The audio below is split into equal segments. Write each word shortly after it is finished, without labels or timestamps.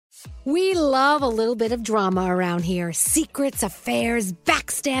We love a little bit of drama around here. Secrets, affairs,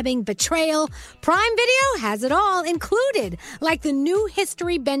 backstabbing, betrayal. Prime Video has it all included, like the new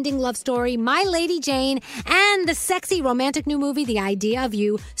history-bending love story, My Lady Jane, and the sexy romantic new movie, The Idea of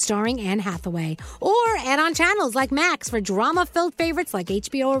You, starring Anne Hathaway. Or add-on channels like Max for drama-filled favorites like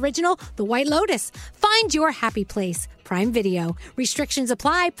HBO original, The White Lotus. Find your happy place. Prime Video. Restrictions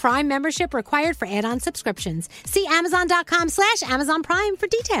apply. Prime membership required for add-on subscriptions. See Amazon.com/Amazon Prime for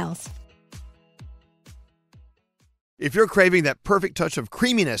details. If you're craving that perfect touch of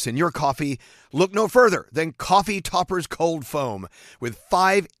creaminess in your coffee, look no further than Coffee Topper's Cold Foam with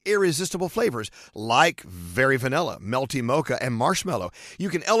 5 irresistible flavors like very vanilla, melty mocha, and marshmallow. You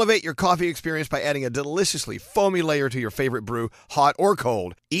can elevate your coffee experience by adding a deliciously foamy layer to your favorite brew, hot or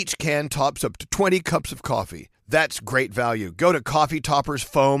cold. Each can tops up to 20 cups of coffee. That's great value. Go to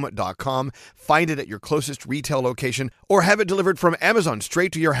coffeetoppersfoam.com, find it at your closest retail location, or have it delivered from Amazon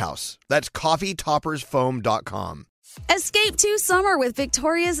straight to your house. That's coffeetoppersfoam.com. Escape to summer with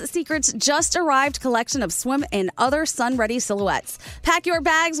Victoria's Secret's just arrived collection of swim and other sun-ready silhouettes. Pack your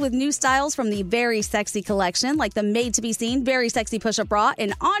bags with new styles from the Very Sexy collection, like the made-to-be-seen Very Sexy push-up bra,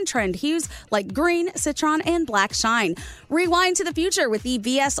 and on-trend hues like green, citron, and black shine. Rewind to the future with the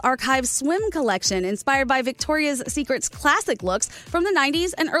VS Archive swim collection, inspired by Victoria's Secret's classic looks from the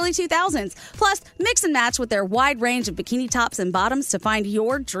 90s and early 2000s. Plus, mix and match with their wide range of bikini tops and bottoms to find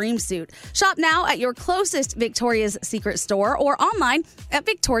your dream suit. Shop now at your closest Victoria's Secret store or online at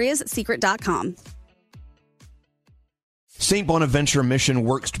victoriassecret.com. St. Bonaventure Mission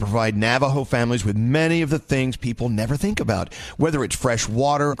works to provide Navajo families with many of the things people never think about. Whether it's fresh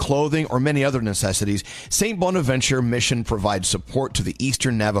water, clothing, or many other necessities, St. Bonaventure Mission provides support to the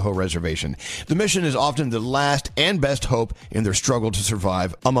Eastern Navajo Reservation. The mission is often the last and best hope in their struggle to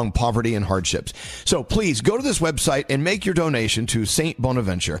survive among poverty and hardships. So please go to this website and make your donation to St.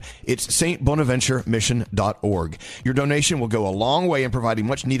 Bonaventure. It's stbonaventuremission.org. Your donation will go a long way in providing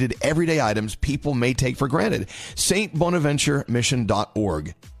much needed everyday items people may take for granted. St. Bonaventuremission.org.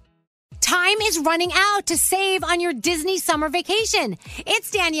 Time is running out to save on your Disney summer vacation. It's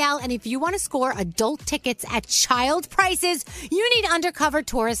Danielle, and if you want to score adult tickets at child prices, you need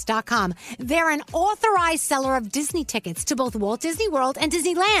UndercoverTourist.com. They're an authorized seller of Disney tickets to both Walt Disney World and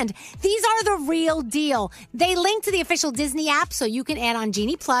Disneyland. These are the real deal. They link to the official Disney app so you can add on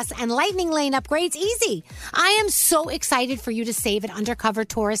Genie Plus and Lightning Lane upgrades easy. I am so excited for you to save at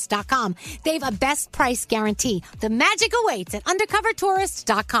UndercoverTourist.com. They have a best price guarantee. The magic awaits at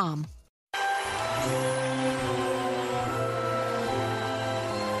UndercoverTourist.com.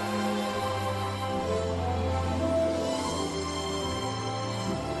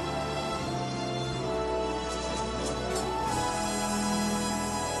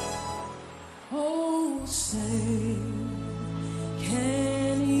 Oh, say,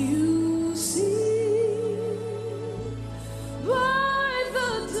 can you see by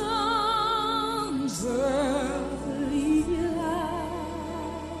the dawn's early light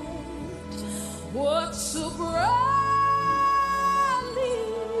what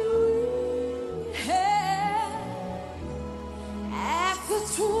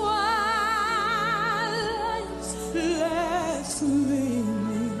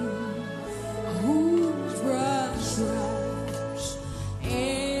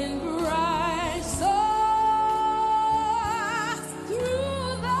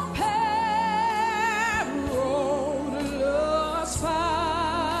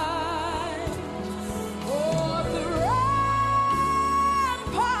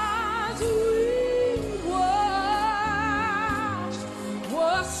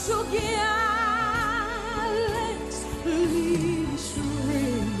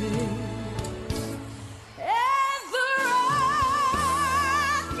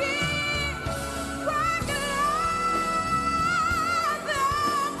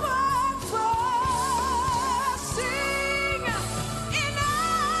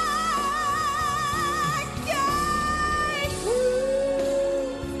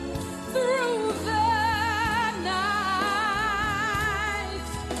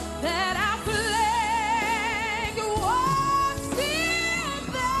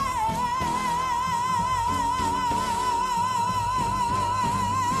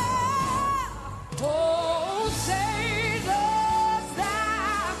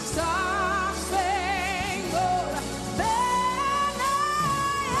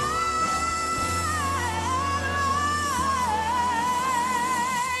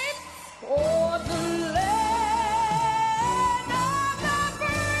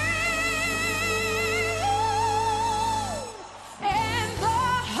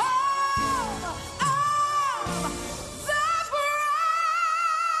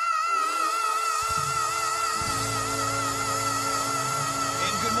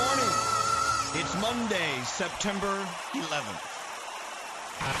Monday, September 11th.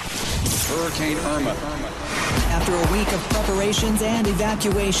 Hurricane Irma. After a week of preparations and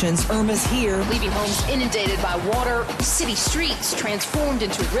evacuations, Irma's here. Leaving homes inundated by water, city streets transformed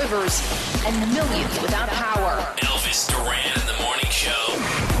into rivers, and millions without power. Elvis Duran in the morning show.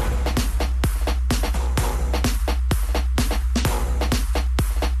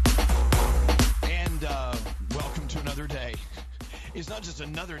 And welcome to another day. It's not just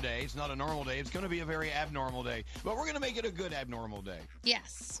another day. It's not a normal day. It's going to be a very abnormal day. But we're going to make it a good abnormal day.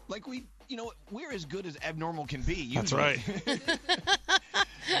 Yes. Like we're as good as abnormal can be. Usually. That's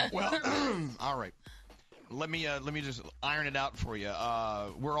right. Well, all right. Let me just iron it out for you.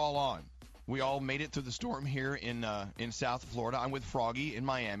 We're all on. We all made it through the storm here in South Florida. I'm with Froggy in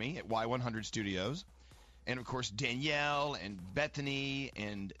Miami at Y100 Studios. And, of course, Danielle and Bethany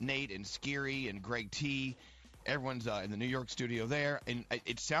and Nate and Skiri and Greg T. Everyone's in the New York studio there, and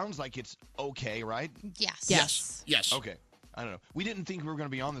it sounds like it's okay, right? Yes. Yes. Okay. I don't know. We didn't think we were going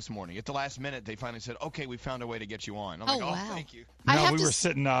to be on this morning. At the last minute, they finally said, okay, we found a way to get you on. I'm like, wow. Thank you. No, we were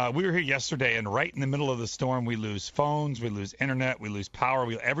sitting. We were here yesterday, and right in the middle of the storm, we lose phones, we lose internet, we lose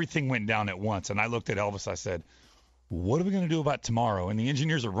power. Everything went down at once. And I looked at Elvis. I said, "What are we going to do about tomorrow?" And the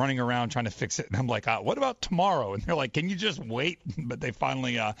engineers are running around trying to fix it. And I'm like, "What about tomorrow?" And they're like, "Can you just wait?" But they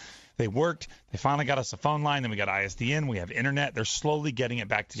finally, they worked. They finally got us a phone line. Then we got ISDN. We have internet. They're slowly getting it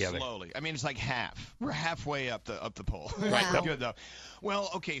back together. Slowly. I mean, it's like half. We're halfway up the pole. Wow. Right. Good though. Well,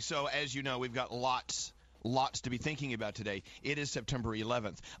 okay. So as you know, we've got lots to be thinking about today. It is September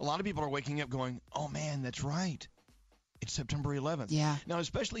 11th. A lot of people are waking up going, "Oh man, that's right. It's September 11th." Yeah. Now,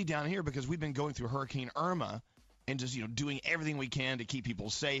 especially down here because we've been going through Hurricane Irma. And just doing everything we can to keep people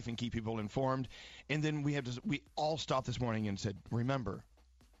safe and keep people informed, and then we all stopped this morning and said, remember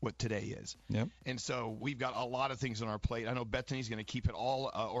what today is. Yep. And so we've got a lot of things on our plate. I know Bethany's going to keep it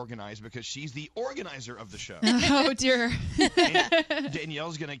all organized because she's the organizer of the show. Oh, dear. And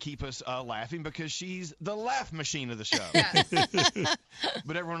Danielle's going to keep us laughing because she's the laugh machine of the show.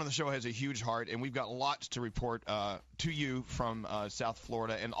 But everyone on the show has a huge heart, and we've got lots to report to you from South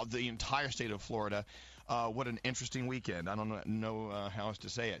Florida and the entire state of Florida. What an interesting weekend. I don't know how else to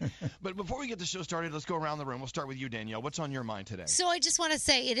say it. But before we get the show started, let's go around the room. We'll start with you, Danielle. What's on your mind today? So I just want to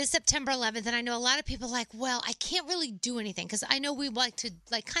say it is September 11th, and I know a lot of people are like, well, I can't really do anything because I know we like to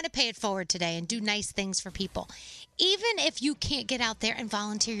kind of pay it forward today and do nice things for people. Even if you can't get out there and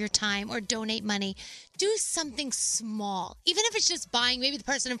volunteer your time or donate money, do something small. Even if it's just buying maybe the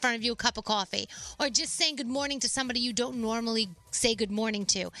person in front of you a cup of coffee or just saying good morning to somebody you don't normally say good morning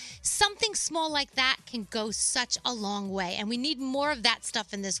to. Something small like that can go such a long way, and we need more of that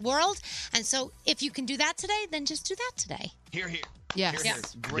stuff in this world. And so if you can do that today, then just do that today. Here. Yes. Here.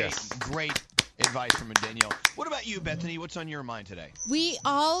 Great advice from Danielle. What about you, Bethany? What's on your mind today? We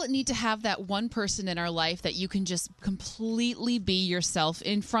all need to have that one person in our life that you can just completely be yourself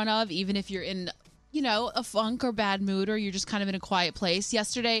in front of, even if you're in a funk or bad mood, or you're just kind of in a quiet place.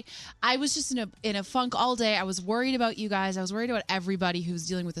 Yesterday, I was just in a funk all day. I was worried about you guys. I was worried about everybody who's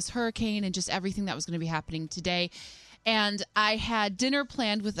dealing with this hurricane and just everything that was going to be happening today. And I had dinner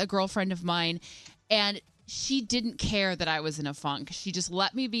planned with a girlfriend of mine, and she didn't care that I was in a funk. She just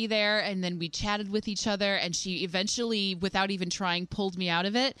let me be there, and then we chatted with each other, and she eventually, without even trying, pulled me out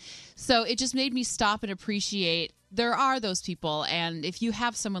of it. So it just made me stop and appreciate there are those people, and if you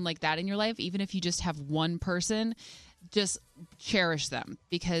have someone like that in your life, even if you just have one person, just cherish them,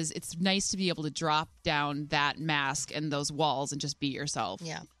 because it's nice to be able to drop down that mask and those walls and just be yourself.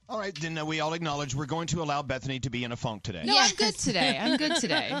 Yeah. All right, then we all acknowledge we're going to allow Bethany to be in a funk today. No, I'm good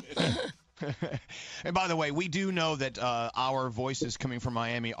today. And by the way, we do know that our voices coming from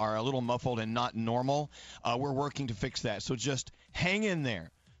Miami are a little muffled and not normal. We're working to fix that, so just hang in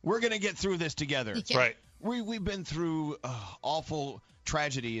there. We're going to get through this together. That's right. We've been through awful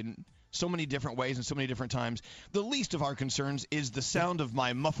tragedy in so many different ways and so many different times. The least of our concerns is the sound of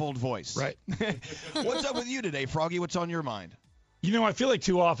my muffled voice. Right. What's up with you today, Froggy? What's on your mind? I feel like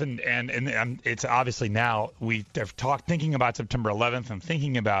too often, and it's obviously now, we have thinking about September 11th and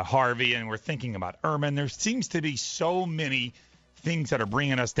thinking about Harvey, and we're thinking about Irma, and there seems to be so many things that are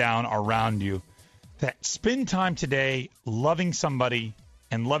bringing us down around you, that spend time today loving somebody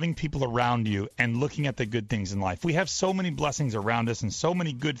and loving people around you and looking at the good things in life. We have so many blessings around us and so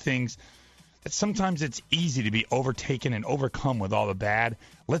many good things that sometimes it's easy to be overtaken and overcome with all the bad.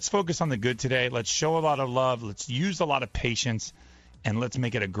 Let's focus on the good today. Let's show a lot of love. Let's use a lot of patience, and let's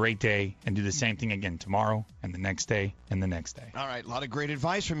make it a great day and do the same thing again tomorrow and the next day and the next day. All right, a lot of great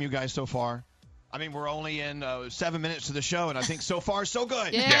advice from you guys so far. I mean, we're only in 7 minutes to the show, and I think so far, so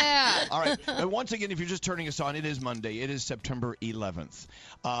good. Yeah. All right. And once again, if you're just turning us on, it is Monday. It is September 11th.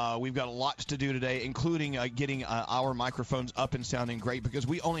 We've got lots to do today, including getting our microphones up and sounding great, because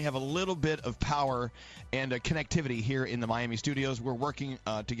we only have a little bit of power and connectivity here in the Miami studios. We're working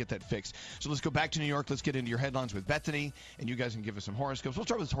to get that fixed. So let's go back to New York. Let's get into your headlines with Bethany, and you guys can give us some horoscopes. We'll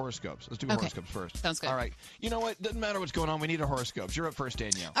start with horoscopes. Let's do horoscopes first. Sounds good. All right. You know what? Doesn't matter what's going on. We need a horoscopes. You're up first,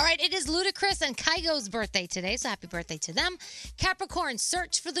 Danielle. All right, it is Ludacris and Kygo's birthday today, so happy birthday to them. Capricorn,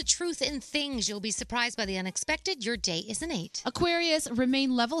 search for the truth in things. You'll be surprised by the unexpected. Your day is an 8. Aquarius,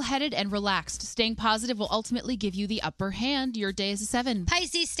 remain level-headed and relaxed. Staying positive will ultimately give you the upper hand. Your day is a 7.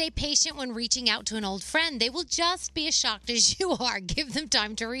 Pisces, stay patient when reaching out to an old friend. They will just be as shocked as you are. Give them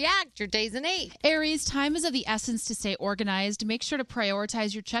time to react. Your day's an 8. Aries, time is of the essence to stay organized. Make sure to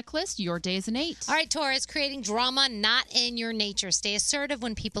prioritize your checklist. Your day is an 8. All right, Taurus, creating drama, not in your nature. Stay assertive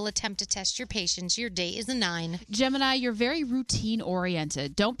when people attempt to test your patience. Your day is a 9. Gemini, you're very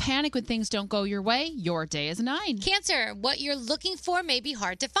routine-oriented. Don't panic when things don't go your way. Your day is a 9. Cancer, what you're looking for may be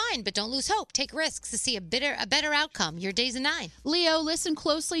hard to find, but don't lose hope. Take risks to see a better outcome. Your day's a 9. Leo, listen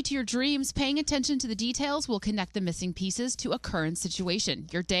closely to your dreams. Paying attention to the details will connect the missing pieces to a current situation.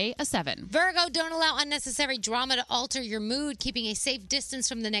 Your day, a 7. Virgo, don't allow unnecessary drama to alter your mood. Keeping a safe distance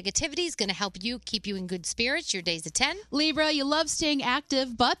from the negativity is going to help you keep you in good spirits. Your day's a 10. Libra, you love staying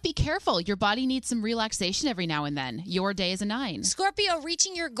active, but be careful. Your body needs some relaxation every now and then. Your day is a 9. Scorpio,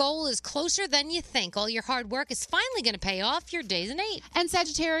 reaching your goal is closer than you think. All your hard work is finally going to pay off. Your day's an 8. And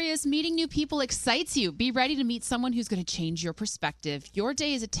Sagittarius, meeting new people excites you. Be ready to meet someone who's going to change your perspective. Your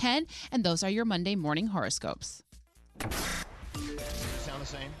day is a 10, and those are your Monday morning horoscopes. Sound the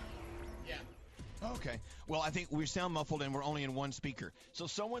same? Yeah. Okay. Well, I think we sound muffled and we're only in one speaker. So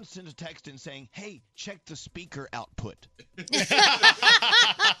someone sent a text in saying, hey, check the speaker output.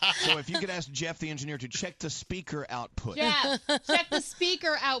 So if you could ask Jeff, the engineer, to check the speaker output. Yeah, check the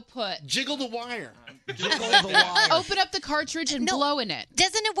speaker output. Jiggle the wire. Jiggle the wire. Open up the cartridge and blow in it.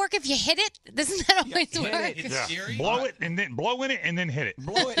 Doesn't it work if you hit it? Doesn't that always work? Yeah. Blow it and then blow in it and then hit it.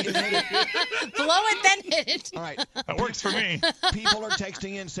 Blow it and hit it. Blow it, then hit it. All right. That works for me. People are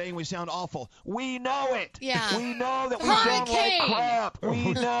texting in saying we sound awful. We know it. Yeah. We know that we sound like crap.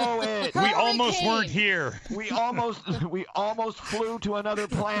 We know it. We almost weren't here. We almost flew to another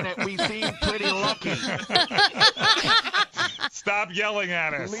planet. We seem pretty lucky. Stop yelling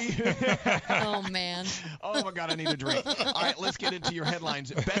at us. Oh, man. Oh, my God, I need a drink. All right, let's get into your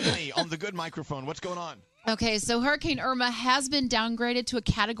headlines. Bethany, on the good microphone, what's going on? Okay, so Hurricane Irma has been downgraded to a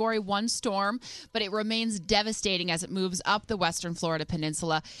Category 1 storm, but it remains devastating as it moves up the western Florida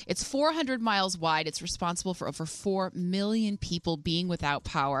peninsula. It's 400 miles wide. It's responsible for over 4 million people being without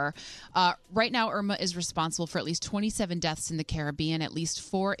power. Right now, Irma is responsible for at least 27 deaths in the Caribbean, at least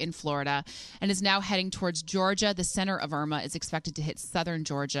 4 in Florida, and is now heading towards Georgia. The center of Irma is expected to hit southern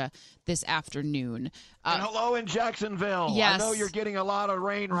Georgia this afternoon. And hello in Jacksonville. Yes. I know you're getting a lot of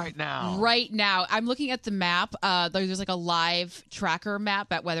rain right now. Right now. I'm looking at the map. There's like a live tracker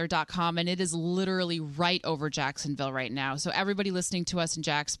map at weather.com, and it is literally right over Jacksonville right now. So everybody listening to us in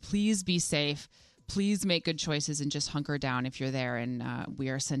Jax, please be safe. Please make good choices and just hunker down if you're there. And we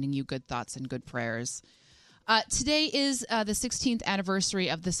are sending you good thoughts and good prayers. Today is the 16th anniversary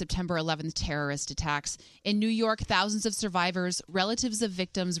of the September 11th terrorist attacks. In New York, thousands of survivors, relatives of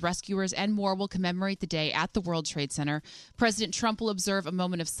victims, rescuers, and more will commemorate the day at the World Trade Center. President Trump will observe a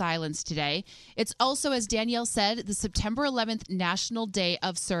moment of silence today. It's also, as Danielle said, the September 11th National Day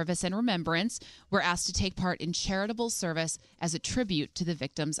of Service and Remembrance. We're asked to take part in charitable service as a tribute to the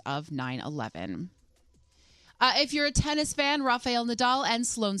victims of 9/11. If you're a tennis fan, Rafael Nadal and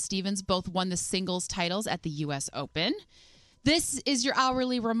Sloane Stephens both won the singles titles at the U.S. Open. This is your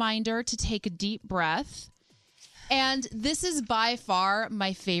hourly reminder to take a deep breath. And this is by far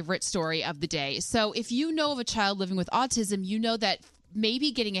my favorite story of the day. So if you know of a child living with autism, you know that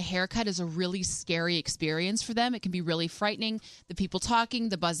maybe getting a haircut is a really scary experience for them. It can be really frightening. The people talking,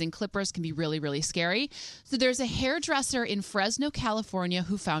 the buzzing clippers can be really, really scary. So there's a hairdresser in Fresno, California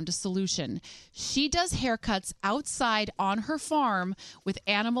who found a solution. She does haircuts outside on her farm with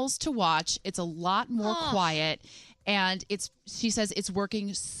animals to watch. It's a lot more quiet. And she says it's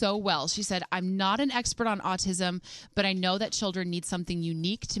working so well. She said, I'm not an expert on autism, but I know that children need something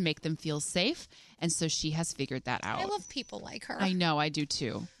unique to make them feel safe. And so she has figured that out. I love people like her. I know, I do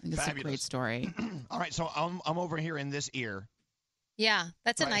too. I think it's a great story. All right, so I'm over here in this ear. Yeah,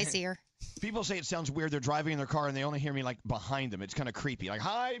 that's a nice ear. People say it sounds weird. They're driving in their car and they only hear me like behind them. It's kind of creepy. Like,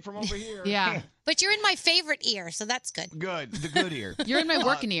 hi from over here. Yeah. But you're in my favorite ear, so that's good. Good. The good ear. You're in my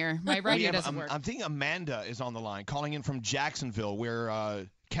working ear. My right ear doesn't work. I'm thinking Amanda is on the line, calling in from Jacksonville, where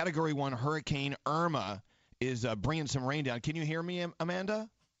Category 1 Hurricane Irma is bringing some rain down. Can you hear me, Amanda?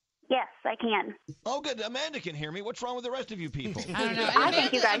 Yes, I can. Oh, good. Amanda can hear me. What's wrong with the rest of you people? I don't know. I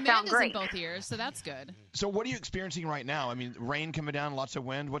think you guys sound Amanda's great. in both ears, so that's good. So what are you experiencing right now? I mean, rain coming down, lots of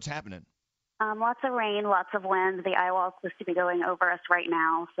wind. What's happening? Lots of rain, lots of wind. The eye wall is supposed to be going over us right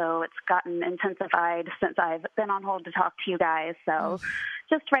now, so it's gotten intensified since I've been on hold to talk to you guys. So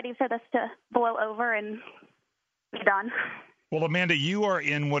just ready for this to blow over and be done. Well, Amanda, you are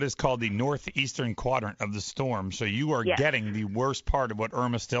in what is called the northeastern quadrant of the storm, so you are getting the worst part of what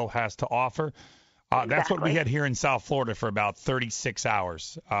Irma still has to offer. That's what we had here in South Florida for about 36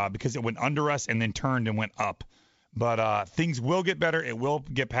 hours because it went under us and then turned and went up. But things will get better. It will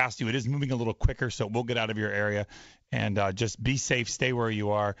get past you. It is moving a little quicker, so it will get out of your area. And just be safe, stay where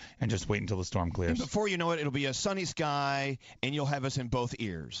you are, and just wait until the storm clears. And before you know it, it'll be a sunny sky, and you'll have us in both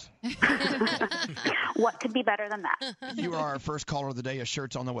ears. What could be better than that? You are our first caller of the day. A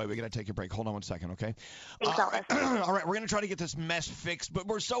shirt's on the way. We got to take a break. Hold on one second, okay? Thanks, Elvis. All right, we're going to try to get this mess fixed, but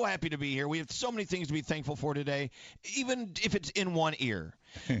we're so happy to be here. We have so many things to be thankful for today, even if it's in one ear.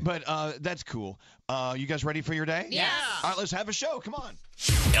 But that's cool. You guys ready for your day? Yeah. All right, let's have a show. Come on.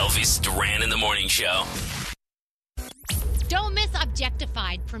 Elvis Duran in the Morning Show. Don't miss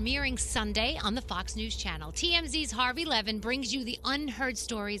Objectified, premiering Sunday on the Fox News Channel. TMZ's Harvey Levin brings you the unheard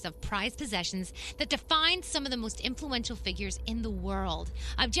stories of prized possessions that define some of the most influential figures in the world.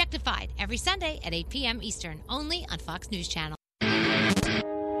 Objectified, every Sunday at 8 p.m. Eastern, only on Fox News Channel.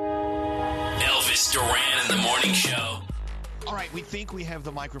 Elvis Duran in the Morning Show. All right, we think we have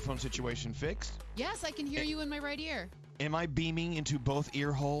the microphone situation fixed. Yes, I can hear you in my right ear. Am I beaming into both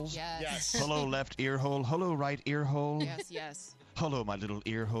ear holes? Yes. Hello, left ear hole. Hello, right ear hole. Yes. Hello, my little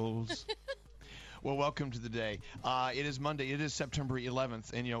ear holes. Well, welcome to the day. It is Monday. It is September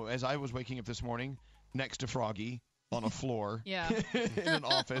 11th. And, as I was waking up this morning next to Froggy on a floor Yeah. in an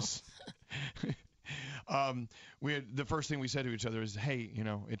office, the first thing we said to each other is, hey,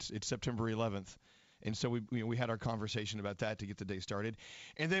 it's September 11th. And so we had our conversation about that to get the day started.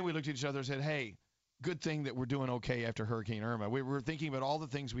 And then we looked at each other and said, hey, good thing that we're doing okay after Hurricane Irma. We were thinking about all the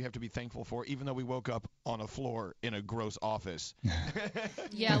things we have to be thankful for, even though we woke up on a floor in a gross office.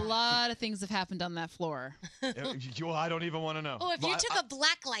 Yeah, a lot of things have happened on that floor. I don't even want to know. Oh, if you took a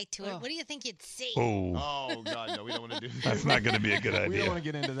black light to it, what do you think you'd see? Oh, God, no, we don't want to do that. That's not going to be a good idea. We don't want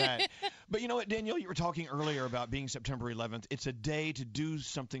to get into that. But you know what, Danielle, you were talking earlier about being September 11th. It's a day to do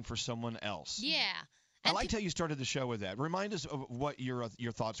something for someone else. Yeah. I liked how you started the show with that. Remind us of what your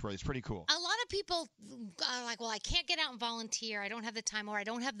thoughts were. It's pretty cool. A lot of people are like, well, I can't get out and volunteer. I don't have the time, or I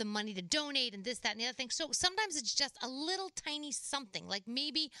don't have the money to donate, and this, that, and the other thing. So sometimes it's just a little tiny something, like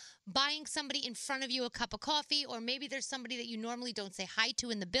maybe buying somebody in front of you a cup of coffee, or maybe there's somebody that you normally don't say hi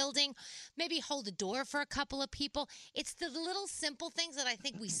to in the building. Maybe hold a door for a couple of people. It's the little simple things that I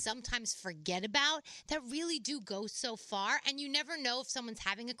think we sometimes forget about that really do go so far. And you never know if someone's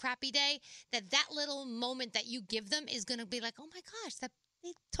having a crappy day, that little moment that you give them is going to be like, oh my gosh, they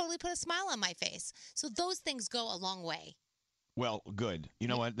totally put a smile on my face. So those things go a long way. Well, good. You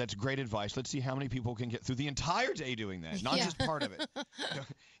know what? That's great advice. Let's see how many people can get through the entire day doing that, not just part of it.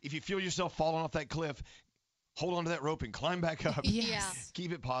 If you feel yourself falling off that cliff, hold on to that rope and climb back up. Yes.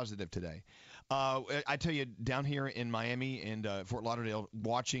 Keep it positive today. I tell you, down here in Miami and Fort Lauderdale,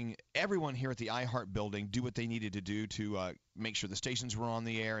 watching everyone here at the iHeart building do what they needed to do to make sure the stations were on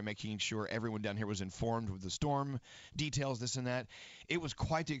the air and making sure everyone down here was informed with the storm details, this and that. It was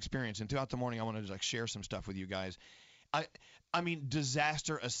quite the experience. And throughout the morning, I wanted to share some stuff with you guys. I mean,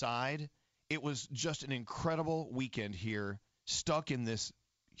 disaster aside, it was just an incredible weekend here, stuck in this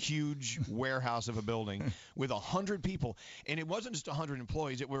huge warehouse of a building with 100 people. And it wasn't just 100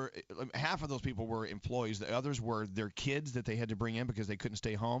 employees. Half of those people were employees. The others were their kids that they had to bring in because they couldn't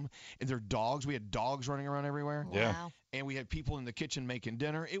stay home. And their dogs. We had dogs running around everywhere. Yeah. Wow. And we had people in the kitchen making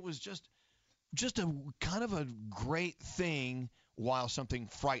dinner. It was just a kind of a great thing while something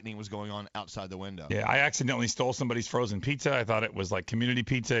frightening was going on outside the window. Yeah, I accidentally stole somebody's frozen pizza. I thought it was like community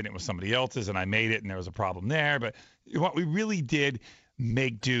pizza, and it was somebody else's, and I made it, and there was a problem there. But what we really did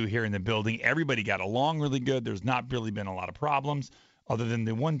make do here in the building, everybody got along really good. There's not really been a lot of problems, other than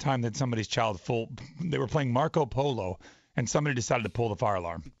the one time that somebody's child they were playing Marco Polo, and somebody decided to pull the fire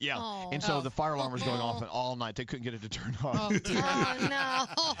alarm. Yeah, Oh. and so the fire alarm was going off all night. They couldn't get it to turn on. Oh, dear.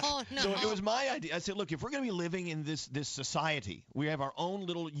 Oh, no. So it was my idea. I said, look, if we're going to be living in this society, we have our own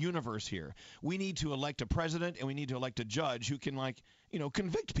little universe here. We need to elect a president, and we need to elect a judge who can,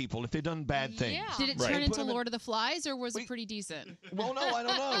 convict people if they've done bad things. Yeah. Did it turn into Lord of the Flies, or was it pretty decent? Well, no, I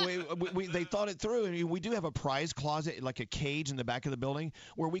don't know. They thought it through. I mean, we do have a prize closet, like a cage in the back of the building,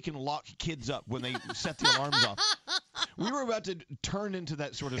 where we can lock kids up when they set the alarms off. We were about to turn into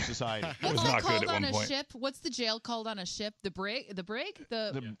that sort of society. What's it called on a ship? What's the jail called on a ship? The brig? The brig?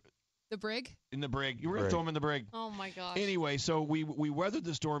 The brig? In the brig. You were going to throw them in the brig. Oh, my gosh. Anyway, so we weathered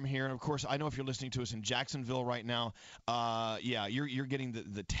the storm here. And, of course, I know if you're listening to us in Jacksonville right now, you're getting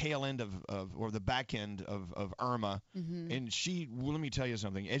the tail end or the back end of Irma. Mm-hmm. And let me tell you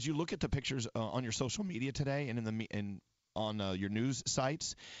something. As you look at the pictures on your social media today and on your news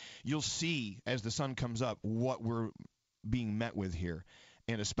sites, you'll see as the sun comes up what we're being met with here.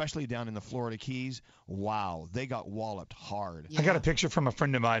 And especially down in the Florida Keys, wow, they got walloped hard. I got a picture from a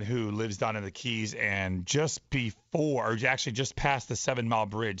friend of mine who lives down in the Keys, and just past the 7 Mile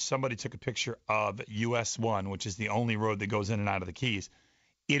Bridge, somebody took a picture of US 1, which is the only road that goes in and out of the Keys.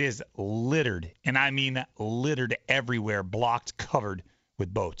 It is littered, and I mean littered everywhere, blocked, covered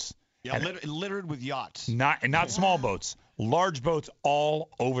with boats. Yeah, littered with yachts. Not small boats. Large boats all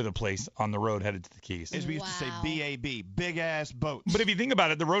over the place on the road headed to the Keys. As we used to say, BAB, big-ass boats. But if you think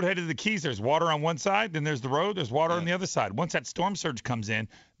about it, the road headed to the Keys, there's water on one side, then there's the road, there's water on the other side. Once that storm surge comes in,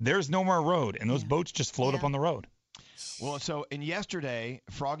 there's no more road, and those boats just float up on the road. Well, and yesterday,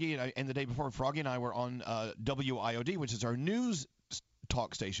 Froggy and the day before, Froggy and I were on WIOD, which is our news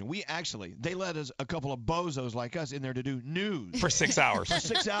talk station. They let us, a couple of bozos like us, in there to do news. For 6 hours. For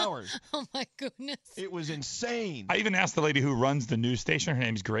 6 hours. Oh, my goodness. It was insane. I even asked the lady who runs the news station. Her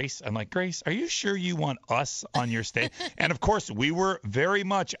name's Grace. I'm like, Grace, are you sure you want us on your station? And, of course, we were very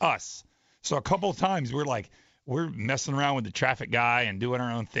much us. So a couple of times we're messing around with the traffic guy and doing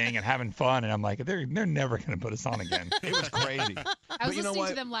our own thing and having fun. And I'm like, they're never going to put us on again. It was crazy. I was listening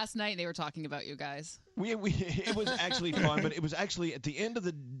to them last night, and they were talking about you guys. It was actually fun, but it was actually at the end of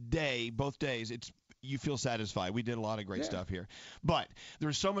the day, both days, you feel satisfied. We did a lot of great stuff here. But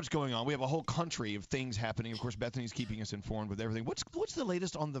there's so much going on. We have a whole country of things happening. Of course, Bethany's keeping us informed with everything. What's the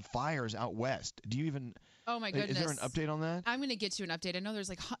latest on the fires out west? Do you even Oh, my goodness. Is there an update on that? I'm going to get you an update. I know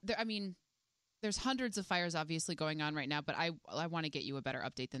there's there's hundreds of fires obviously going on right now, but I want to get you a better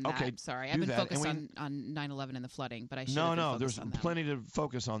update than that. Okay, Sorry. I've been focused on 9/11 and the flooding, but I should have been focused there's on them. plenty to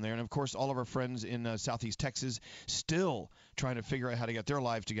focus on there. And, of course, all of our friends in Southeast Texas still trying to figure out how to get their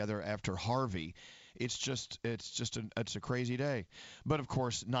lives together after Harvey. It's a crazy day. But, of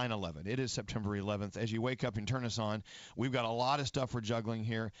course, 9/11. It is September 11th. As you wake up and turn us on, we've got a lot of stuff we're juggling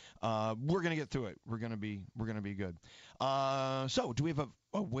here. We're going to get through it. We're going to be good. So, do we have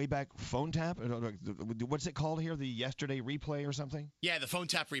a way back phone tap? What's it called here? The yesterday replay or something? Yeah, the phone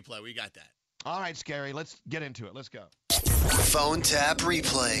tap replay. We got that. All right, Scary. Let's get into it. Let's go. Phone tap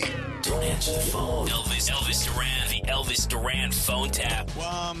replay. Don't answer the phone. Elvis Duran, the Elvis Duran phone tap.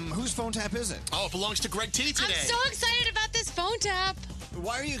 Whose phone tap is it? Oh, it belongs to Greg T today. I'm so excited about this phone tap.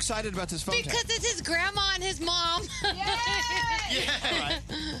 Why are you excited about this phone tap? Because it's his grandma and his mom. All right.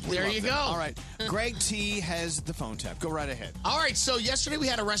 There you go. All right. Greg T has the phone tap. Go right ahead. All right, so yesterday we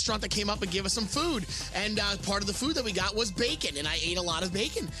had a restaurant that came up and gave us some food, and part of the food that we got was bacon, and I ate a lot of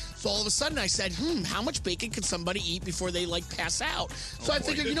bacon. So all of a sudden I said, how much bacon can somebody eat before they, pass out? So I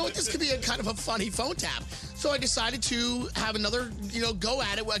figured, you know what, this could be a kind of a funny phone tap. So I decided to have another, go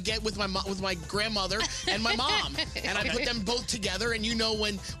at it again with my grandmother and my mom. And I put them both together, and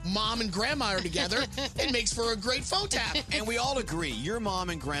when mom and grandma are together, it makes for a great phone tap. And we all agree, your mom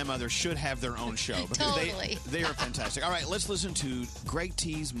and grandmother should have their own show. Because Totally. They are fantastic. All right, let's listen to Greg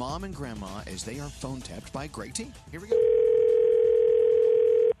T's mom and grandma as they are phone tapped by Greg T. Here we go.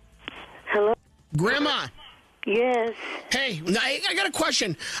 Hello? Grandma. Yes. Hey, I got a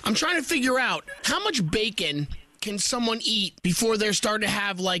question. I'm trying to figure out how much bacon can someone eat before they're starting to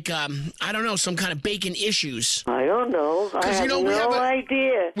have some kind of bacon issues? I don't know. I have no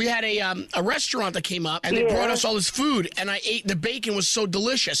idea. We had a restaurant that came up and they brought us all this food, and I ate the bacon. Was so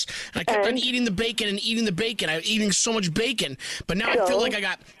delicious, and I kept on eating the bacon and eating the bacon. I was eating so much bacon, but now I feel like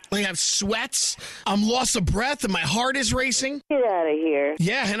I have sweats, I'm loss of breath, and my heart is racing. Get out of here.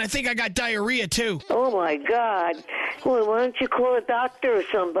 Yeah, and I think I got diarrhea too. Oh my God. Well, why don't you call a doctor or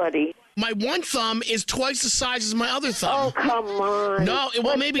somebody? My one thumb is twice the size as my other thumb. Oh, come on. No,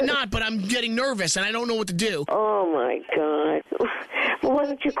 well, maybe not, but I'm getting nervous, and I don't know what to do. Oh, my God. Well, why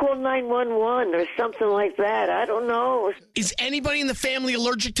don't you call 911 or something like that? I don't know. Is anybody in the family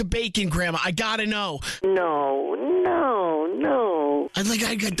allergic to bacon, Grandma? I gotta know. No.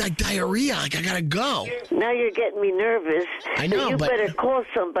 I got diarrhea. I gotta go. Now you're getting me nervous. I know, You better call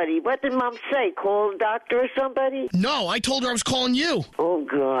somebody. What did Mom say? Call a doctor or somebody? No, I told her I was calling you. Oh,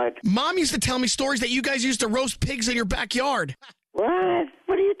 God. Mom used to tell me stories that you guys used to roast pigs in your backyard. What?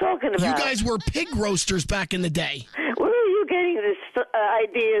 What are you talking about? You guys were pig roasters back in the day. Where are you getting these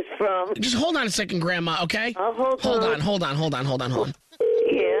ideas from? Just hold on a second, Grandma, okay? Hold on.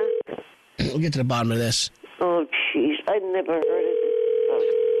 Yeah. We'll get to the bottom of this. Oh, jeez. I've never heard of this.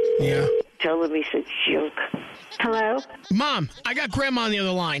 Yeah. Telling me such joke. Hello? Mom, I got Grandma on the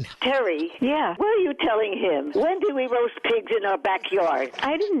other line. Terry? Yeah. What are you telling him? When did we roast pigs in our backyard?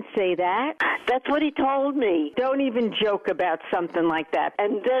 I didn't say that. That's what he told me. Don't even joke about something like that.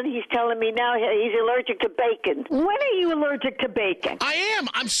 And then he's telling me now he's allergic to bacon. When are you allergic to bacon? I am.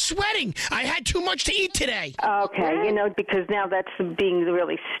 I'm sweating. I had too much to eat today. Okay, because now that's being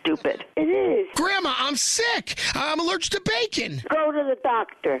really stupid. It is. Grandma, I'm sick. I'm allergic to bacon. Go to the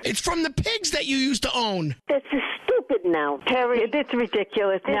doctor. It's from the pigs that you used to own. That's stupid now, Terry. It's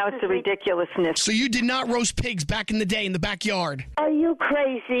ridiculous. Now it's the ridiculousness. So you did not roast pigs back in the day in the backyard? Are you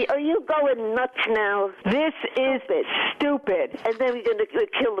crazy? Are you going nuts now? This is stupid. And then we're going to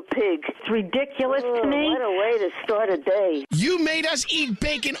kill the pig. It's ridiculous to me. What a way to start a day. You made us eat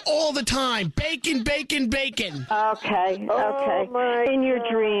bacon all the time. Bacon, bacon, bacon. Okay. In your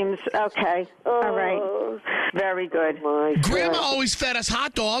dreams. Okay. All right. Very good. Grandma always fed us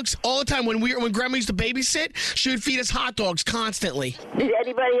hot dogs all the time. When Grandma used to babysit, she would feed us hot dogs constantly. Did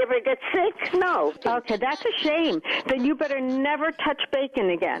anybody ever get sick? No. Okay, that's a shame. Then you better never touch bacon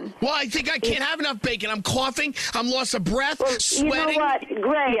again. Well, I think I can't have enough bacon. I'm coughing. I'm loss of breath, sweating. You know what,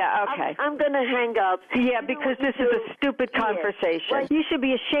 Greg? Yeah, okay. I'm going to hang up. Yeah, because this is a stupid conversation. Well, you should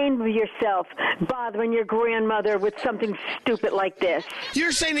be ashamed of yourself bothering your grandmother with something stupid like this.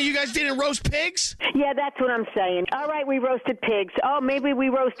 You're saying that you guys didn't roast pigs? Yeah, that's what I'm saying. All right, we roasted pigs. Oh, maybe we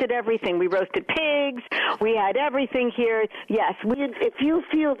roasted everything. We roasted pigs. We had everything here. Yes. If you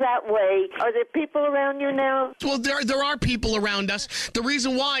feel that way, are there people around you now? Well, there are people around us. The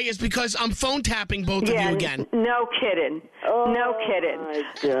reason why is because I'm phone tapping both of you again. No kidding. No kidding.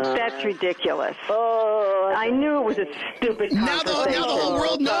 That's ridiculous. I knew it was a stupid conversation. Now the whole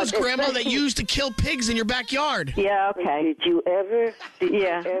world knows, Grandma, that you used to kill pigs in your backyard. Yeah, okay. Did you ever?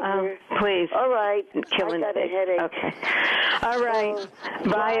 Please. All right. Killing I got a headache. Okay. All right.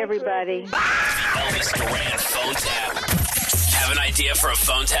 Bye, everybody. Elvis Duran phone tap. Have an idea for a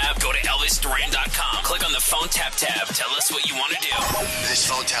phone tap? Go to ElvisDuran.com. Click on the phone tap tab. Tell us what you want to do. This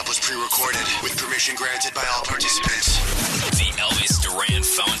phone tap was pre-recorded with permission granted by all participants. The Elvis Duran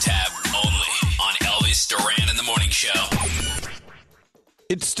phone tap only on Elvis Duran in the Morning Show.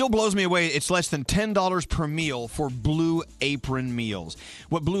 It still blows me away. It's less than $10 per meal for Blue Apron meals.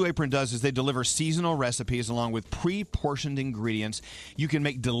 What Blue Apron does is they deliver seasonal recipes along with pre-portioned ingredients. You can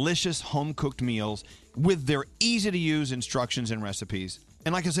make delicious home-cooked meals with their easy-to-use instructions and recipes.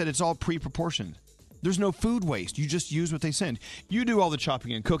 And like I said, it's all pre-proportioned. There's no food waste. You just use what they send. You do all the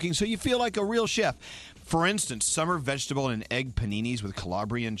chopping and cooking, so you feel like a real chef. For instance, summer vegetable and egg paninis with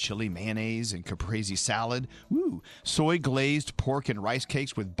Calabrian chili mayonnaise and caprese salad. Ooh, soy glazed pork and rice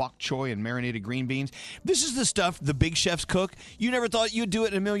cakes with bok choy and marinated green beans. This is the stuff the big chefs cook. You never thought you'd do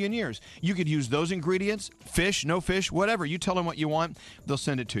it in a million years. You could use those ingredients, fish, no fish, whatever. You tell them what you want, they'll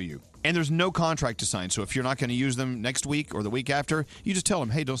send it to you. And there's no contract to sign, so if you're not going to use them next week or the week after, you just tell them,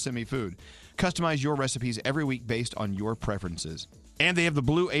 hey, don't send me food. Customize your recipes every week based on your preferences. And they have the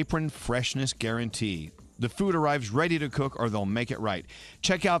Blue Apron Freshness Guarantee. The food arrives ready to cook or they'll make it right.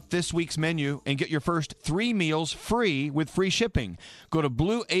 Check out this week's menu and get your first 3 meals free with free shipping. Go to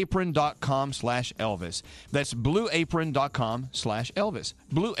blueapron.com/Elvis. That's blueapron.com/Elvis.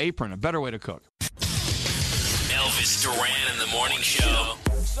 Blue Apron, a better way to cook. Elvis Duran in the Morning Show.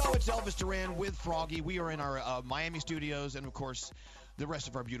 So it's Elvis Duran with Froggy. We are in our Miami studios, and of course, the rest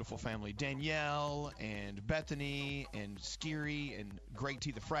of our beautiful family, Danielle and Bethany and Skiri and Greg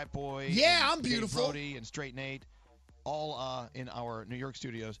T, the frat boy. Yeah, and I'm beautiful. Dave Brody and Straight Nate, all in our New York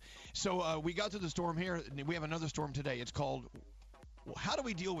studios. So we got through the storm here. We have another storm today. It's called, how do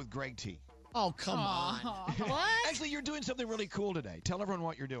we deal with Greg T? Oh, come on. What? Actually, you're doing something really cool today. Tell everyone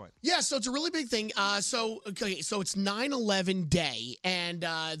what you're doing. Yeah, so it's a really big thing. So it's 9/11 Day, and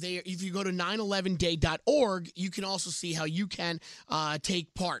if you go to 911day.org, you can also see how you can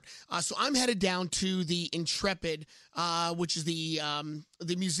take part. So I'm headed down to the Intrepid, which is the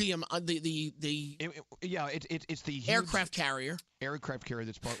museum, it's the aircraft carrier. Aircraft carrier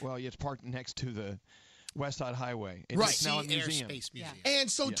that's it's parked next to the West Side Highway. It's now a museum. Airspace Museum. Yeah.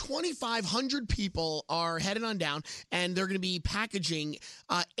 And so 2,500 people are headed on down, and they're going to be packaging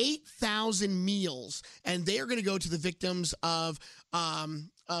 8,000 meals, and they are going to go to the victims of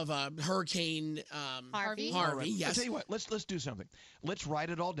Hurricane Harvey. Harvey, yes. I'll tell you what, let's do something. Let's write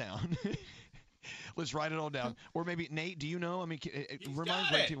it all down. Let's write it all down. Or maybe, Nate, do you know? I mean, remind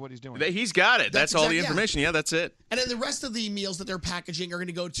Greg T what he's doing. He's got it. That's all the exactly- information. Yeah, that's it. And then the rest of the meals that they're packaging are going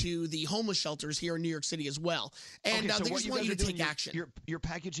to go to the homeless shelters here in New York City as well. And Okay, so they what just you want guys you are to doing, take action. You're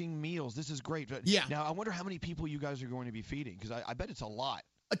packaging meals. This is great. But Yeah. Now, I wonder how many people you guys are going to be feeding, because I bet it's a lot.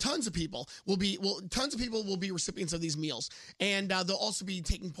 Tons of people will be recipients of these meals, and they'll also be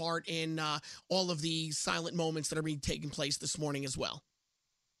taking part in all of the silent moments that are being taking place this morning as well.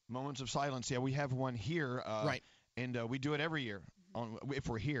 Moments of silence. Yeah, we have one here. Right. And we do it every year if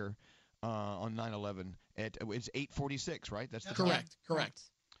we're here on 9/11. It's 8:46, right? That's the time? Correct.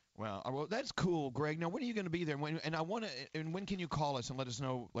 Well, that's cool, Greg. Now, when are you going to be there? And when can you call us and let us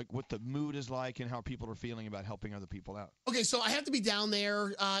know like what the mood is like and how people are feeling about helping other people out? Okay, so I have to be down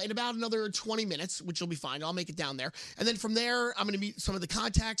there in about another 20 minutes, which will be fine. I'll make it down there. And then from there, I'm going to meet some of the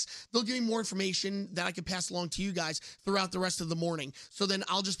contacts. They'll give me more information that I can pass along to you guys throughout the rest of the morning. So then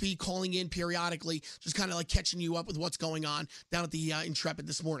I'll just be calling in periodically, just kind of like catching you up with what's going on down at the Intrepid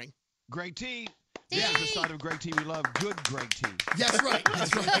this morning. Greg T. This is the side of Greg T we love. Good Greg T. That's right.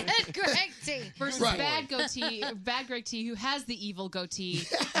 That's right. Greg T. Versus bad Greg T, who has the evil goatee,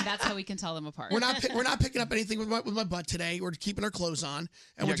 and that's how we can tell them apart. We're not picking up anything with my butt today. We're keeping our clothes on,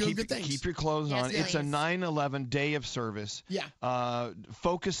 and we're doing good things. Keep your clothes on. It's a 9/11 day of service. Yeah.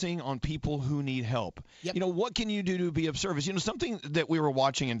 Focusing on people who need help. Yep. What can you do to be of service? Something that we were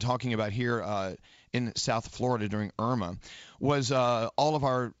watching and talking about here in South Florida during Irma was all of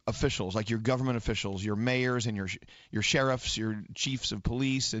our officials, like your government officials, your mayors and your sheriffs, your chiefs of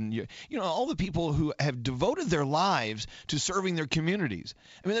police, and all the people who have devoted their lives to serving their communities.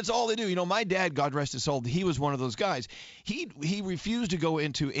 I mean, that's all they do. My dad, God rest his soul, he was one of those guys. He refused to go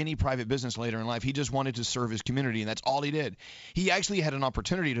into any private business later in life. He just wanted to serve his community, and that's all he did. He actually had an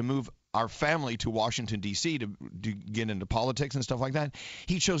opportunity to move our family to Washington, D.C. to get into politics and stuff like that.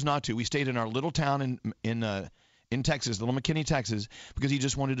 He chose not to. We stayed in our little town in Texas, little McKinney, Texas, because he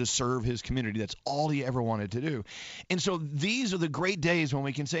just wanted to serve his community. That's all he ever wanted to do. And so these are the great days when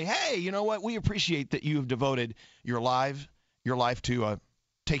we can say, hey, you know what? We appreciate that you have devoted your life to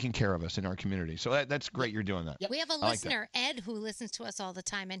taking care of us in our community. So that's great you're doing that. We have a I like listener, Ed, who listens to us all the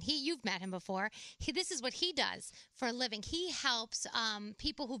time, and you've met him before. This is what he does for a living. He helps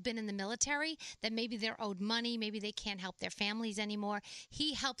people who've been in the military that maybe they're owed money, maybe they can't help their families anymore.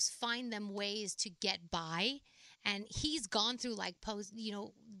 He helps find them ways to get by. And he's gone through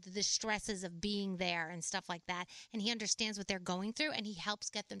the stresses of being there and stuff like that. And he understands what they're going through, and he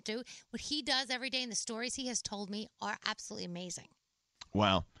helps get them through. What he does every day and the stories he has told me are absolutely amazing.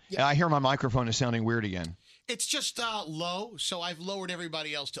 Wow. Yeah. I hear my microphone is sounding weird again. It's just low, so I've lowered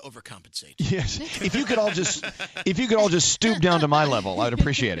everybody else to overcompensate. Yes. If you could all just stoop down to my level, I'd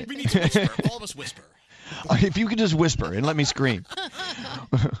appreciate it. We need to whisper. All of us whisper. If you could just whisper and let me scream.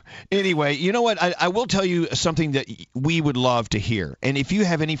 Anyway, you know what? I will tell you something that we would love to hear. And if you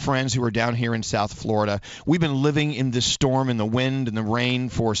have any friends who are down here in South Florida, we've been living in this storm and the wind and the rain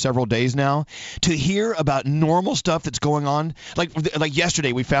for several days now. To hear about normal stuff that's going on, like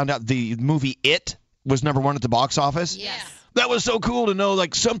yesterday, we found out the movie It was #1 at the box office. Yes. That was so cool to know,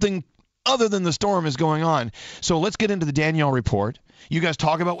 something other than the storm is going on. So let's get into the Danielle Report. You guys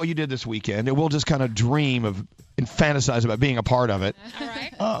talk about what you did this weekend, and we'll just kind of dream of and fantasize about being a part of it. All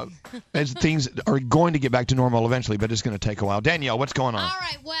right. As things are going to get back to normal eventually, but it's going to take a while. Danielle, what's going on? All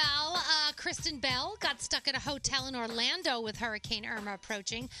right. Well, Kristen Bell got stuck at a hotel in Orlando with Hurricane Irma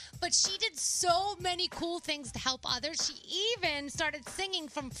approaching, but she did so many cool things to help others. She even started singing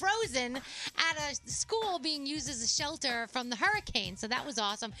from Frozen at a school being used as a shelter from the hurricane. So that was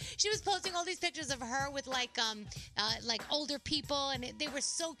awesome. She was posting all these pictures of her with like older people, and they were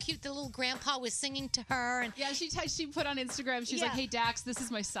so cute. The little grandpa was singing to her, and yeah, she put on Instagram. She's like, "Hey Dax, this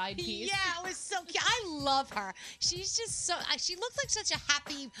is my side piece." Yeah, it was so cute. I love her. She's just so. She looks like such a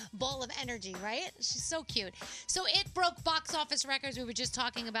happy ball of energy, right? She's so cute. So It broke box office records. We were just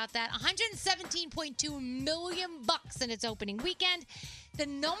talking about that. $117.2 million in its opening weekend. The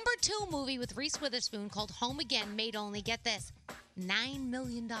 #2 movie with Reese Witherspoon called Home Again made only, get this, $9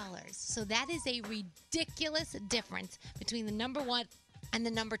 million. So that is a ridiculous difference between the #1 and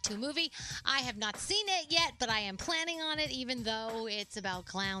the #2 movie. I have not seen it yet, but I am planning on it, even though it's about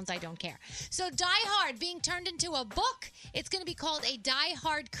clowns. I don't care. So Die Hard being turned into a book. It's going to be called A Die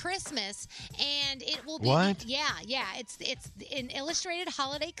Hard Christmas, and it will be... What? Yeah. It's an illustrated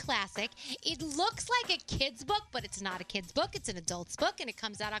holiday classic. It looks like a kid's book, but it's not a kid's book. It's an adult's book, and it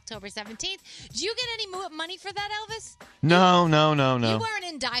comes out October 17th. Do you get any money for that, Elvis? No. You weren't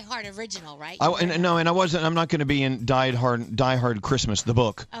in Die Hard original, right? And I wasn't. I'm not going to be in Die Hard Christmas, the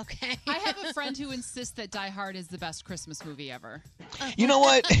book. Okay. I have a a friend who insists that Die Hard is the best Christmas movie ever. You know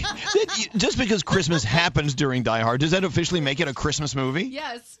what? Just because Christmas happens during Die Hard, does that officially make it a Christmas movie?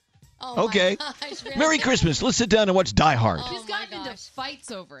 Yes. Oh Okay. my gosh, really? Merry Christmas. Let's sit down and watch Die Hard. She's gotten into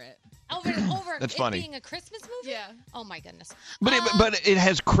fights over it. Over That's it funny. being a Christmas movie? Yeah. Oh my goodness. But it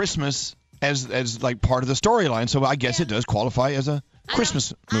has Christmas as like part of the storyline, so I guess it does qualify as a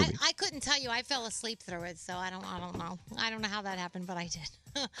Christmas movie. I couldn't tell you. I fell asleep through it, so I don't know. I don't know how that happened, but I did.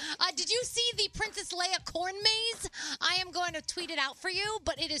 Did you see the Princess Leia corn maze? I am going to tweet it out for you,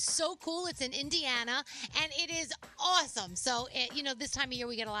 but it is so cool. It's in Indiana, and it is awesome. So, this time of year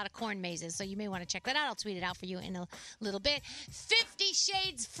we get a lot of corn mazes, so you may want to check that out. I'll tweet it out for you in a little bit. 50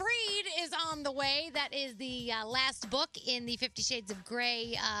 Shades Freed is on the way. That is the last book in the 50 Shades of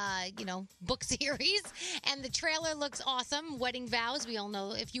Grey, book series, and the trailer looks awesome. Wedding vows. We all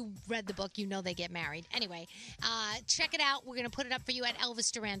know, if you read the book, you know they get married. Anyway, check it out. We're going to put it up for you at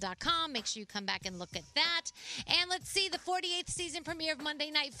ElvisDuran.com. Make sure you come back and look at that. And let's see, the 48th season premiere of Monday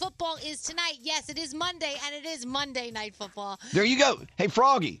Night Football is tonight. Yes, it is Monday, and it is Monday Night Football. There you go. Hey,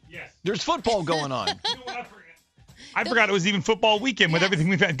 Froggy. Yes. There's football going on. I forgot it was even football weekend with everything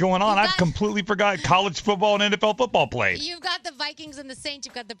we've had going on. I've completely forgot college football and NFL football played. You've got the Vikings and the Saints.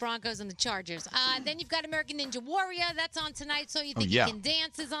 You've got the Broncos and the Chargers. Then you've got American Ninja Warrior. That's on tonight. So You Think You Can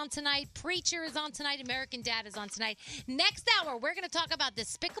Dance is on tonight. Preacher is on tonight. American Dad is on tonight. Next hour, we're going to talk about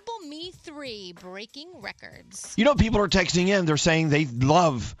Despicable Me 3, breaking records. You know, people are texting in. They're saying they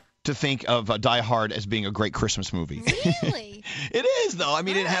love to think of Die Hard as being a great Christmas movie. Really? It is, though. I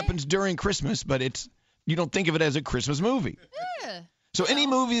mean, it happens during Christmas, but you don't think of it as a Christmas movie. Yeah. So any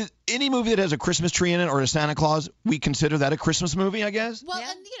movie that has a Christmas tree in it or a Santa Claus, we consider that a Christmas movie, I guess? Well,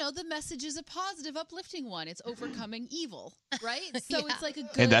 and the message is a positive, uplifting one. It's overcoming evil, right? So it's like a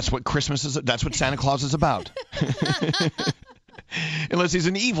good... And that's what Christmas is. That's what Santa Claus is about. Unless he's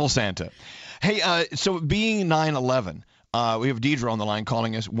an evil Santa. Hey, so being 9/11, we have Deidre on the line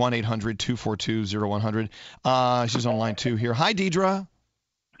calling us, 1-800-242-0100. She's on line 2 here. Hi, Deidre.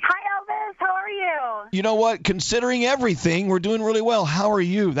 You know what? Considering everything, we're doing really well. How are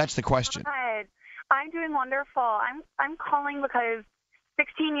you? That's the question. Good. I'm doing wonderful. I'm calling because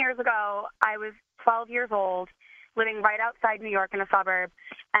 16 years ago, I was 12 years old, living right outside New York in a suburb,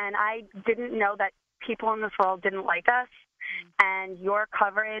 and I didn't know that people in this world didn't like us. And your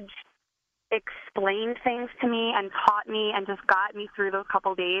coverage explained things to me and taught me and just got me through those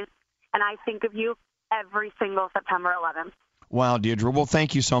couple days. And I think of you every single September 11th. Wow, Deirdre. Well,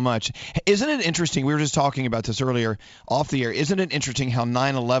 thank you so much. Isn't it interesting? We were just talking about this earlier off the air. Isn't it interesting how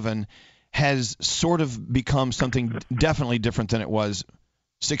 9/11 has sort of become something definitely different than it was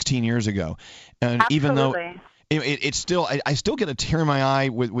 16 years ago? And Absolutely. Even though it's still, I still get a tear in my eye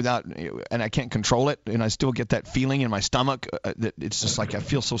without, and I can't control it, and I still get that feeling in my stomach that it's just like I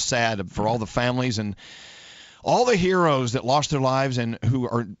feel so sad for all the families and all the heroes that lost their lives and who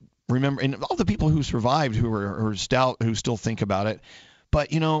are. Remember, and all the people who survived who are stout, who still think about it.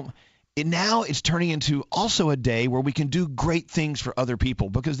 But, now it's turning into also a day where we can do great things for other people,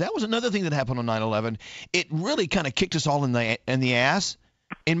 because that was another thing that happened on 9/11. It really kind of kicked us all in the ass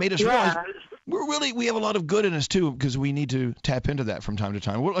and made us realize we have a lot of good in us, too, because we need to tap into that from time to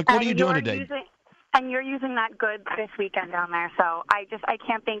time. What are you doing today? And you're using that good this weekend down there. So I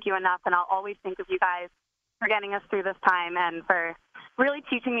can't thank you enough, and I'll always think of you guys for getting us through this time and for really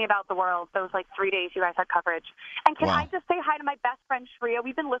teaching me about the world those 3 days you guys had coverage. And can I just say hi to my best friend Shreya?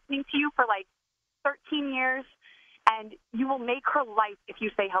 We've been listening to you for 13 years, and you will make her life if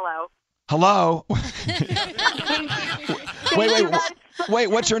you say hello. Hello. Wait,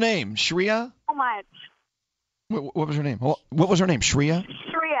 what's her name? Shreya? So much. What was her name? What was her name? Shreya?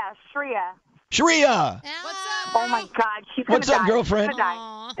 Shreya. Shreya! Oh my God, she's What's gonna up, die. girlfriend? She's gonna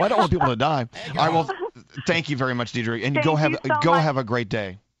die. Well, I don't want people to die. All right, well, thank you very much, Deidre, and go have a great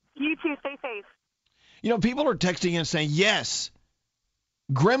day. You too. Stay safe. People are texting in saying, yes,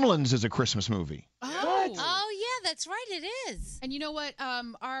 Gremlins is a Christmas movie. Oh, yeah, that's right. It is. And you know what?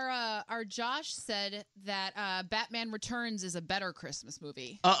 Our Josh said that Batman Returns is a better Christmas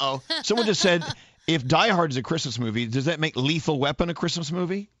movie. Uh-oh. Someone just said, if Die Hard is a Christmas movie, does that make Lethal Weapon a Christmas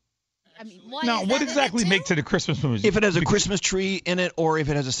movie? I mean, what exactly makes it a Christmas movie? If it has a Christmas tree in it, or if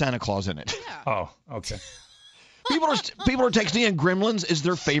it has a Santa Claus in it. Yeah. Oh, okay. People are texting in Gremlins is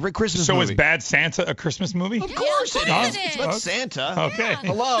their favorite Christmas movie. So is Bad Santa a Christmas movie? Of course it is. It's about Santa. Okay.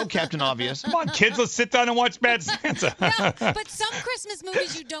 Hello, Captain Obvious. Come on, kids, let's sit down and watch Bad Santa. But some Christmas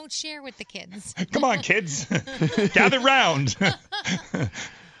movies you don't share with the kids. Come on, kids. Gather round.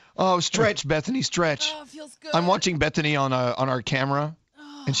 Oh, stretch, Bethany, stretch. Oh, it feels good. I'm watching Bethany on our camera,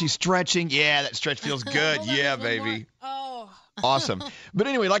 and she's stretching. Yeah, that stretch feels good. Yeah, baby. Oh, Awesome. But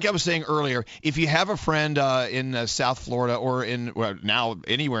anyway, like I was saying earlier, if you have a friend in South Florida or now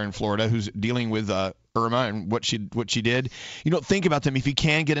anywhere in Florida who's dealing with Irma and what she did, think about them. If you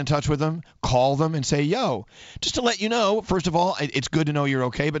can get in touch with them, call them and say, yo, just to let you know, first of all, it's good to know you're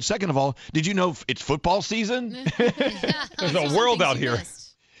okay. But second of all, did you know it's football season? There's a world out here.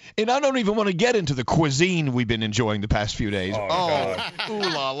 And I don't even want to get into the cuisine we've been enjoying the past few days. God. Ooh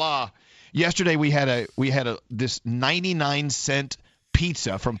la la. Yesterday we had this 99-cent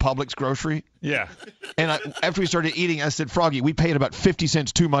pizza from Publix grocery. Yeah. And after we started eating, I said, Froggy, we paid about 50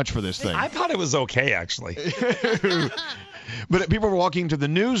 cents too much for this thing. I thought it was okay, actually. But people were walking to the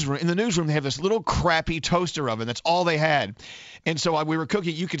newsroom. In the newsroom, they have this little crappy toaster oven. That's all they had. And so we were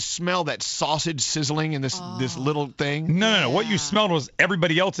cooking. You could smell that sausage sizzling in this little thing. No. What you smelled was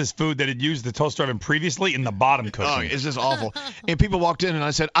everybody else's food that had used the toaster oven previously in the bottom cooking. Oh, it's just awful. And people walked in, and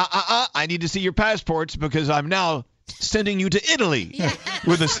I said, I need to see your passports because I'm now sending you to Italy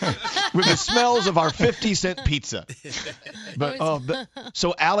with the smells of our 50-cent pizza. But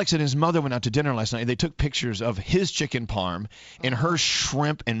so Alex and his mother went out to dinner last night. They took pictures of his chicken parm and her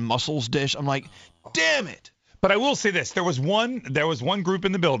shrimp and mussels dish. I'm like, damn it. But I will say this: there was one group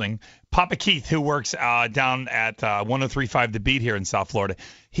in the building, Papa Keith, who works down at 103.5 The Beat here in South Florida.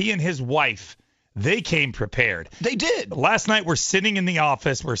 He and his wife, they came prepared. They did. Last night we're sitting in the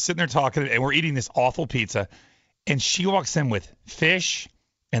office, we're sitting there talking, and we're eating this awful pizza. And she walks in with fish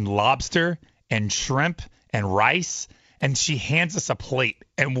and lobster and shrimp and rice, and she hands us a plate.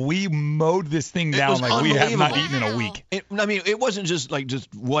 And we mowed this thing down like we have not eaten in a week. It wasn't just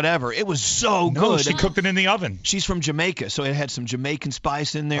whatever. It was so No, good. she cooked it in the oven. She's from Jamaica, so it had some Jamaican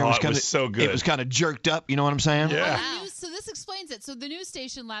spice in there. Oh, it was so good. It was kind of jerked up. You know what I'm saying? Yeah. So this explains it. So the news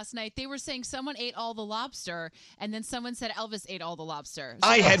station last night, they were saying someone ate all the lobster, and then someone said Elvis ate all the lobster.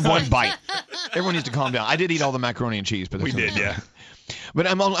 I had one bite. Everyone needs to calm down. I did eat all the macaroni and cheese, but We did, yeah. But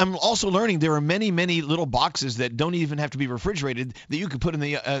I'm also learning there are many, many little boxes that don't even have to be refrigerated that you could put in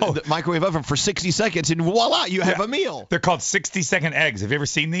the microwave oven for 60 seconds, and voila, you have a meal. They're called 60-second eggs. Have you ever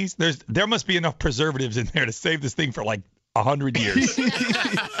seen these? There must be enough preservatives in there to save this thing for like 100 years.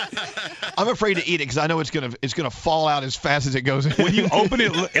 I'm afraid to eat it because I know it's gonna fall out as fast as it goes in. When you open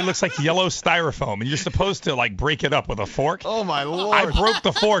it, it looks like yellow styrofoam, and you're supposed to break it up with a fork. Oh my Lord! I broke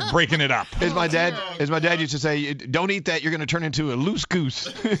the fork breaking it up. As my dad used to say, don't eat that. You're going to turn into a loose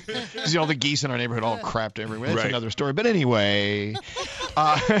goose. See all the geese in our neighborhood all crapped everywhere. That's Right. another story. But anyway,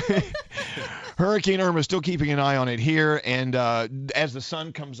 Hurricane Irma is still keeping an eye on it here. And as the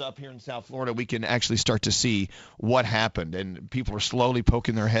sun comes up here in South Florida, we can actually start to see what happened. And people are slowly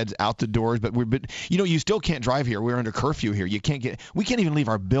poking their heads out the doors. But you still can't drive here. We're under curfew here. We can't even leave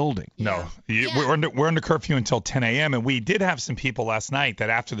our building. No, we're under curfew until 10 a.m. And we did have some people last night that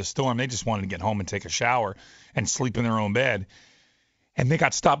after the storm, they just wanted to get home and take a shower and sleep in their own bed. And they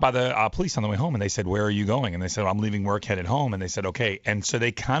got stopped by the police on the way home, and they said, "Where are you going?" And they said, "I'm leaving work, headed home." And they said, "Okay." And so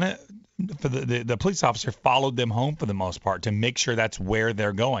they kind of, the police officer followed them home for the most part to make sure that's where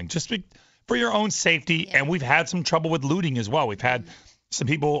they're going, just for your own safety. Yeah. And we've had some trouble with looting as well. We had some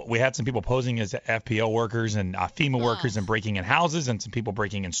people posing as FPO workers and FEMA workers and breaking in houses, and some people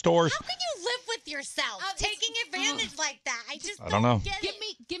breaking in stores. How can you live with yourself? Taking advantage like that. I don't know.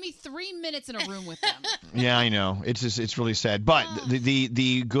 Give me 3 minutes in a room with them. Yeah, I know. It's really sad. But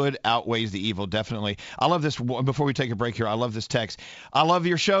the good outweighs the evil, definitely. I love this. Before we take a break here, I love this text. I love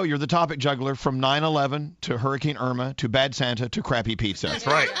your show. You're the topic juggler from 9/11 to Hurricane Irma to Bad Santa to crappy pizza. That's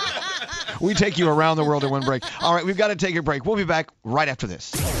right. We take you around the world in one break. All right, we've got to take a break. We'll be back right after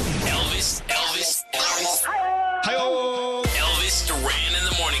this. Elvis Duran in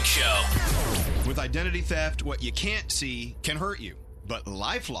the Morning Show. With identity theft, what you can't see can hurt you. But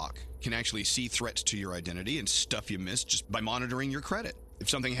LifeLock can actually see threats to your identity and stuff you missed just by monitoring your credit. If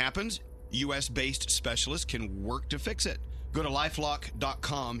something happens, U.S.-based specialists can work to fix it. Go to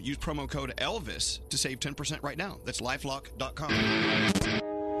LifeLock.com. Use promo code Elvis to save 10% right now. That's LifeLock.com.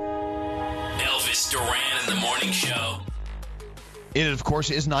 Elvis Duran in the Morning Show. It, of course,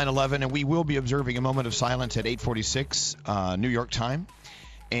 is 9/11, and we will be observing a moment of silence at 8:46 New York time.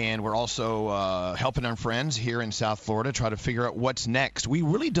 And we're also helping our friends here in South Florida try to figure out what's next. We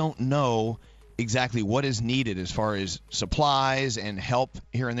really don't know exactly what is needed as far as supplies and help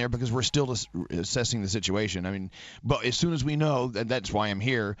here and there because we're still assessing the situation. I mean, but as soon as we know, that's why I'm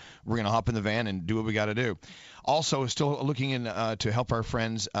here, we're going to hop in the van and do what we got to do. Also, still looking in to help our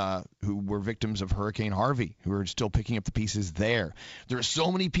friends who were victims of Hurricane Harvey, who are still picking up the pieces there. There are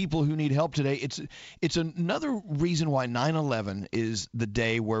so many people who need help today. It's another reason why 9/11 is the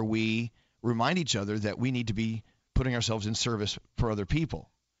day where we remind each other that we need to be putting ourselves in service for other people.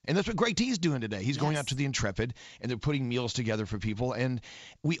 And that's what Greg T is doing today. He's going out to the Intrepid, and they're putting meals together for people. And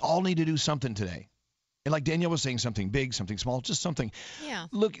we all need to do something today. And like Danielle was saying, something big, something small, just something. Yeah.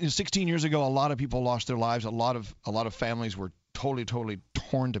 Look, 16 years ago, a lot of people lost their lives. A lot of families were totally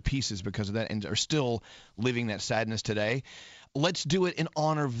torn to pieces because of that, and are still living that sadness today. Let's do it in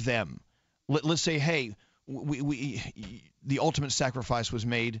honor of them. Let's say, hey, we the ultimate sacrifice was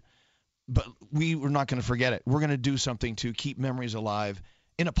made, but we're not going to forget it. We're going to do something to keep memories alive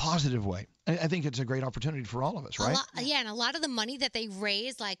in a positive way. I think it's a great opportunity for all of us, right? And a lot of the money that they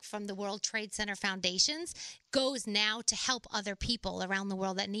raise, like from the World Trade Center foundations, goes now to help other people around the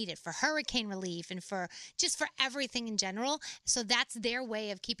world that need it, for hurricane relief and for everything in general. So that's their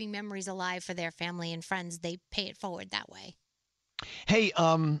way of keeping memories alive for their family and friends. They pay it forward that way. Hey,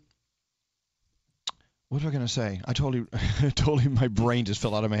 what was I going to say? I totally, my brain just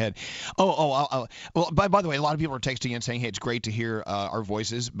fell out of my head. Well, by the way, a lot of people are texting and saying, hey, it's great to hear our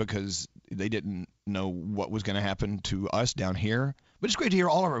voices because they didn't know what was going to happen to us down here. But it's great to hear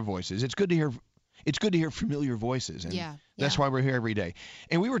all of our voices. It's good to hear familiar voices. And that's why we're here every day.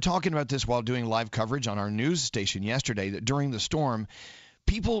 And we were talking about this while doing live coverage on our news station yesterday, that during the storm,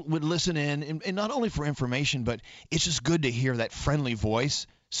 people would listen in, and not only for information, but it's just good to hear that friendly voice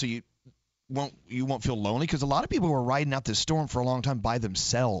so you won't feel lonely, because a lot of people were riding out this storm for a long time by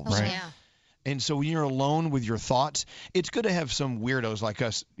themselves. Right. Yeah. And so when you're alone with your thoughts, it's good to have some weirdos like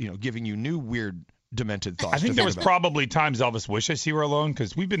us, giving you new weird, demented thoughts. I think there was about. probably times Elvis wishes he were alone,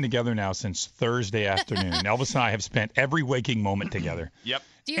 because we've been together now since Thursday afternoon. Elvis and I have spent every waking moment together. Yep.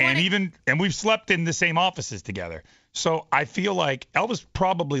 And we've slept in the same offices together. So I feel like Elvis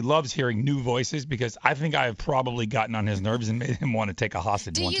probably loves hearing new voices, because I think I have probably gotten on his nerves and made him want to take a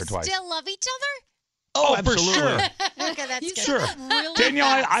hostage once or twice. Do you still love each other? Oh, for absolutely. sure. Okay, that's good. Sure. Really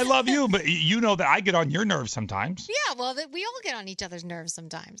Danielle, I love you, but you know that I get on your nerves sometimes. Yeah, well, we all get on each other's nerves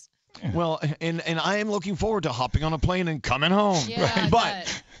sometimes. Well, and I am looking forward to hopping on a plane and coming home. Yeah,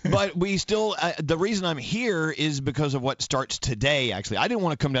 But we still, the reason I'm here is because of what starts today, actually. I didn't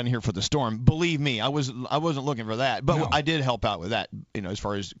want to come down here for the storm. Believe me, I wasn't looking for that. But I did help out with that, as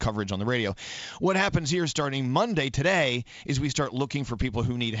far as coverage on the radio. What happens here starting Monday today is we start looking for people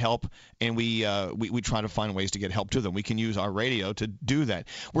who need help, and we try to find ways to get help to them. We can use our radio to do that.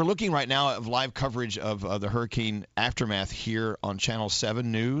 We're looking right now at live coverage of the hurricane aftermath here on Channel 7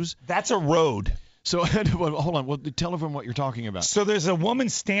 News. That's a road. So hold on. Well, tell everyone what you're talking about. So there's a woman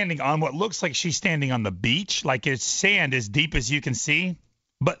standing on what looks like she's standing on the beach, like it's sand as deep as you can see.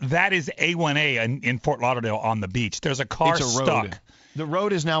 But that is A1A in Fort Lauderdale on the beach. There's a car It's a road. stuck. The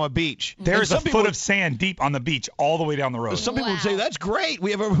road is now a beach. There's a foot of sand deep on the beach all the way down the road. Some people would say that's great.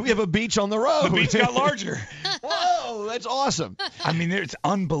 We have a beach on the road. The beach got larger. Whoa, that's awesome. I mean, it's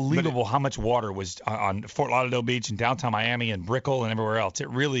unbelievable how much water was on Fort Lauderdale Beach and downtown Miami and Brickell and everywhere else. It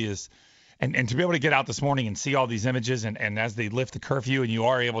really is. And to be able to get out this morning and see all these images, and as they lift the curfew and you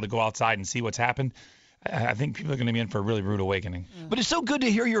are able to go outside and see what's happened, I think people are going to be in for a really rude awakening. But it's so good to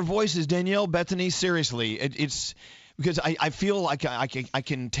hear your voices, Danielle, Bethany. Seriously, it's because I feel like I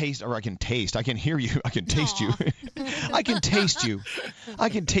can taste, or I can hear you. I can taste you. I can taste you. I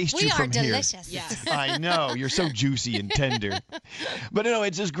can taste you from here. We are delicious. Yes. I know. You're so juicy and tender. But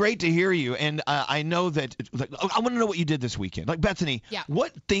it's just great to hear you. And I know that I want to know what you did this weekend. Like, Bethany,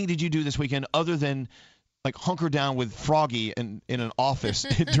 what thing did you do this weekend other than like hunker down with Froggy in an office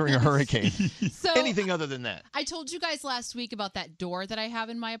during a hurricane? So, anything other than that? I told you guys last week about that door that I have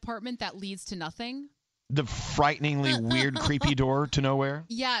in my apartment that leads to nothing. The frighteningly weird, creepy door to nowhere?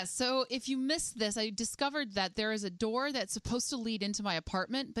 Yeah, so if you missed this, I discovered that there is a door that's supposed to lead into my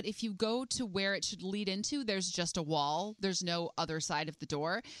apartment, but if you go to where it should lead into, there's just a wall. There's no other side of the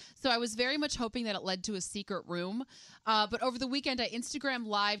door. So I was very much hoping that it led to a secret room. But over the weekend, I Instagram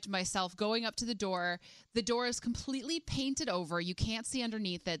lived myself going up to the door. The door is completely painted over. You can't see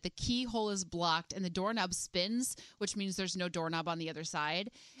underneath it. The keyhole is blocked, and the doorknob spins, which means there's no doorknob on the other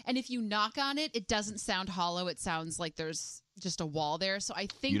side. And if you knock on it, it doesn't sound hollow. It sounds like there's just a wall there. So I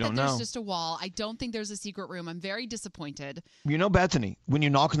think that there's just a wall. I don't think there's a secret room. I'm very disappointed. Bethany, when you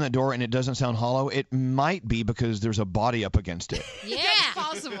knock on that door and it doesn't sound hollow, it might be because there's a body up against it. Yeah,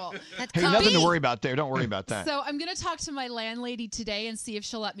 possible. Hey, nothing to worry about there. Don't worry about that. So I'm going to talk to my landlady today and see if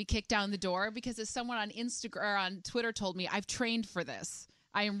she'll let me kick down the door, because as someone on Instagram or on Twitter told me, I've trained for this.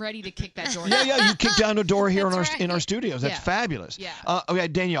 I am ready to kick that door. Yeah, you kicked down the door here in our That's right. in our studios. That's Yeah. fabulous. Yeah. Okay,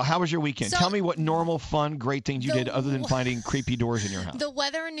 Danielle, how was your weekend? So- Tell me what normal, fun, great things you did other than finding creepy doors in your house. The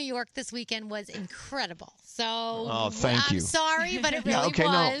weather in New York this weekend was incredible. So thank you. I'm sorry, but it really Yeah, okay,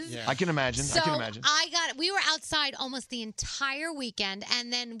 was. no, I can imagine. So I can imagine. we were outside almost the entire weekend,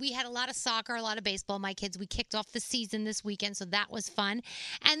 and then we had a lot of soccer, a lot of baseball. My kids, we kicked off the season this weekend, so that was fun.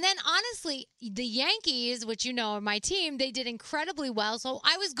 And then honestly, the Yankees, which you know are my team, they did incredibly well. So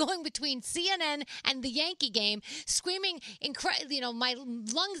I was going between CNN and the Yankee game, screaming, my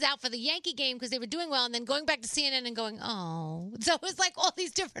lungs out for the Yankee game because they were doing well, and then going back to CNN and going, oh. So it was like all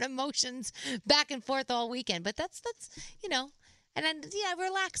these different emotions back and forth all weekend. But that's and then I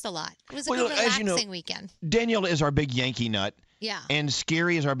relaxed a lot. It was a good as you relaxing know, weekend. Danielle is our big Yankee nut. Yeah. And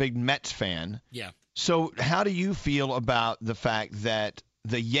Scary is our big Mets fan. Yeah. So how do you feel about the fact that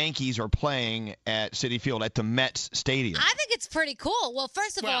the Yankees are playing at Citi Field at the Mets Stadium? I think it's pretty cool. Well,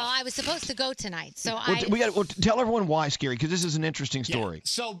 first of all, I was supposed to go tonight, so We got tell everyone why, Scary, because this is an interesting story. Yeah.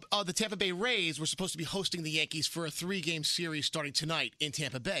 So the Tampa Bay Rays were supposed to be hosting the Yankees for a 3-game series starting tonight in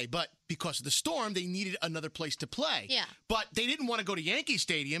Tampa Bay, but because of the storm, they needed another place to play. Yeah. But they didn't want to go to Yankee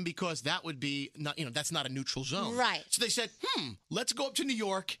Stadium because that would be not, that's not a neutral zone. Right. So they said, let's go up to New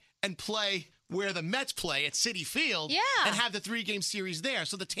York and play where the Mets play at Citi Field and have the 3-game series there.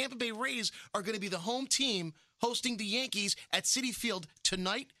 So the Tampa Bay Rays are going to be the home team hosting the Yankees at Citi Field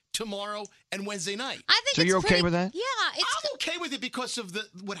tonight, tomorrow, and Wednesday night. I think So you're okay with that? Yeah, I'm okay with it because of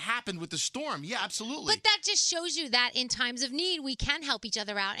what happened with the storm. Yeah, absolutely. But that just shows you that in times of need, we can help each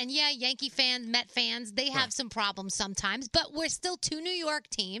other out. And yeah, Yankee fans, Met fans, they have some problems sometimes, but we're still two New York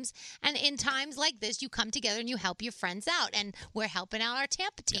teams. And in times like this, you come together and you help your friends out. And we're helping out our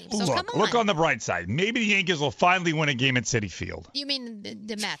Tampa team. So come on. Look on the bright side. Maybe the Yankees will finally win a game at Citi Field. You mean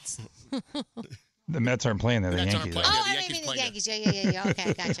the Mets? The Mets aren't playing there. The Yankees are. Oh, I mean the Yankees. Yeah.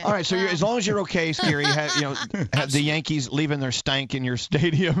 Okay, gotcha. All right, so as long as you're okay, Scary, have the Yankees leaving their stank in your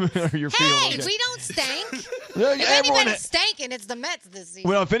stadium or your field. Hey, okay. we don't stank. Look, If everyone- anybody's stanking, it's the Mets this season.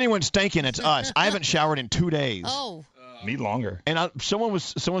 Well, if anyone's stinking, it's us. I haven't showered in 2 days. Oh. Need longer. And someone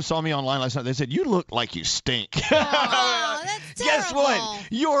saw me online last night. They said, "You look like you stink." Oh, that's Guess what?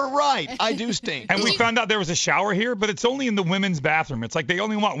 You're right. I do stink. And we found out there was a shower here, but it's only in the women's bathroom. It's like they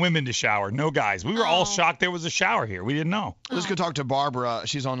only want women to shower, no guys. We were all shocked there was a shower here. We didn't know. Let's go talk to Barbara.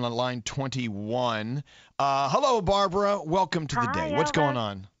 She's on line 21. Hello, Barbara. Welcome to the Hi, day. What's Elvis. going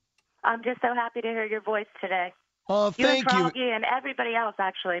on? I'm just so happy to hear your voice today. Oh, You and thank you. Froggy and everybody else,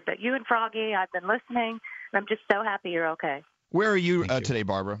 actually. But you and Froggy, I've been listening, and I'm just so happy you're okay. Where are you today,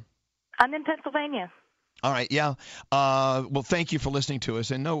 Barbara? I'm in Pennsylvania. All right, yeah. Well, thank you for listening to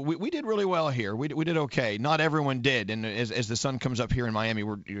us. And no, we did really well here. We did okay. Not everyone did. And as the sun comes up here in Miami,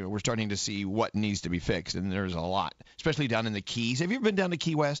 we're starting to see what needs to be fixed. And there's a lot, especially down in the Keys. Have you ever been down to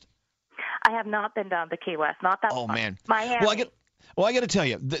Key West? I have not been down to Key West. Not that Oh, far. man. Miami. Well, I got to tell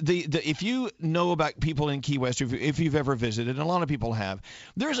you, if you know about people in Key West, if you've ever visited, and a lot of people have,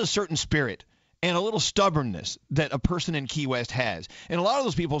 there's a certain spirit and a little stubbornness that a person in Key West has. And a lot of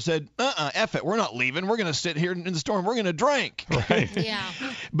those people said, F it, we're not leaving. We're going to sit here in the storm. We're going to drink. Right. Yeah.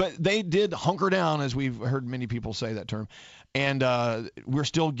 But they did hunker down, as we've heard many people say that term. And we're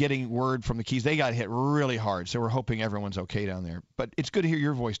still getting word from the Keys. They got hit really hard, so we're hoping everyone's okay down there. But it's good to hear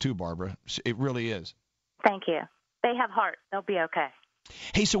your voice too, Barbara. It really is. Thank you. They have heart. They'll be okay.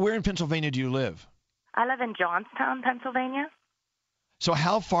 Hey, so where in Pennsylvania do you live? I live in Johnstown, Pennsylvania. So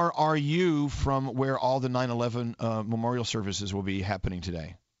how far are you from where all the 9/11 memorial services will be happening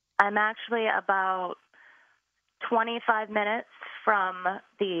today? I'm actually about 25 minutes from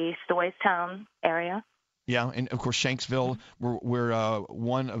the Stoystown area. Yeah, and of course Shanksville, where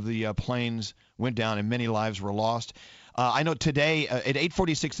one of the planes went down and many lives were lost. I know today at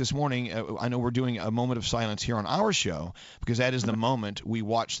 8:46 this morning, I know we're doing a moment of silence here on our show because that is the moment we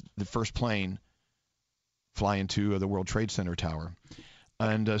watched the first plane fly into the World Trade Center tower.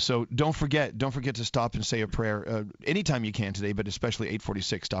 And so don't forget to stop and say a prayer anytime you can today, but especially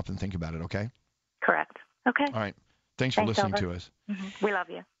 8:46. Stop and think about it, okay? Correct. Okay. All right. Thanks for listening Elvis. to us. Mm-hmm. We love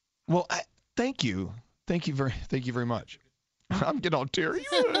you. Well, thank you. Thank you very much. I'm getting all teary.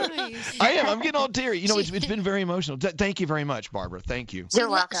 I am. I'm getting all teary. You know, it's been very emotional. Thank you very much, Barbara. Thank you. You're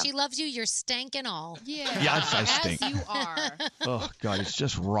welcome. She loves you. You're stank and all. Yeah. Yeah, I stink. As you are. Oh, God, it's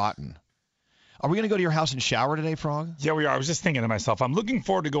just rotten. Are we going to go to your house and shower today, Frog? Yeah, we are. I was just thinking to myself, I'm looking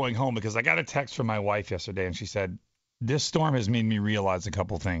forward to going home because I got a text from my wife yesterday, and she said, this storm has made me realize a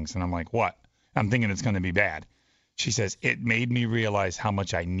couple things. And I'm like, what? I'm thinking it's going to be bad. She says, it made me realize how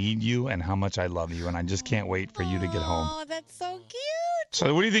much I need you and how much I love you, and I just can't wait for you to get home. Oh, that's so cute.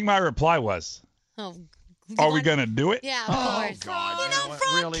 So what do you think my reply was? Oh, Are we going to do it? Yeah, of course. God. You know, What,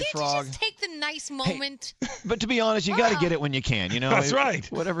 Frog, really, can't Frog? you just take the nice moment? But to be honest, you got to get it when you can. You know, That's right.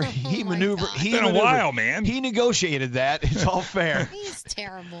 Whatever he maneuvered, It's been a while, man. He negotiated that. It's all fair. He's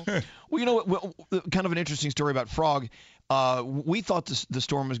terrible. Well, you know what? Well, kind of an interesting story about Frog. We thought the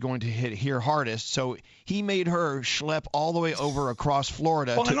storm was going to hit here hardest, so he made her schlep all the way over across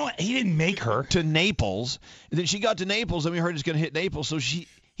Florida. Well, no, he didn't make her. To Naples. And then she got to Naples, and we heard it's going to hit Naples, so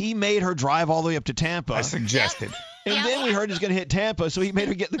he made her drive all the way up to Tampa. I suggested. And then we heard it's going to hit Tampa, so he made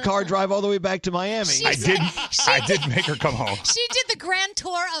her get in the car, drive all the way back to Miami. I did make her come home. She did the grand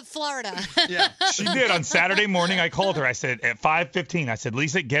tour of Florida. Yeah. She did. On Saturday morning, I called her. I said, at 5:15, I said,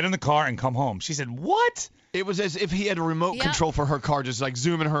 Lisa, get in the car and come home. She said, what? It was as if he had a remote control for her car, just like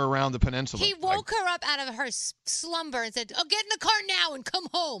zooming her around the peninsula. He woke her up out of her slumber and said, "Oh, get in the car now and come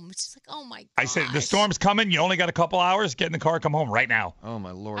home." She's like, "Oh my God." I said, the storm's coming. You only got a couple hours. Get in the car. Come home right now. Oh,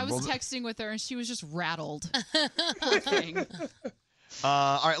 my Lord. I was texting with her, and she was just rattled. Poor thing.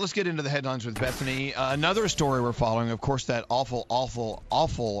 All right, let's get into the headlines with Bethany. Another story we're following, of course, that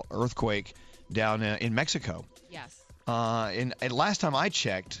awful earthquake down in Mexico. Yes. And last time I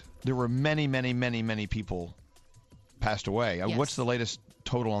checked, there were many people passed away. Yes. What's the latest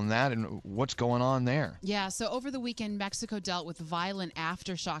total on that, and what's going on there? Yeah, so over the weekend, Mexico dealt with violent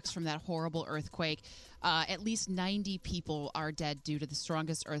aftershocks from that horrible earthquake. At least 90 people are dead due to the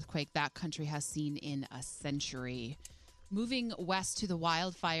strongest earthquake that country has seen in a century. Moving west to the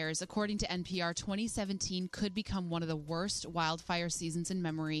wildfires, according to NPR, 2017 could become one of the worst wildfire seasons in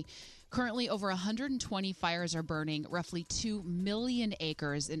memory. Currently, over 120 fires are burning, roughly 2 million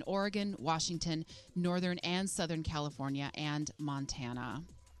acres in Oregon, Washington, Northern and Southern California, and Montana.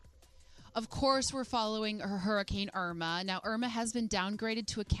 Of course, we're following Hurricane Irma. Now, Irma has been downgraded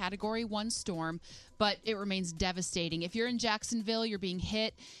to a Category 1 storm, but it remains devastating. If you're in Jacksonville, you're being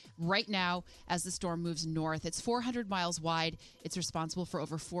hit right now as the storm moves north. It's 400 miles wide. It's responsible for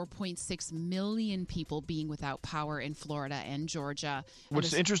over 4.6 million people being without power in Florida and Georgia.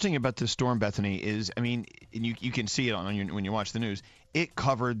 What's interesting about this storm, Bethany, is, I mean, and you can see it when you watch the news, it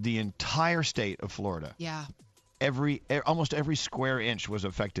covered the entire state of Florida. Yeah. Almost every square inch was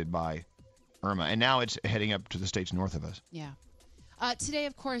affected by Irma, and now it's heading up to the states north of us. Yeah. Today,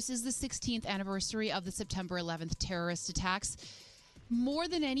 of course, is the 16th anniversary of the September 11th terrorist attacks. More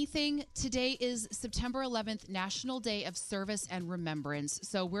than anything, today is September 11th, National Day of Service and Remembrance.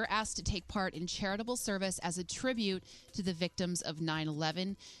 So we're asked to take part in charitable service as a tribute to the victims of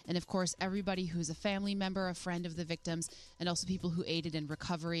 9/11. And, of course, everybody who's a family member, a friend of the victims, and also people who aided in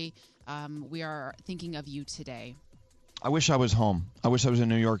recovery. We are thinking of you today. I wish I was home. I wish I was in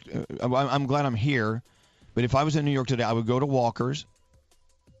New York. I'm glad I'm here, but if I was in New York today, I would go to Walker's.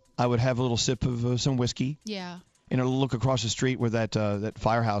 I would have a little sip of some whiskey. Yeah. And I'll look across the street where that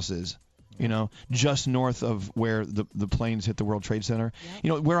firehouse is, you know, just north of where the planes hit the World Trade Center. Yep. You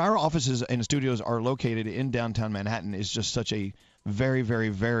know, where our offices and studios are located in downtown Manhattan is just such a very, very,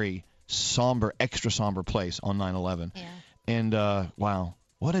 very somber, extra somber place on 9/11. Yeah. And wow,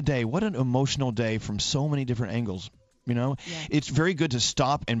 what a day. What an emotional day from so many different angles. You know, It's very good to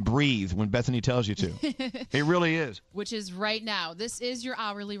stop and breathe when Bethany tells you to. It really is. Which is right now. This is your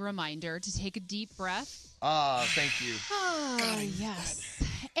hourly reminder to take a deep breath. Thank you. Oh, yes.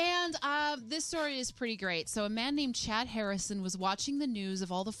 And this story is pretty great. So a man named Chad Harrison was watching the news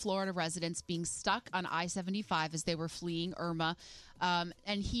of all the Florida residents being stuck on I-75 as they were fleeing Irma.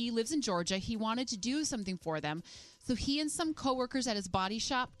 And he lives in Georgia. He wanted to do something for them. So he and some coworkers at his body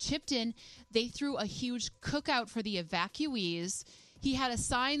shop chipped in. They threw a huge cookout for the evacuees. He had a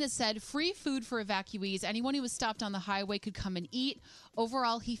sign that said, "Free food for evacuees. Anyone who was stopped on the highway could come and eat."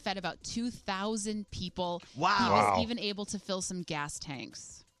 Overall, he fed about 2,000 people. Wow. He was even able to fill some gas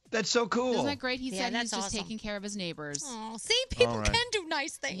tanks. That's so cool. Isn't that great? He said he was that's just awesome. taking care of his neighbors. Oh, see, people All right. can do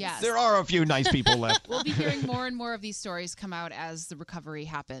nice things. Yes. There are a few nice people left. We'll be hearing more and more of these stories come out as the recovery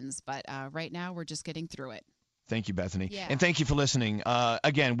happens. But right now, we're just getting through it. Thank you, Bethany. Yeah. And thank you for listening.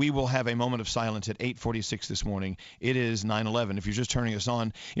 Again, we will have a moment of silence at 8:46 this morning. It is 9/11. If you're just turning us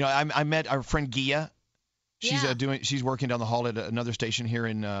on, you know, I met our friend Gia. She's she's working down the hall at another station here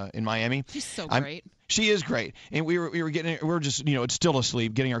in Miami. She's so great. She is great. And we were just, you know, it's still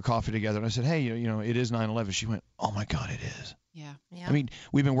asleep, getting our coffee together. And I said, hey, you know, it is 9/11. She went, oh my God, it is. Yeah. I mean,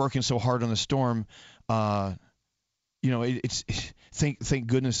 we've been working so hard on the storm. You know, thank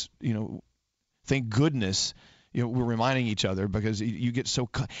goodness, you know, we're reminding each other, because you get so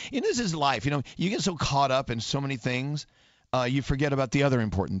and this is life, you know, you get so caught up in so many things, you forget about the other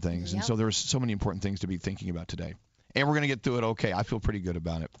important things. And so there's so many important things to be thinking about today. And we're going to get through it okay. I feel pretty good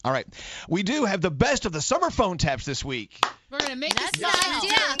about it. All right. We do have the best of the summer phone taps this week. We're going to make That's nice,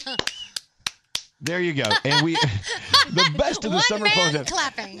 yeah. There you go. And we, the best of the summer phone taps.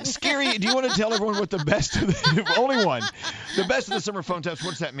 clapping. Scary, do you want to tell everyone what the best of the, only one, the best of the summer phone taps,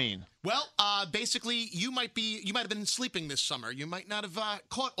 what's that mean? Well, basically, you might have been sleeping this summer. You might not have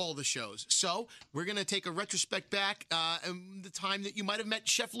caught all the shows. So we're going to take a retrospect back the time that you might have met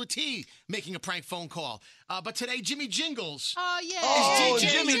Chef Latif making a prank phone call. But today, Jimmy Jingles. Oh, yeah. Oh, is DJ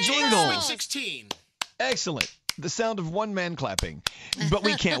Jimmy Sweet Jingles. 16. Excellent. The sound of one man clapping. But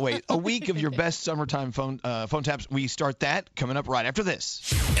we can't wait. A week of your best summertime phone taps. We start that coming up right after this.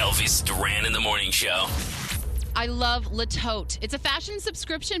 Elvis Duran in the Morning Show. I love Le Tote. It's a fashion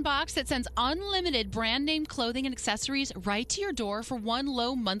subscription box that sends unlimited brand name clothing and accessories right to your door for one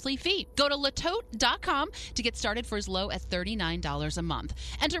low monthly fee. Go to letote.com to get started for as low as $39 a month.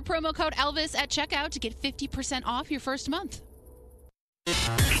 Enter promo code Elvis at checkout to get 50% off your first month.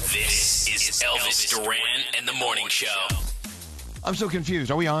 This is Elvis Duran and the Morning Show. I'm so confused.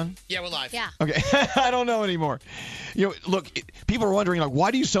 Are we on? Yeah, we're live. Yeah. Okay. I don't know anymore. Look, people are wondering, like,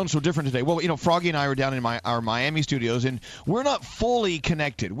 why do you sound so different today? Well, Froggy and I are down in our Miami studios, and we're not fully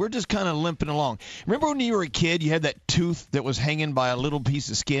connected. We're just kind of limping along. Remember when you were a kid, you had that tooth that was hanging by a little piece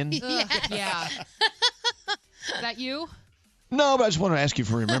of skin? Yeah. Is that you? No, but I just want to ask you if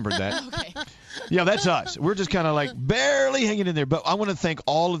you remembered that. Okay. Yeah, that's us. We're just kind of like barely hanging in there. But I want to thank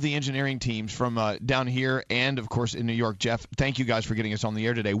all of the engineering teams from down here and, of course, in New York. Jeff, thank you guys for getting us on the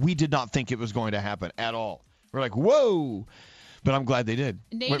air today. We did not think it was going to happen at all. We're like, whoa. But I'm glad they did.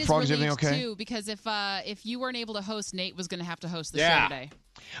 Nate is Frog, is relieved, everything okay? too, because if you weren't able to host, Nate was going to have to host the show today.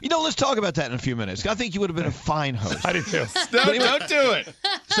 Let's talk about that in a few minutes. I think you would have been a fine host. I do too. Don't do it.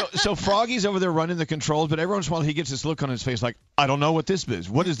 So Froggy's over there running the controls, but every once in a while he gets this look on his face like, I don't know what this is.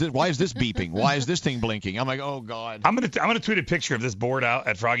 What is this? Why is this beeping? Why is this thing blinking? I'm like, oh God. I'm gonna tweet a picture of this board out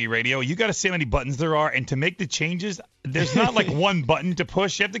at Froggy Radio. You got to see how many buttons there are, and to make the changes, there's not like one button to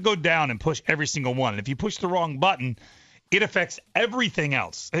push. You have to go down and push every single one. And if you push the wrong button, it affects everything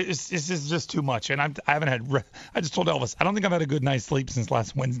else. It's just too much. And I haven't had. I just told Elvis, I don't think I've had a good night's sleep since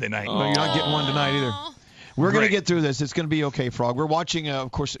last Wednesday night. No, you're not getting one tonight either. We're going to get through this. It's going to be okay, Frog. We're watching, of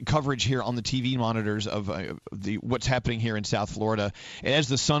course, coverage here on the TV monitors of what's happening here in South Florida. And as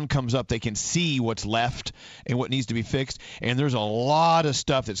the sun comes up, they can see what's left and what needs to be fixed. And there's a lot of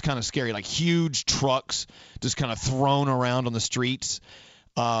stuff that's kind of scary, like huge trucks just kind of thrown around on the streets.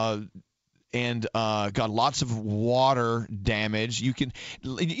 And got lots of water damage.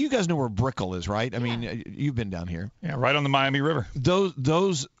 You guys know where Brickell is, right? I mean, you've been down here. Yeah, right on the Miami River.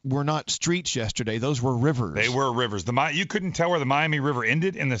 Those were not streets yesterday. Those were rivers. They were rivers. You couldn't tell where the Miami River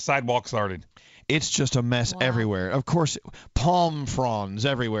ended and the sidewalk started. It's just a mess everywhere. Of course, palm fronds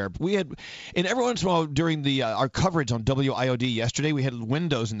everywhere. And every once in a while during our coverage on WIOD yesterday, we had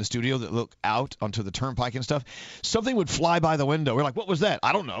windows in the studio that look out onto the turnpike and stuff. Something would fly by the window. We're like, what was that?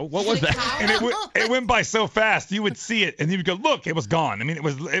 I don't know. What was that? And it went by so fast. You would see it, and you would go, look, it was gone. I mean,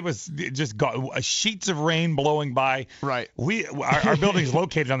 it was just gone. Sheets of rain blowing by. Right. Our building is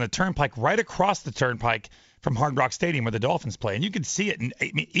located on the turnpike, right across the turnpike from Hard Rock Stadium where the Dolphins play, and you could see it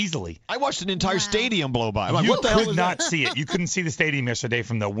easily. I watched an entire stadium blow by. I'm like, you what the hell could not see it. You couldn't see the stadium yesterday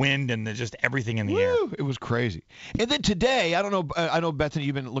from the wind and just everything in the air. It was crazy. And then today, I don't know. I know, Bethany,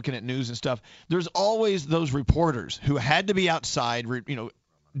 you've been looking at news and stuff. There's always those reporters who had to be outside,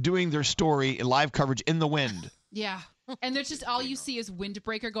 doing their story live coverage in the wind. Yeah, and there's just all you see is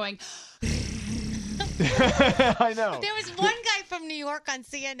windbreaker going. I know. There was one guy from New York on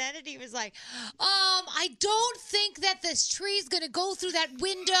CNN, and he was like, I don't think that this tree's going to go through that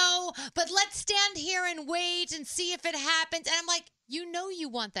window, but let's stand here and wait and see if it happens. And I'm like, you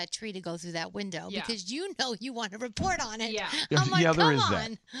want that tree to go through that window because you want to report on it. Yeah, I'm like, there come is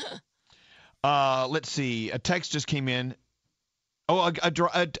on. that. Let's see. A text just came in. Oh,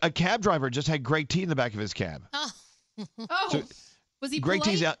 a cab driver just had Greg T in the back of his cab. Oh, was he Greg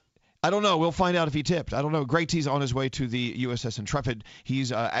polite? T's out. I don't know. We'll find out if he tipped. I don't know. Greg T's on his way to the USS Intrepid.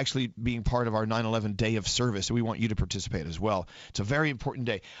 He's actually being part of our 9/11 Day of Service, so we want you to participate as well. It's a very important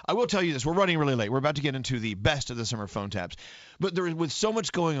day. I will tell you this. We're running really late. We're about to get into the best of the summer phone taps. But with so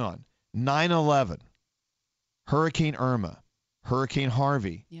much going on, 9/11, Hurricane Irma, Hurricane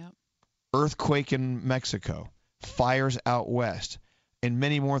Harvey, earthquake in Mexico, fires out west, and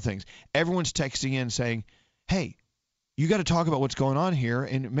many more things. Everyone's texting in saying, hey, you got to talk about what's going on here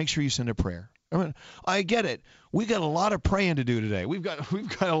and make sure you send a prayer. I mean, I get it. We got a lot of praying to do today. We've got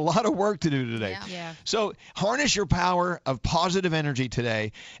a lot of work to do today. Yeah. So harness your power of positive energy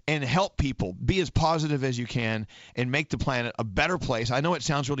today and help people. Be as positive as you can and make the planet a better place. I know it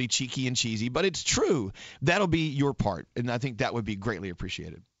sounds really cheeky and cheesy, but it's true. That'll be your part, and I think that would be greatly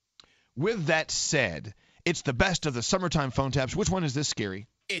appreciated. With that said, it's the best of the summertime phone taps. Which one is this, Scary?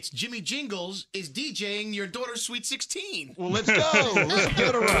 It's Jimmy Jingles is DJing your daughter's Sweet 16. Well, let's go. Let's give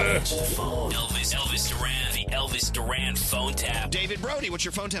it a run. Elvis Duran, the Elvis Duran phone tap. David Brody, what's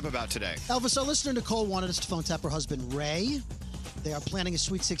your phone tap about today? Elvis, our listener Nicole wanted us to phone tap her husband Ray. They are planning a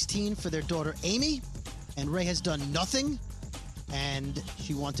Sweet 16 for their daughter Amy, and Ray has done nothing, and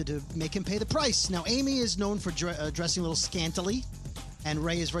she wanted to make him pay the price. Now, Amy is known for dressing a little scantily, and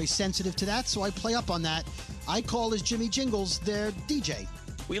Ray is very sensitive to that, so I play up on that. I call as Jimmy Jingles their DJ.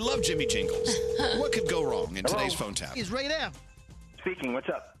 We love Jimmy Jingles. What could go wrong in today's phone tap? Is Ray there? Speaking, what's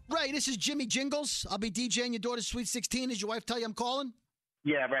up? Ray, this is Jimmy Jingles. I'll be DJing your daughter's Sweet 16. Did your wife tell you I'm calling?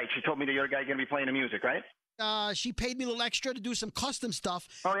 Yeah, right. She told me that you're the guy going to be playing the music, right? She paid me a little extra to do some custom stuff.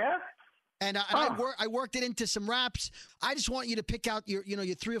 Oh, yeah? And I worked it into some raps. I just want you to pick out your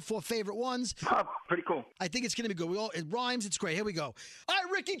 3 or 4 favorite ones. Oh, pretty cool. I think it's going to be good. It rhymes. It's great. Here we go. All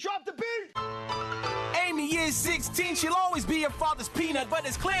right, Ricky, drop the beat. Amy is 16. She'll always be her father's peanut, but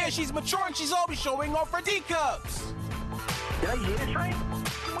it's clear she's mature and she's always showing off her D cups. Did I hear this right?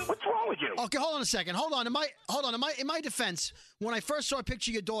 What's wrong with you? Okay, hold on a second. Hold on. In my defense, when I first saw a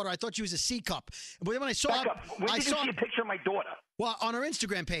picture of your daughter, I thought she was a C cup. But when I saw, Back up. When did you see a picture of my daughter? Well, on her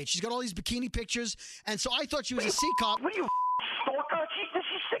Instagram page, she's got all these bikini pictures, and so I thought she was a C cup. What are you, stalker?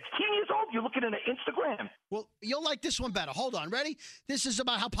 She's 16 years old. You're looking at her Instagram. Well, you'll like this one better. Hold on. Ready? This is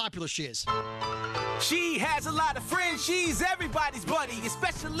about how popular she is. She has a lot of friends. She's everybody's buddy,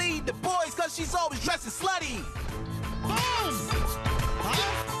 especially the boys, because she's always dressing slutty. Boom!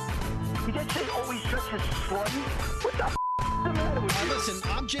 You did say always dresses slutty? What the the matter with you? Listen,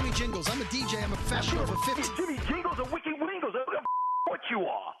 I'm Jimmy Jingles. I'm a DJ. I'm a professional for 50. Jimmy Jingles or Wiki Wingles. What you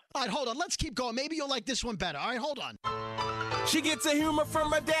are. All right, hold on. Let's keep going. Maybe you'll like this one better. All right, hold on. She gets her humor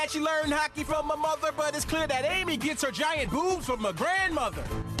from her dad. She learned hockey from her mother, but it's clear that Amy gets her giant boobs from her grandmother.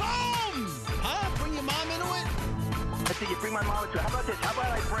 Boom! Huh? Bring your mom into it? I think you bring my mom into it. How about this? How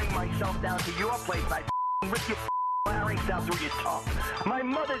about I bring myself down to your place and I rip your larynx out through your tongue? My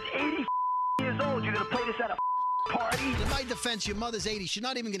mother's 80 years old. You're going to play this at a party? In my defense, your mother's 80. She's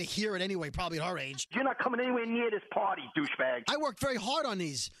not even going to hear it anyway, probably at her age. You're not coming anywhere near this party, douchebag. I worked very hard on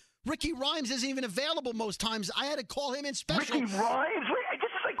these. Ricky Rhymes isn't even available most times. I had to call him in special. Ricky Rhymes? This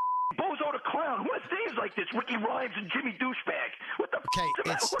is like Bozo the Clown. Who has names like this? Ricky Rhymes and Jimmy Douchebag. What the Okay,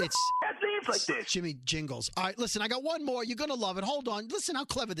 it's has names like this? Jimmy Jingles. All right, listen, I got one more. You're going to love it. Hold on. Listen how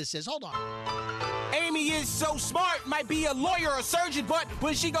clever this is. Hold on. Amy is so smart, might be a lawyer or surgeon, but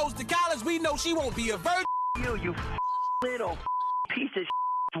when she goes to college, we know she won't be a virgin. You little piece of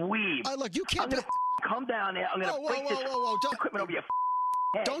dweeb. Look, you can't. I'm gonna come down there. I'm gonna break this equipment over your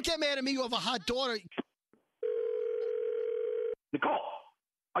head. Don't get mad at me. You have a hot daughter. Nicole,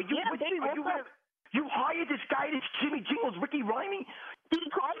 are you? You hired this guy, this Jimmy Jingles, Ricky Rhyming? Did he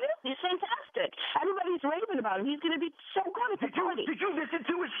call you? He's fantastic. Everybody's raving about him. He's going to be so good at the party. Did you listen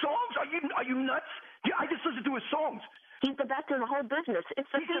to his songs? Are you nuts? Yeah, I just listened to his songs. He's the best in the whole business. It's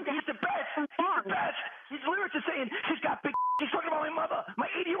the he's the best. He's the best. His lyrics are saying she's got big. She's talking about my mother. My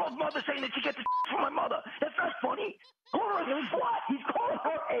 80-year-old mother saying that she gets from my mother. That's not funny. Call her a slut. He's calling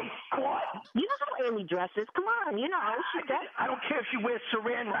her a slut. You know how Amy dresses. Come on, you know. I don't care if she wears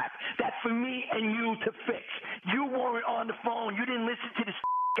saran wrap. That's for me and you to fix. You weren't on the phone. You didn't listen to this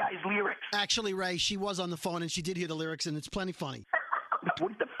guy's lyrics. Actually, Ray, she was on the phone and she did hear the lyrics, and it's plenty funny.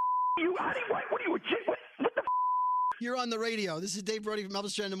 What the you? What are you? What the You're on the radio. This is Dave Brody from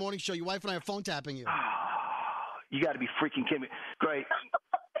Elvis Duran in the Morning Show. Your wife and I are phone tapping you. You got to be freaking kidding me. Great.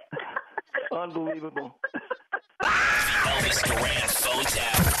 Unbelievable. Elvis Duran phone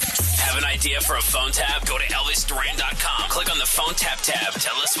tap. Have an idea for a phone tap? Go to ElvisDuran.com. Click on the phone tap tab.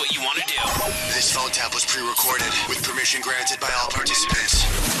 Tell us what you want to do. This phone tap was pre-recorded with permission granted by all participants.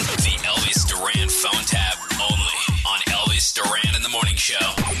 The Elvis Duran phone tap only on Elvis Duran in the Morning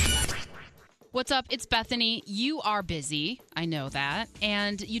Show. What's up? It's Bethany. You are busy. I know that.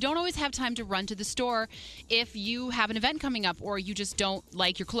 And you don't always have time to run to the store if you have an event coming up or you just don't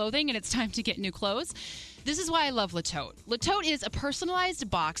like your clothing and it's time to get new clothes. This is why I love Le Tote. Le Tote is a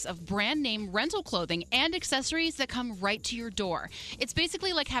personalized box of brand name rental clothing and accessories that come right to your door. It's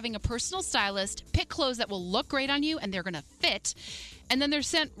basically like having a personal stylist pick clothes that will look great on you and they're going to fit, and then they're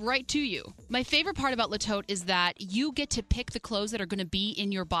sent right to you. My favorite part about Le Tote is that you get to pick the clothes that are going to be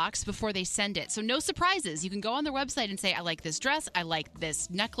in your box before they send it. So no surprises. You can go on their website and say, I like this dress, I like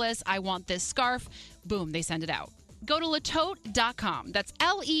this necklace, I want this scarf. Boom, they send it out. Go to letote.com. That's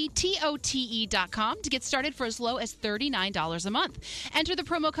LETOTE.com to get started for as low as $39 a month. Enter the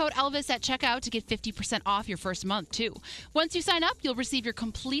promo code Elvis at checkout to get 50% off your first month, too. Once you sign up, you'll receive your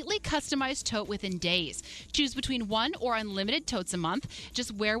completely customized tote within days. Choose between one or unlimited totes a month.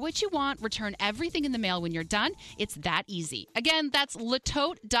 Just wear what you want, return everything in the mail when you're done. It's that easy. Again, that's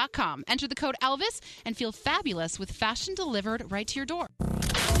letote.com. Enter the code Elvis and feel fabulous with fashion delivered right to your door.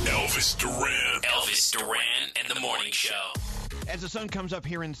 Elvis Duran. Elvis Duran and the Morning Show. As the sun comes up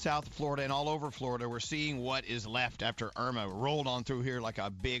here in South Florida and all over Florida, we're seeing what is left after Irma rolled on through here like a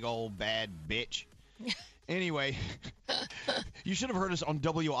big old bad bitch. Anyway, you should have heard us on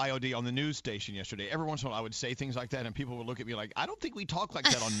WIOD on the news station yesterday. Every once in a while I would say things like that and people would look at me like, I don't think we talk like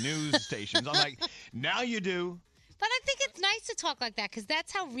that on news stations. I'm like, now you do. But I think it's nice to talk like that because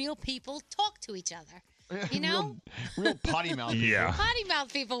that's how real people talk to each other. You know? Real potty mouth people. Yeah. Potty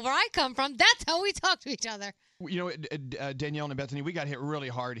mouth people, where I come from, that's how we talk to each other. You know, Danielle and Bethany, we got hit really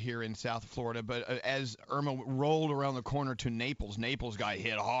hard here in South Florida, but as Irma rolled around the corner to Naples, Naples got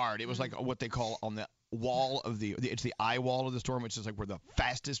hit hard. It was like what they call on the wall of it's the eye wall of the storm, which is like where the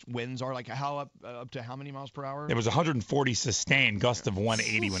fastest winds are. Like how up to how many miles per hour? It was 140 sustained, gust of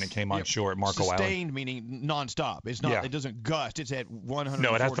 180 when it came on shore at Marco Island. Sustained meaning nonstop. It's not. Yeah. It doesn't gust. It's at 140.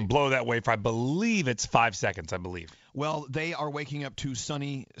 No, it has to blow that way for, I believe it's 5 seconds, I believe. Well, they are waking up to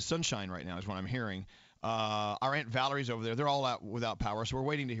sunshine right now is what I'm hearing. Our Aunt Valerie's over there. They're all out without power, so we're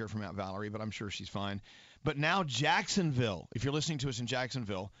waiting to hear from Aunt Valerie, but I'm sure she's fine. But now Jacksonville, if you're listening to us in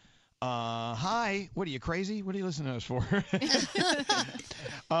Jacksonville, hi, what are you, crazy? What are you listening to us for?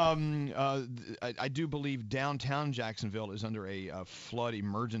 I do believe downtown Jacksonville is under a flood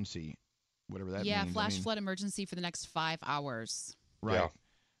emergency, whatever that means. Yeah, flash flood emergency for the next 5 hours. Right.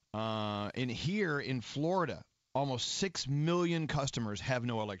 Yeah. And here in Florida, almost 6 million customers have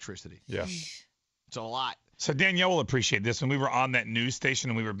no electricity. Yeah. It's a lot. So Danielle will appreciate this. When we were on that news station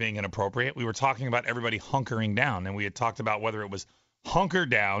and we were being inappropriate, we were talking about everybody hunkering down, and we had talked about whether it was hunker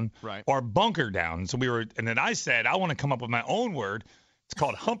down or bunker down. So and then I said I want to come up with my own word. It's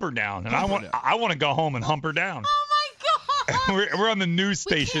called humper down, and I want to go home and humper down. Oh my God! we're on the news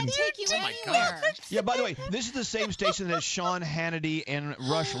station. We can't take you anywhere. Yeah, by the way, this is the same station that Sean Hannity and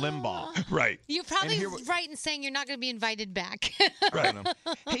Rush Limbaugh. Right. You're probably right in saying you're not going to be invited back. Right.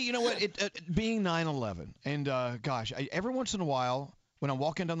 Hey, you know what? Being 9/11, and gosh, every once in a while when I'm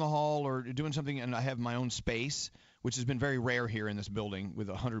walking down the hall or doing something and I have my own space, which has been very rare here in this building with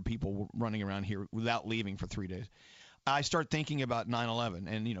 100 people running around here without leaving for 3 days, I start thinking about 9/11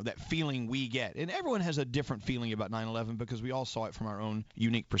 and, you know, that feeling we get. And everyone has a different feeling about 9/11 because we all saw it from our own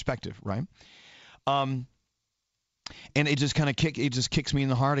unique perspective, right? And it just kind of kicks me in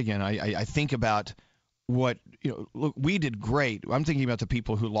the heart again. I think about what, you know, look, we did great. I'm thinking about the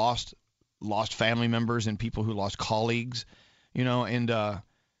people who lost family members and people who lost colleagues, you know, and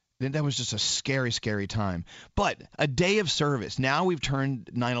then that was just a scary, scary time. But a day of service. Now we've turned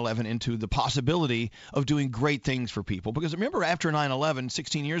 9/11 into the possibility of doing great things for people. Because remember, after 9/11,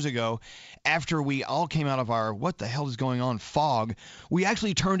 16 years ago, after we all came out of our what the hell is going on fog, we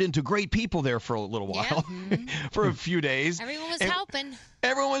actually turned into great people there for a little while, for a few days. Everyone was helping.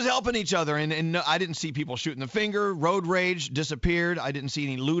 Everyone was helping each other, and no, I didn't see people shooting the finger. Road rage disappeared. I didn't see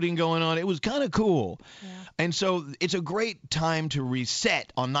any looting going on. It was kind of cool. Yeah. And so it's a great time to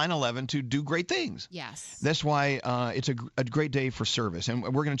reset on 9/11 to do great things. Yes. That's why it's a great day for service. And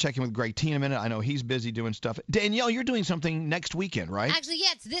we're going to check in with Greg T in a minute. I know he's busy doing stuff. Danielle, you're doing something next weekend, right? Actually,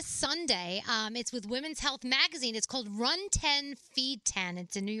 yeah, it's this Sunday. It's with Women's Health Magazine. It's called Run 10, Feed 10.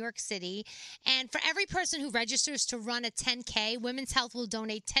 It's in New York City. And for every person who registers to run a 10K, Women's Health will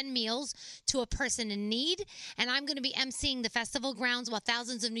donate 10 meals to a person in need. And I'm going to be emceeing the festival grounds while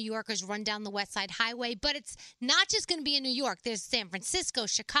thousands of New Yorkers run down the West Side Highway. But it's not just going to be in New York. There's San Francisco,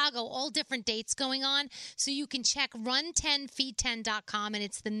 Chicago, all different dates going on. So you can check run10feed10.com, and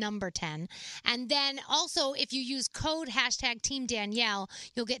it's the number 10. And then also, if you use code #Team Danielle,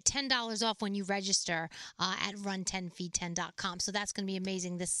 you'll get $10 off when you register at run10feed10.com. So that's going to be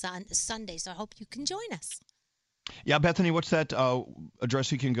amazing this Sunday. So I hope you can join us. Yeah, Bethany, what's that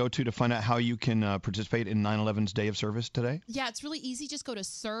address you can go to find out how you can participate in 9/11's Day of Service today? Yeah, it's really easy. Just go to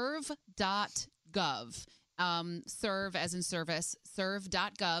serve.gov. Serve as in service,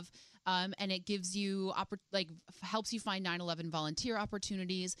 serve.gov. And it gives you, helps you find 9/11 volunteer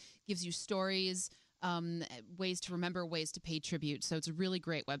opportunities, gives you stories, ways to remember, ways to pay tribute. So it's a really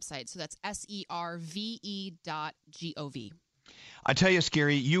great website. So that's serve.gov. I tell you,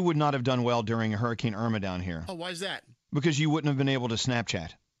 Scary, you would not have done well during Hurricane Irma down here. Oh, why is that? Because you wouldn't have been able to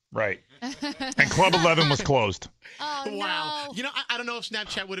Snapchat. Right. And Club 11 was closed. Oh, wow. You know, I don't know if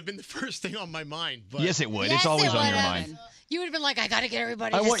Snapchat would have been the first thing on my mind. But Yes, it would. Yes, it's always it on your would. mind. You would have been like, I got to get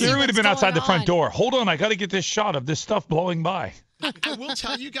everybody I to want see you would what's have been outside the going front on. door. Hold on, I got to get this shot of this stuff blowing by. I will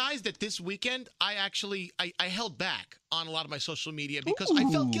tell you guys that this weekend I actually I held back on a lot of my social media because I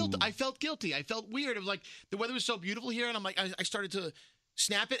felt guilty. I felt weird. It was like the weather was so beautiful here, and I'm like I started to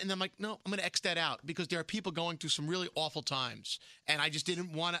snap it, and then I'm like, no, I'm going to X that out because there are people going through some really awful times, and I just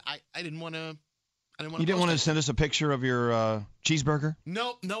didn't want to. I didn't want to. You didn't want to send us a picture of your cheeseburger?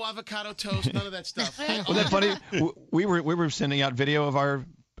 No avocado toast, none of that stuff. Wasn't that funny? We were sending out video of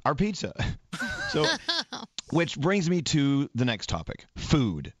our pizza. So, which brings me to the next topic,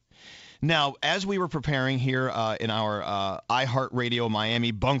 food. Now, as we were preparing here in our iHeartRadio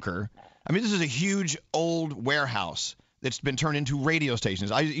Miami bunker, I mean, this is a huge old warehouse that's been turned into radio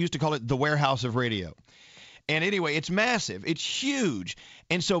stations. I used to call it the warehouse of radio. And anyway, it's massive. It's huge.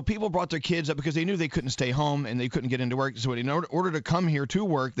 And so people brought their kids up because they knew they couldn't stay home and they couldn't get into work. So in order to come here to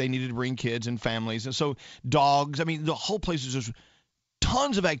work, they needed to bring kids and families. And so dogs, I mean, the whole place is just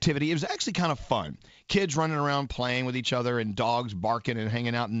tons of activity. It was actually kind of fun. Kids running around playing with each other and dogs barking and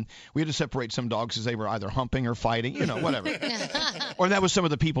hanging out. And we had to separate some dogs because they were either humping or fighting, whatever. Or that was some of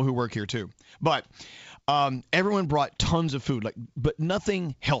the people who work here too. But everyone brought tons of food, but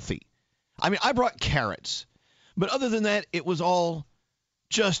nothing healthy. I mean, I brought carrots. But other than that, it was all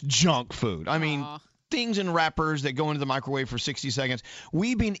just junk food. I mean, things in wrappers that go into the microwave for 60 seconds.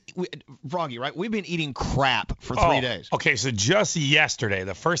 Froggy, right? We've been eating crap for 3 days. Okay, so just yesterday,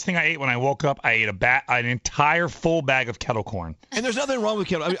 the first thing I ate when I woke up, I ate an entire full bag of kettle corn. And there's nothing wrong with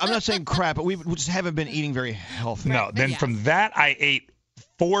kettle. I mean, I'm not saying crap, but we just haven't been eating very healthy. No, then from that, I ate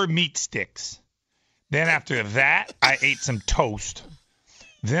 4 meat sticks. Then after that, I ate some toast.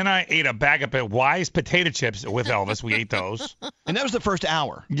 Then I ate a bag of Wise potato chips with Elvis. We ate those. And that was the first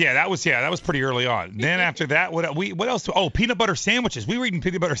hour. Yeah, that was pretty early on. Then after that, what else? Oh, peanut butter sandwiches. We were eating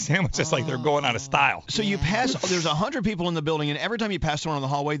peanut butter sandwiches like they're going out of style. So you pass, there's 100 people in the building, and every time you pass someone in the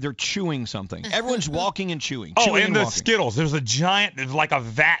hallway, they're chewing something. Everyone's walking and chewing. And the Skittles. There's a giant, like a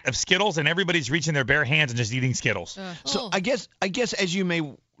vat of Skittles, and everybody's reaching their bare hands and just eating Skittles. So I guess as you may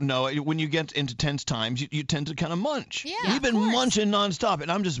know, when you get into tense times, you tend to kind of munch. Yeah, We've been munching nonstop,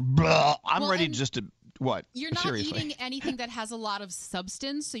 and I'm just I'm ready just to what? You're not Seriously. eating anything that has a lot of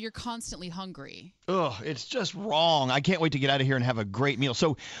substance, so you're constantly hungry. Ugh, it's just wrong. I can't wait to get out of here and have a great meal.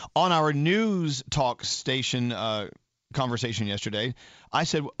 So on our news talk station conversation yesterday, I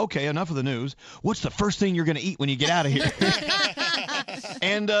said, okay, enough of the news. What's the first thing you're going to eat when you get out of here?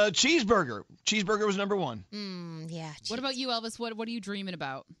 And cheeseburger. Cheeseburger was number one. Yeah. What about you, Elvis? What are you dreaming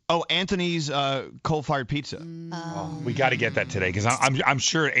about? Oh, Anthony's coal-fired pizza. We got to get that today because I'm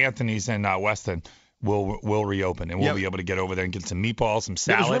sure Anthony's in Weston will reopen, and we'll be able to get over there and get some meatballs, some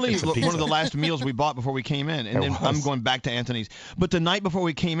salad, It was really and some pizza. one of the last meals we bought before we came in, and then I'm going back to Anthony's. But the night before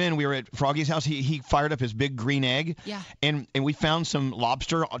we came in, we were at Froggy's house. He fired up his big green egg, and we found some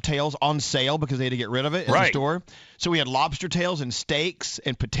lobster tails on sale because they had to get rid of it at the store. So we had lobster tails and steaks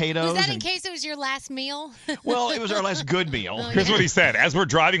and potatoes. Was that in case it was your last meal? Well, it was our last good meal. Here's what he said. As we're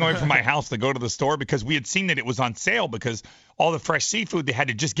driving away from my house to go to the store, because we had seen that it was on sale because all the fresh seafood, they had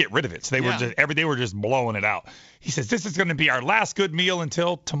to just get rid of it. So they were just blowing it out. He says, this is going to be our last good meal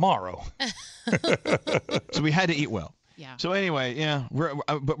until tomorrow. So we had to eat well. Yeah. So anyway,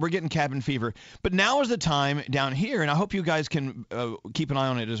 we're getting cabin fever. But now is the time down here, and I hope you guys can keep an eye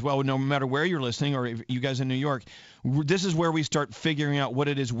on it as well. No matter where you're listening, or if you guys in New York, this is where we start figuring out what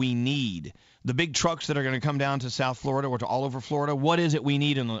it is we need. The big trucks that are going to come down to South Florida or to all over Florida, what is it we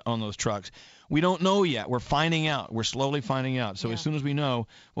need on those trucks? We don't know yet. We're finding out. We're slowly finding out. So as soon as we know,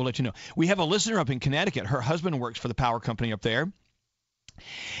 we'll let you know. We have a listener up in Connecticut. Her husband works for the power company up there.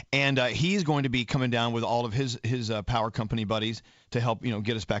 And he's going to be coming down with all of his power company buddies to help,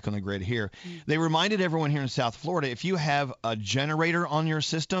 get us back on the grid here. They reminded everyone here in South Florida, if you have a generator on your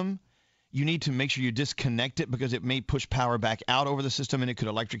system, you need to make sure you disconnect it because it may push power back out over the system and it could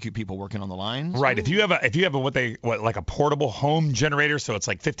electrocute people working on the lines. Right. If you have like a portable home generator, so it's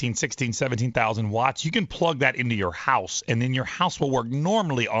like 15, 16, 17,000 watts, you can plug that into your house, and then your house will work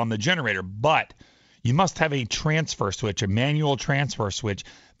normally on the generator. But you must have a transfer switch, a manual transfer switch,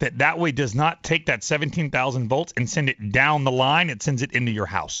 that way does not take that 17,000 volts and send it down the line. It sends it into your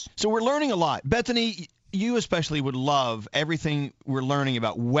house. So we're learning a lot. Bethany, you especially would love everything we're learning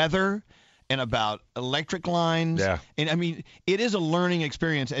about weather and about electric lines. Yeah. And I mean, it is a learning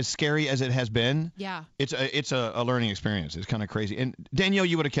experience, as scary as it has been. Yeah. It's a learning experience. It's kind of crazy. And Danielle,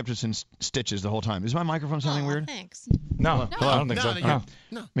 you would have kept us in stitches the whole time. Is my microphone sounding weird? Thanks. No, Hello? I don't think so.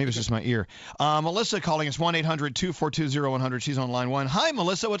 No. Maybe it's just my ear. Melissa calling us 1-800-242-0100. She's on line 1. Hi,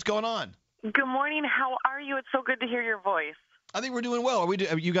 Melissa. What's going on? Good morning. How are you? It's so good to hear your voice. I think we're doing well. Are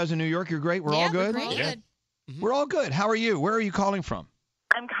you guys in New York? You're great. We're all good. We're good. We're all good. How are you? Where are you calling from?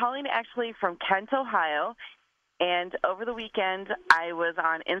 I'm calling actually from Kent, Ohio. And over the weekend, I was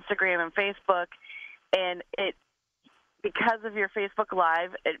on Instagram and Facebook, and because of your Facebook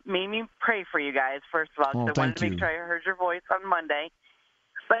Live, it made me pray for you guys, first of all, because I wanted to make sure I heard your voice on Monday.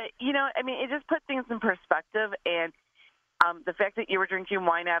 But, it just put things in perspective, and the fact that you were drinking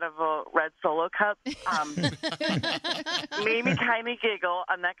wine out of a red Solo cup made me kind of giggle.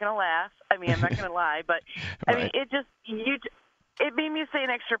 I'm not going to laugh. I'm not going to lie, but it made me say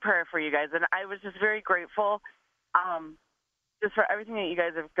an extra prayer for you guys, and I was just very grateful just for everything that you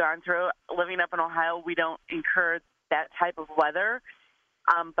guys have gone through. Living up in Ohio, we don't incur that type of weather,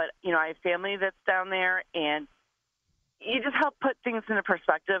 but, I have family that's down there, and you just help put things into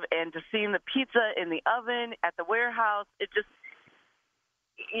perspective, and just seeing the pizza in the oven at the warehouse,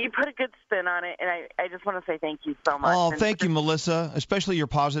 you put a good spin on it, and I just want to say thank you so much. Oh, thank you, Melissa, especially your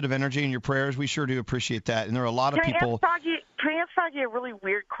positive energy and your prayers. We sure do appreciate that. And there are a lot of people. Can I ask Froggy a really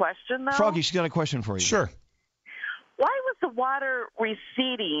weird question, though? Froggy, she's got a question for you. Sure. Why was the water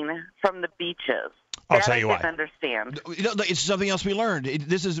receding from the beaches? I'll tell you I why. didn't understand. It's something else we learned.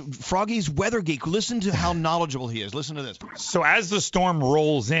 This is Froggy's Weather Geek. Listen to how knowledgeable he is. Listen to this. So as the storm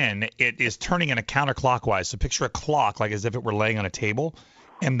rolls in, it is turning in a counterclockwise. So picture a clock, like as if it were laying on a table.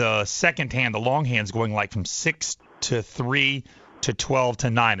 And the second hand, the long hand's going like from 6 to 3 to 12 to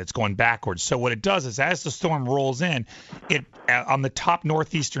 9. It's going backwards. So what it does is as the storm rolls in, it on the top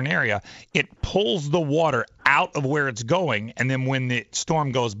northeastern area, it pulls the water out of where it's going. And then when the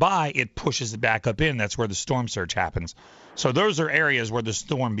storm goes by, it pushes it back up in. That's where the storm surge happens. So those are areas where the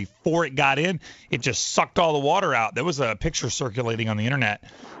storm, before it got in, it just sucked all the water out. There was a picture circulating on the internet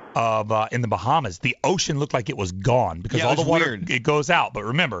of in the Bahamas. The ocean looked like it was gone because all the water, it goes out. But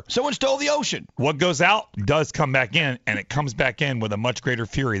remember, someone stole the ocean. What goes out does come back in, and it comes back in with a much greater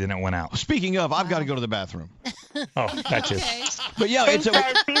fury than it went out. Speaking of, I've got to go to the bathroom. Oh, that's it. But yeah, Thanks,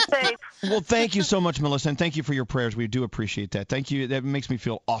 guys. Be safe. Well, thank you so much, Melissa, and thank you for your prayers. We do appreciate that. Thank you. That makes me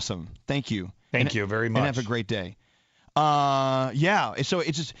feel awesome. Thank you. Thank you very much. And have a great day. Yeah. So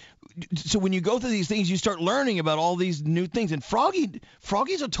it's just so when you go through these things, you start learning about all these new things. And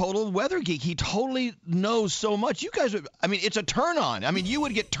Froggy's a total weather geek. He totally knows so much. You guys, it's a turn on. You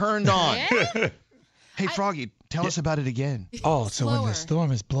would get turned on. Yeah? Hey, Froggy, tell us about it again. Oh, so when the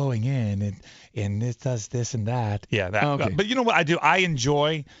storm is blowing in and it does this and that. Yeah, that. Okay. But you know what I do? I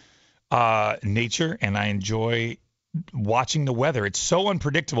enjoy nature, and I enjoy watching the weather. It's so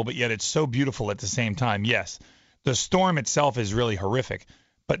unpredictable, but yet it's so beautiful at the same time. Yes, the storm itself is really horrific,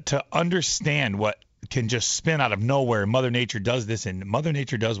 but to understand what can just spin out of nowhere, Mother Nature does this, and Mother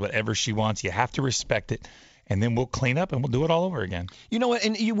Nature does whatever she wants. You have to respect it. And then we'll clean up and we'll do it all over again. You know what?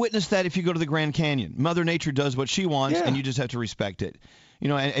 And you witness that if you go to the Grand Canyon. Mother Nature does what she wants, and you just have to respect it. You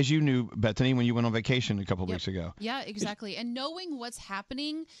know, as you knew, Bethany, when you went on vacation a couple of weeks ago. Yeah, exactly. And knowing what's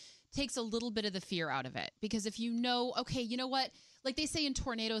happening takes a little bit of the fear out of it. Because if you know, okay, you know what? Like they say in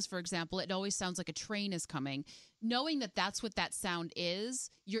tornadoes, for example, it always sounds like a train is coming. Knowing that that's what that sound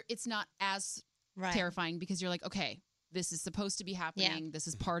is, it's not as terrifying because you're like, okay, this is supposed to be happening. Yeah. This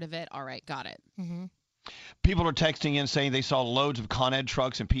is part of it. All right, got it. Mm-hmm. People are texting in saying they saw loads of Con Ed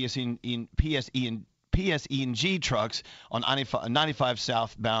trucks and PSE&G trucks on 95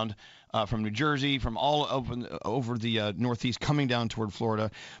 southbound from New Jersey, from all over the Northeast coming down toward Florida.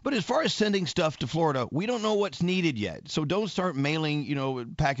 But as far as sending stuff to Florida, we don't know what's needed yet. So don't start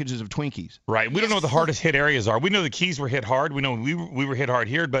mailing, packages of Twinkies. Right. We don't know what the hardest hit areas are. We know the Keys were hit hard. We know we were hit hard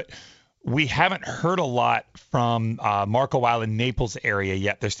here, but we haven't heard a lot from Marco Island, Naples area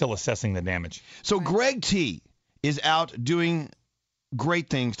yet. They're still assessing the damage. So Greg T is out doing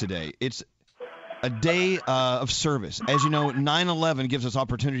great things today. It's a day of service. As you know, 9/11 gives us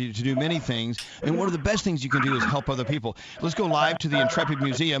opportunity to do many things, and one of the best things you can do is help other people. Let's go live to the Intrepid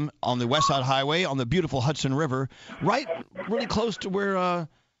Museum on the West Side Highway on the beautiful Hudson River, really close to where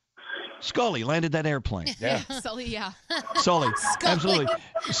Scully landed that airplane. Yeah. Sully, yeah. Sully, absolutely.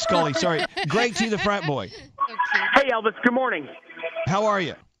 Scully, sorry. Greg T, the frat boy. Hey, Elvis, good morning. How are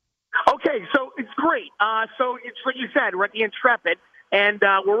you? Okay, so it's great. So it's what you said. We're at the Intrepid, and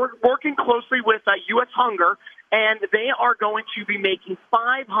we're working closely with U.S. Hunger, and they are going to be making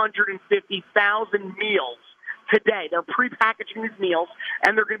 550,000 meals today. They're prepackaging these meals,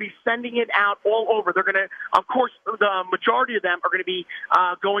 and they're going to be sending it out all over. They're going to, of course, the majority of them are going to be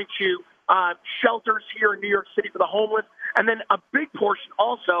going to shelters here in New York City for the homeless, and then a big portion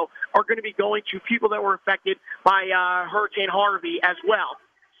also are going to be going to people that were affected by Hurricane Harvey as well.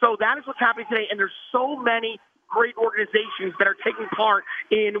 So that is what's happening today, and there's so many great organizations that are taking part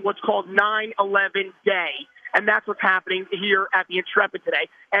in what's called 9/11 Day. And that's what's happening here at the Intrepid today.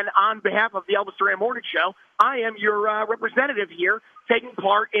 And on behalf of the Elvis Duran Morning Show, I am your representative here, taking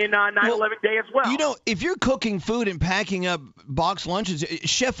part in 9/11 Day as well. You know, if you're cooking food and packing up box lunches,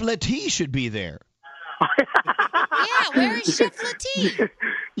 Chef Letty should be there. Yeah, where is Chef Letty?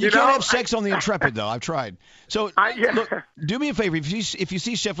 You can't have sex on the Intrepid, though. I've tried. So, look, do me a favor. If you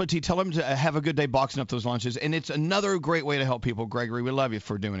see Chef Letty, tell him to have a good day boxing up those lunches. And it's another great way to help people, Gregory. We love you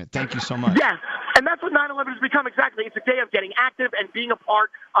for doing it. Thank you so much. Yes, and that's what 9/11 has become exactly. It's a day of getting active and being a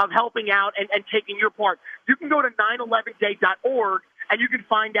part of helping out and taking your part. You can go to 911day.org, and you can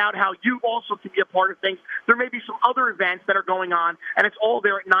find out how you also can be a part of things. There may be some other events that are going on, and it's all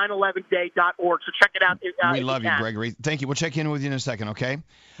there at 911day.org. So check it out. We love you, Gregory. Thank you. We'll check in with you in a second, okay?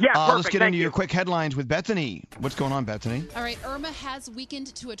 Yeah, perfect. Let's get Thank into you. your quick headlines with Bethany. What's going on, Bethany? All right, Irma has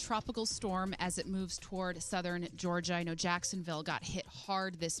weakened to a tropical storm as it moves toward southern Georgia. I know Jacksonville got hit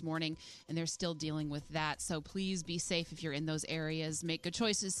hard this morning, and they're still dealing with that. So please be safe if you're in those areas. Make good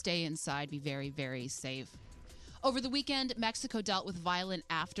choices. Stay inside. Be very, very safe. Over the weekend, Mexico dealt with violent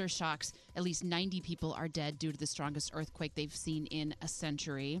aftershocks. At least 90 people are dead due to the strongest earthquake they've seen in a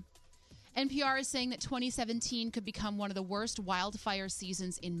century. NPR is saying that 2017 could become one of the worst wildfire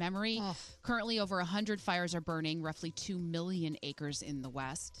seasons in memory. Currently, over 100 fires are burning, roughly 2 million acres in the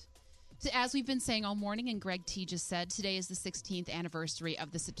West. So as we've been saying all morning, and Greg T just said, today is the 16th anniversary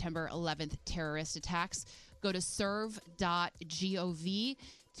of the September 11th terrorist attacks. Go to serve.gov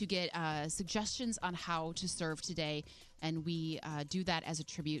to get suggestions on how to serve today, and we do that as a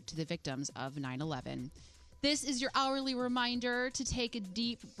tribute to the victims of 9/11. This is your hourly reminder to take a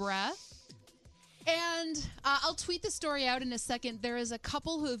deep breath. And I'll tweet the story out in a second. There is a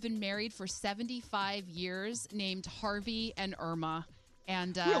couple who have been married for 75 years named Harvey and Irma.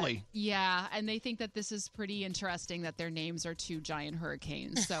 And Really? Yeah, and they think that this is pretty interesting that their names are two giant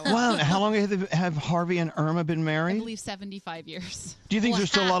hurricanes. So Wow. How long have Harvey and Irma been I married? believe 75 years. Do you think there's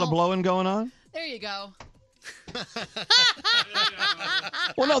still a lot of blowing going on? There you go.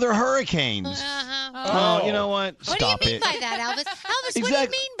 Well, no, they're hurricanes. Oh, you know what? What Stop do you mean it. by that, Elvis? Elvis, Exactly. what do you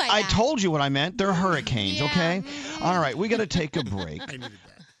mean by I that? told you what I meant. They're hurricanes, okay? All right, we got to take a break.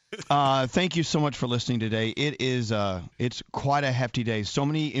 Thank you so much for listening today. It is it's quite a hefty day. So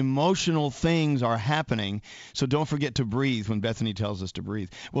many emotional things are happening. So don't forget to breathe when Bethany tells us to breathe.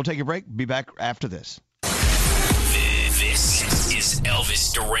 We'll take a break. Be back after this. This is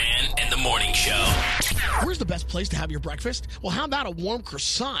Elvis Duran and the Morning Show. Where's the best place to have your breakfast? Well, how about a warm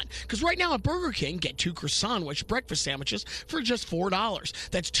croissant? Because right now at Burger King, get 2 croissant-wich breakfast sandwiches for just $4.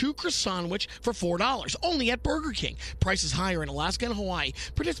 That's 2 croissant-wich for $4, only at Burger King. Prices higher in Alaska and Hawaii.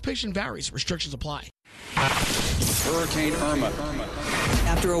 Participation varies. Restrictions apply. Hurricane Irma.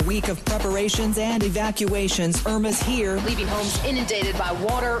 After a week of preparations and evacuations, Irma's here. Leaving homes inundated by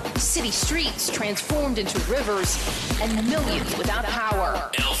water, city streets transformed into rivers, and millions without power.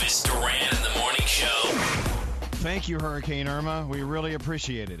 Elvis Duran and the Morning Show. Thank you, Hurricane Irma. We really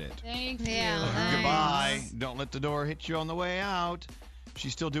appreciated it. Thank you. Goodbye. Don't let the door hit you on the way out.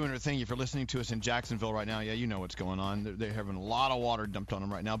 She's still doing her thing. If you're listening to us in Jacksonville right now, yeah, you know what's going on. They're having a lot of water dumped on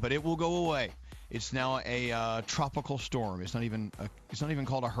them right now, but it will go away. It's now a tropical storm. It's not even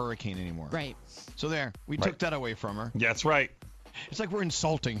called a hurricane anymore. Right. So there, we took that away from her. Yeah, that's right. It's like we're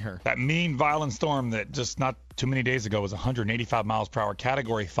insulting her. That mean, violent storm that just not too many days ago was 185 miles per hour,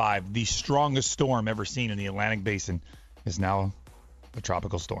 Category 5, the strongest storm ever seen in the Atlantic Basin, is now a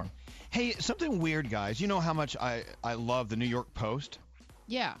tropical storm. Hey, something weird, guys. You know how much I love the New York Post?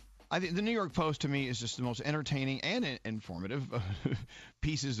 Yeah. I think the New York Post, to me, is just the most entertaining and informative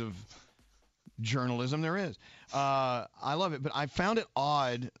pieces of journalism there is. I love it, but I found it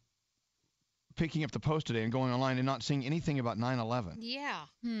odd picking up the Post today and going online and not seeing anything about 9/11. Yeah.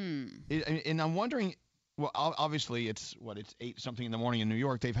 And I'm wondering, well, obviously it's 8-something in the morning in New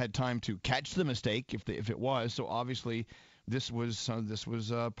York. They've had time to catch the mistake if it was. So obviously this was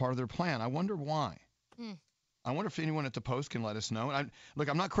part of their plan. I wonder why. I wonder if anyone at the Post can let us know. And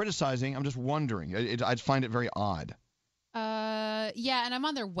I'm not criticizing. I'm just wondering. I'd find it very odd. Yeah, and I'm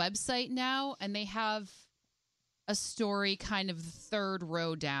on their website now, and they have a story kind of third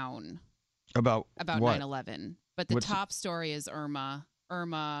row down About what? 9/11. But the top story is Irma,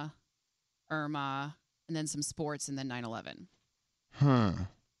 and then some sports, and then 9/11. I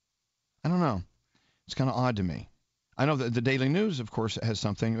don't know. It's kind of odd to me. I know that the Daily News, of course, has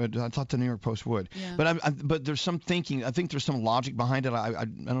something. But I thought the New York Post would. Yeah. But there's some thinking. I think there's some logic behind it. I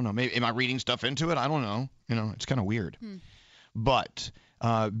don't know. Maybe am I reading stuff into it? I don't know. It's kind of weird. But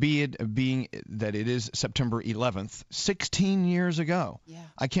being that it is September 11th, 16 years ago. Yeah.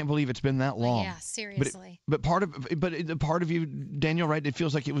 I can't believe it's been that long. Yeah, seriously. But part of you, Daniel, right? It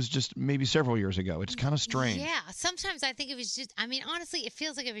feels like it was just maybe several years ago. It's kind of strange. Yeah, sometimes I think it was just, honestly, it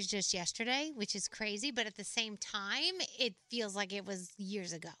feels like it was just yesterday, which is crazy, but at the same time, it feels like it was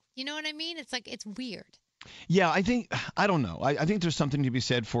years ago. You know what I mean? It's like, it's weird. Yeah, I don't know. I think there's something to be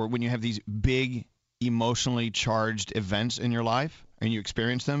said for when you have these big, emotionally charged events in your life and you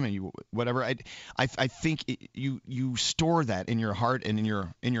experience them and you whatever. I think you store that in your heart and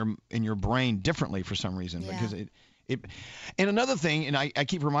in your brain differently for some reason because it. And another thing, and I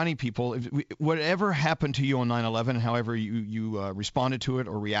keep reminding people, whatever happened to you on 9/11, however you responded to it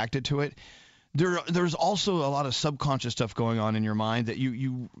or reacted to it, there's also a lot of subconscious stuff going on in your mind that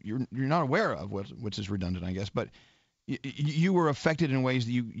you're not aware of, which is redundant, I guess. But you were affected in ways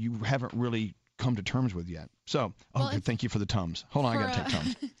that you haven't really come to terms with yet. So, thank you for the Tums. Hold on, I got to take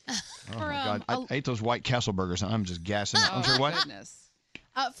Tums. Oh, my God. I ate those White Castle burgers, and I'm just gassing out. I'm sorry, what? Goodness.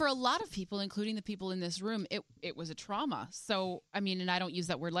 For a lot of people, including the people in this room, it was a trauma. So, and I don't use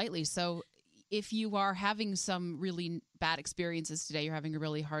that word lightly. So if you are having some really bad experiences today, you're having a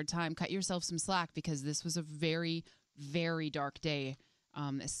really hard time, cut yourself some slack because this was a very, very dark day,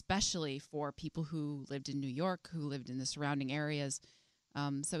 especially for people who lived in New York, who lived in the surrounding areas.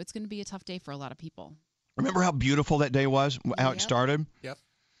 So it's going to be a tough day for a lot of people. Remember how beautiful that day was, how it started? Yep.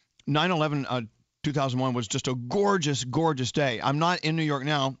 9/11, 2001 was just a gorgeous, gorgeous day. I'm not in New York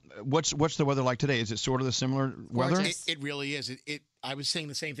now. What's the weather like today? Is it sort of the similar weather? It really is. I was saying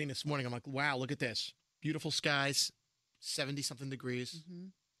the same thing this morning. I'm like, wow, look at this. Beautiful skies, 70-something degrees. Mm-hmm.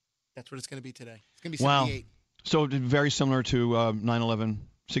 That's what it's going to be today. It's going to be 78. Wow. So very similar to 9/11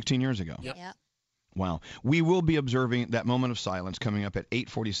 16 years ago. Yep. Wow. We will be observing that moment of silence coming up at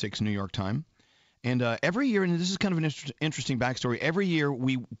 8:46 New York time. And every year, and this is kind of an interesting backstory, every year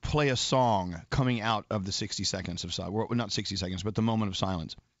we play a song coming out of the 60 seconds of silence. Well, not 60 seconds, but the moment of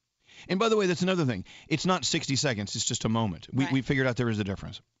silence. And by the way, that's another thing. It's not 60 seconds. It's just a moment. We figured out there is a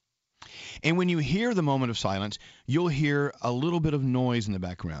difference. And when you hear the moment of silence, you'll hear a little bit of noise in the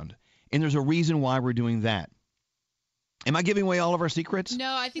background. And there's a reason why we're doing that. Am I giving away all of our secrets?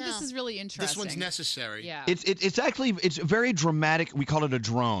 No, I think this is really interesting. This one's necessary. Yeah. It's very dramatic. We call it a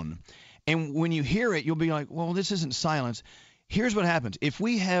drone. And when you hear it, you'll be like, well, this isn't silence. Here's what happens. If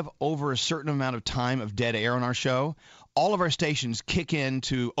we have over a certain amount of time of dead air on our show, all of our stations kick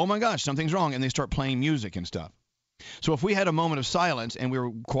into, oh my gosh, something's wrong, and they start playing music and stuff. So if we had a moment of silence and we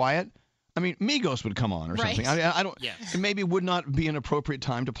were quiet, Migos would come on or something. I don't. Yeah. It maybe would not be an appropriate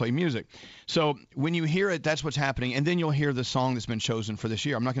time to play music. So when you hear it, that's what's happening, and then you'll hear the song that's been chosen for this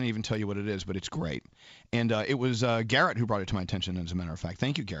year. I'm not going to even tell you what it is, but it's great. And it was Garrett who brought it to my attention, as a matter of fact.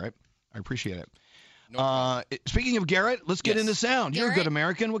 Thank you, Garrett. I appreciate it. Speaking of Garrett, let's get into sound. You're a good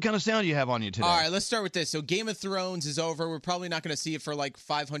American. What kind of sound do you have on you today? All right, let's start with this. So Game of Thrones is over. We're probably not going to see it for like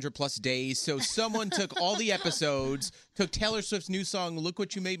 500 plus days. So someone took all the episodes, took Taylor Swift's new song, Look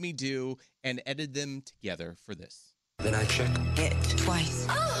What You Made Me Do, and edited them together for this. Then I check it twice.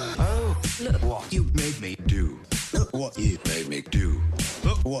 Oh, look what you made me do. Look what you made me do.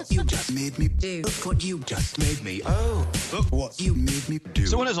 Look what you just made me do. Look what you just made me. Oh, look what you made me do.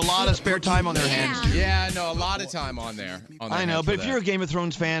 Someone has a lot of spare time on their hands. Yeah, no, a lot of time on there. I know, but if you're a Game of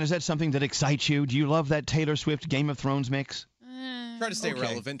Thrones fan, is that something that excites you? Do you love that Taylor Swift Game of Thrones mix? Try to stay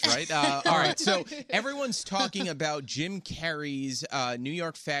relevant, right? All right, so everyone's talking about Jim Carrey's New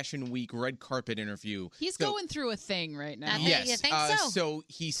York Fashion Week red carpet interview. He's going through a thing right now. Yes. You think so? So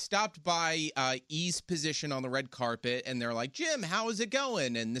he stopped by E's position on the red carpet, and they're like, Jim, how is it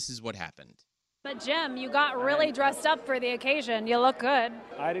going? And this is what happened. But Jim, you got really dressed up for the occasion. You look good.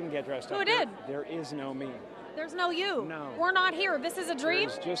 I didn't get dressed up. Who did? There is no me. There's no you. No. We're not here. This is a dream?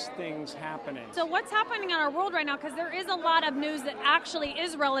 There's just things happening. So what's happening in our world right now? Because there is a lot of news that actually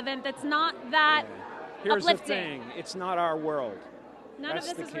is relevant that's not that Here's uplifting. the thing. It's not our world. None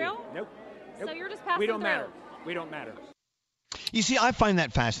That's of this the is key. real? Nope. So you're just passing We don't through. matter. We don't matter. You see, I find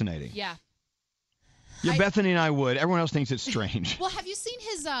that fascinating. Yeah. Yeah, Bethany and I would. Everyone else thinks it's strange. Well, have you seen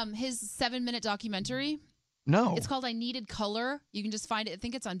his 7-minute documentary? No. It's called I Needed Color. You can just find it. I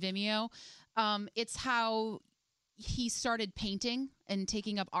think it's on Vimeo. It's how he started painting and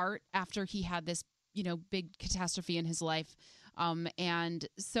taking up art after he had this, big catastrophe in his life. And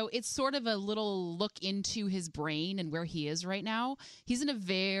so it's sort of a little look into his brain and where he is right now. He's in a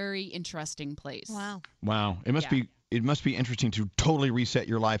very interesting place. Wow. Wow. It must be it must be interesting to totally reset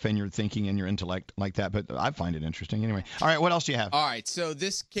your life and your thinking and your intellect like that. But I find it interesting anyway. All right, what else do you have? All right, so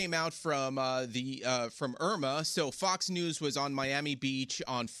this came out from from Irma. So Fox News was on Miami Beach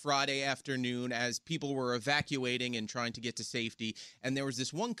on Friday afternoon as people were evacuating and trying to get to safety. And there was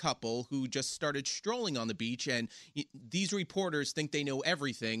this one couple who just started strolling on the beach. And these reporters think they know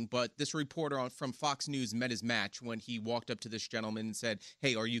everything, but this reporter from Fox News met his match when he walked up to this gentleman and said,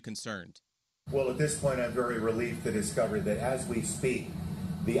 "Hey, are you concerned?" Well, at this point, I'm very relieved to discover that as we speak,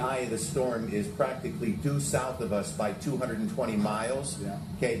 the eye of the storm is practically due south of us by 220 miles,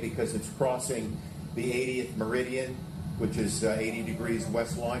 okay, because it's crossing the 80th meridian, which is 80 degrees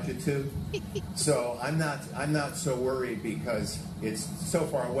west longitude. So I'm not so worried because it's so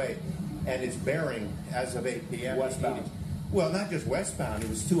far away, and it's bearing as of 8 p.m. Westbound. Well, not just westbound. It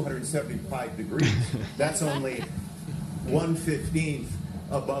was 275 degrees. That's only 1/15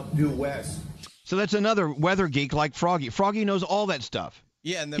 above due west. So that's another weather geek like Froggy. Froggy knows all that stuff.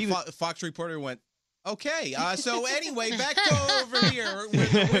 Yeah, and the Fox reporter went, "Okay, so anyway, back to over here where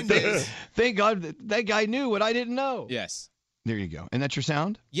the wind is." Thank God that guy knew what I didn't know. Yes. There you go. And that's your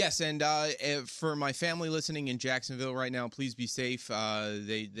sound? Yes, and for my family listening in Jacksonville right now, please be safe.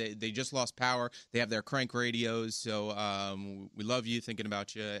 They just lost power. They have their crank radios, so we love you, thinking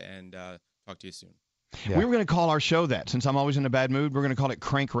about you, and talk to you soon. Yeah. We were going to call our show that. Since I'm always in a bad mood, we're going to call it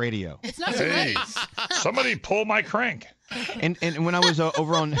Crank Radio. It's not too late. Somebody pull my crank. And when I was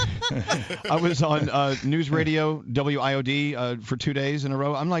over on, I was on News Radio WIOD for 2 days in a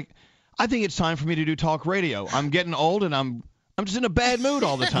row. I'm like, I think it's time for me to do talk radio. I'm getting old and I'm just in a bad mood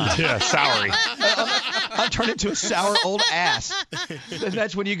all the time. Yeah, soury. I turn into a sour old ass. And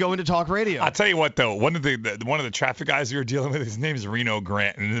that's when you go into talk radio. I'll tell you what, though. One of the traffic guys we were dealing with, his name is Reno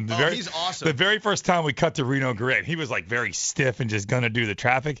Grant. And he's awesome. The very first time we cut to Reno Grant, he was like very stiff and just going to do the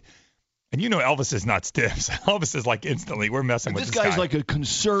traffic. And you know Elvis is not stiff. So Elvis is like instantly, we're messing with this guy. This guy's like a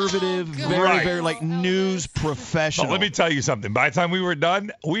conservative, very like news professional. But let me tell you something. By the time we were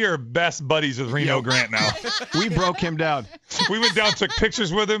done, we are best buddies with Reno Grant now. We broke him down. We went down, took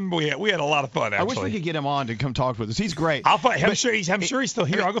pictures with him. We had a lot of fun, actually. I wish we could get him on to come talk with us. He's great. I'm sure he's still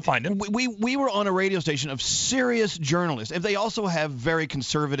here. I'll go find him. We were on a radio station of serious journalists. If they also have very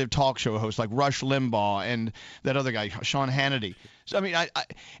conservative talk show hosts like Rush Limbaugh and that other guy, Sean Hannity. So, I mean,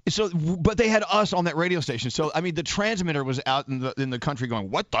 but they had us on that radio station. So, I mean, the transmitter was out in the country going,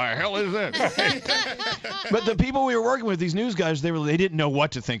 "What the hell is this?" But the people we were working with, these news guys, they didn't know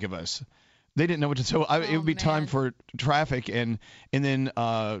what to think of us. They didn't know what to. So it would be time for traffic, and then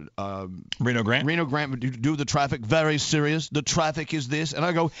Reno Grant would do the traffic, very serious. The traffic is this, and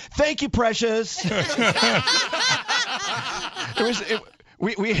I go, "Thank you, precious."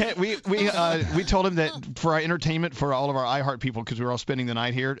 We told him that for our entertainment, for all of our iHeart people, because we were all spending the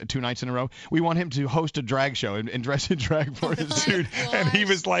night here 2 nights in a row, we want him to host a drag show and dress in drag for us. Dude, and he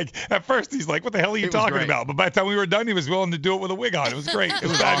was like, at first he's like, "What the hell are you talking about?" But by the time we were done, he was willing to do it with a wig on. It was great. It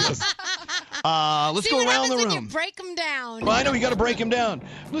was fabulous. Let's go around the room. When you break them down. Well, I know you got to break him down.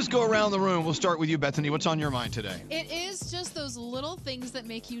 Let's go around the room. We'll start with you, Bethany. What's on your mind today? It is just those little things that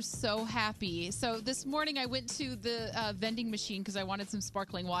make you so happy. So this morning I went to the vending machine because I wanted some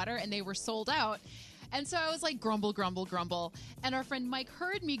sparkling water, and they were sold out. And so I was like, grumble, grumble, grumble. And our friend Mike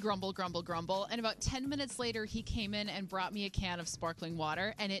heard me grumble, grumble, grumble. And about 10 minutes later, he came in and brought me a can of sparkling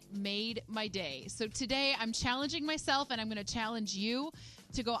water, and it made my day. So today I'm challenging myself, and I'm going to challenge you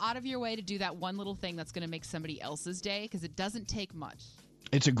to go out of your way to do that one little thing that's going to make somebody else's day, because it doesn't take much.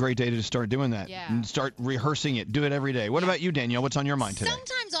 It's a great day to start doing that. Yeah. And start rehearsing it. Do it every day. What about you, Danielle? What's on your mind today?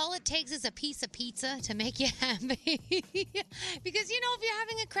 Sometimes all it takes is a piece of pizza to make you happy. Because, you know, if you're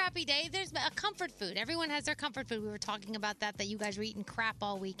having a crappy day, there's a comfort food. Everyone has their comfort food. We were talking about that you guys were eating crap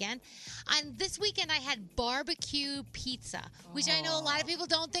all weekend. And this weekend I had barbecue pizza, which I know a lot of people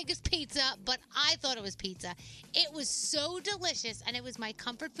don't think is pizza, but I thought it was pizza. It was so delicious, and it was my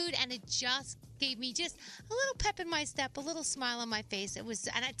comfort food, and it just gave me just a little pep in my step, a little smile on my face. It was,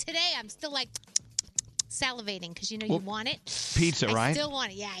 and today I'm still like salivating because you want it. Pizza, right? I still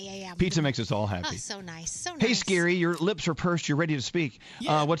want it. Yeah. Pizza makes us all happy. Oh, so nice, so nice. Hey, Scary, your lips are pursed. You're ready to speak.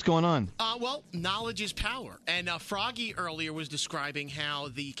 Yeah. What's going on? Well, knowledge is power. And Froggy earlier was describing how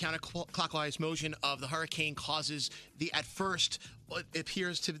the counterclockwise motion of the hurricane causes at first, it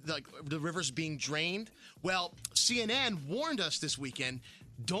appears to like the rivers being drained. Well, CNN warned us this weekend,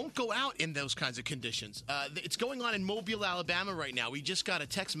 don't go out in those kinds of conditions. It's going on in Mobile, Alabama right now. We just got a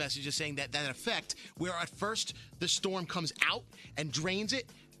text message saying that effect, where at first the storm comes out and drains it,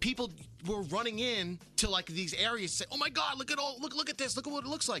 people were running in to like these areas, say, "Oh my God, look at this, look at what it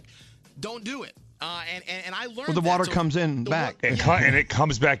looks like." Don't do it. And I learned. Well, the water that. comes in back, and it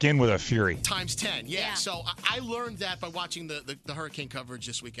comes back in with a fury. Times 10, yeah. So I learned that by watching the hurricane coverage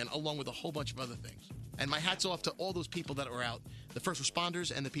this weekend, along with a whole bunch of other things. And my hat's off to all those people that were out, the first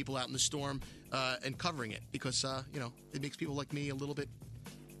responders and the people out in the storm and covering it, because it makes people like me a little bit,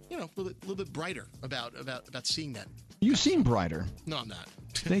 a little bit brighter about seeing that. You seem brighter. No, I'm not.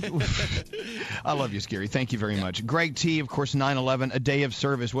 I love you, Scary. Thank you very much. Greg T, of course, 9/11, a day of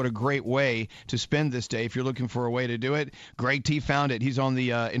service. What a great way to spend this day. If you're looking for a way to do it, Greg T found it. He's on the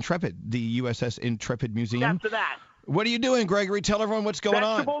Intrepid, the USS Intrepid Museum. After that. What are you doing, Gregory? Tell everyone what's going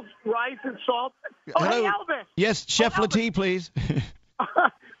on. Vegetables, rice, and salt. Oh, Hello. hey, Elvis. Yes, Chef Latif, please.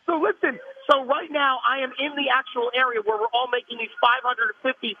 So listen, so right now I am in the actual area where we're all making these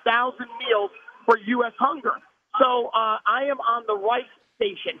 550,000 meals for U.S. hunger. So I am on the rice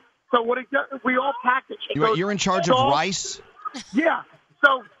station. So what it does, we all package. You're in charge of rice? Yeah.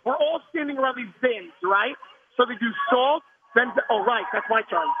 So we're all standing around these bins, right? So they do salt, then rice. That's my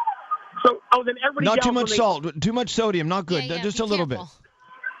turn. So then everybody. Not too yells much when salt. Too much sodium. Not good. Just a little bit.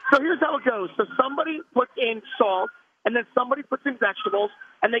 So here's how it goes. So somebody puts in salt, and then somebody puts in vegetables,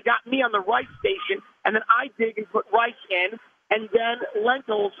 and they got me on the rice station, and then I dig and put rice in, and then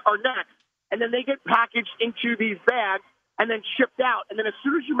lentils are next. And then they get packaged into these bags and then shipped out. And then as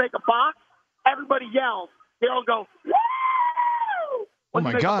soon as you make a box, everybody yells. They all go, "Woo!" Oh, when you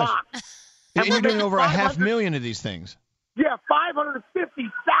my make a gosh. box. And you're we're doing making over 500 500,000 of these things. Yeah,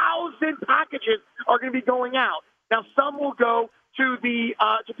 550,000 packages are going to be going out. Now, some will go to the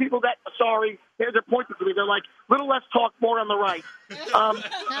to people that, sorry, they're pointing to me. They're like, little less talk, more on the right.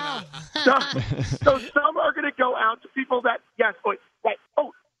 So some are going to go out to people that, yes, wait, right.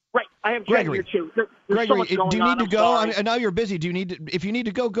 Oh, right. I have Jen here, too. There's Gregory, so much going do you need on. to I'm go? sorry. I know you're busy. Do you need to, if you need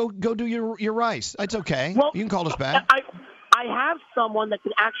to go do your rice. It's okay. Well, you can call us back. I have someone that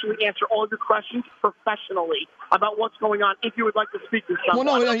can actually answer all of your questions professionally about what's going on if you would like to speak to someone.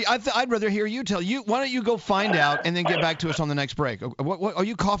 Well, no, I'd rather hear you tell you. Why don't you go find out and then get back to us on the next break? What are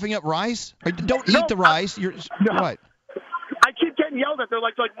you coughing up rice? Don't eat the rice. What? I keep getting yelled at. They're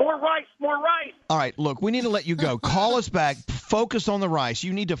like more rice, more rice. All right, look, we need to let you go. Call us back. Focus on the rice.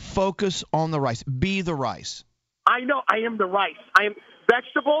 You need to focus on the rice. Be the rice. I know. I am the rice. I am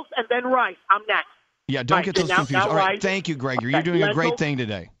vegetables and then rice. I'm next. Yeah, don't get those confused. All right, rice. thank you, Gregory. You're doing a great thing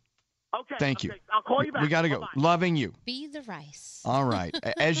today. Okay. Thank you. I'll call you back. We got to go. Bye-bye. Loving you. Be the rice. All right.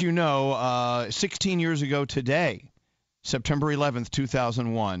 As you know, 16 years ago today, September 11th,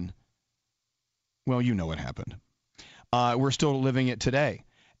 2001, well, you know what happened. We're still living it today.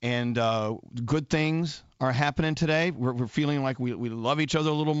 And good things are happening today. We're feeling like we love each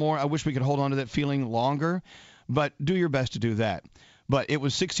other a little more. I wish we could hold on to that feeling longer, but do your best to do that. But it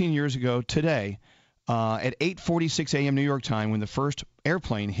was 16 years ago today at 8:46 a.m. New York time when the first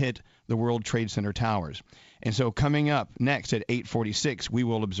airplane hit the World Trade Center towers. And so coming up next at 8:46, we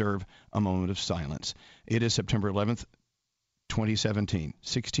will observe a moment of silence. It is September 11th, 2017,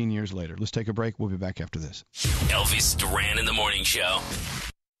 16 years later. Let's take a break. We'll be back after this. Elvis Duran in the Morning Show.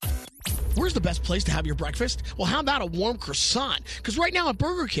 Where's the best place to have your breakfast? Well, how about a warm croissant? Because right now at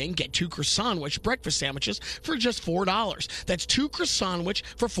Burger King, get 2 croissant-wich breakfast sandwiches for just $4. That's 2 croissant-wich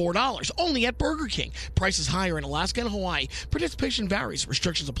for $4, only at Burger King. Prices higher in Alaska and Hawaii. Participation varies.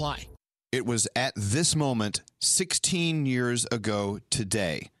 Restrictions apply. It was at this moment, 16 years ago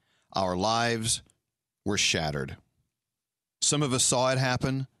today, our lives were shattered. Some of us saw it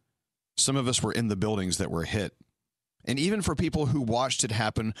happen. Some of us were in the buildings that were hit. And even for people who watched it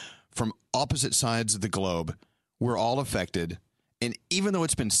happen from opposite sides of the globe, we're all affected. And even though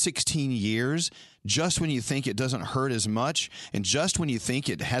it's been 16 years, just when you think it doesn't hurt as much, and just when you think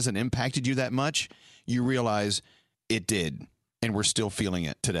it hasn't impacted you that much, you realize it did. And we're still feeling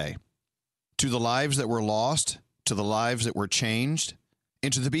it today. To the lives that were lost, to the lives that were changed,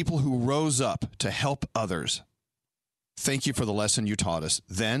 and to the people who rose up to help others, thank you for the lesson you taught us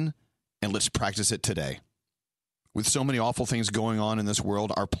then, and let's practice it today. With so many awful things going on in this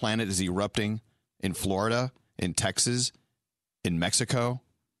world, our planet is erupting in Florida, in Texas, in Mexico,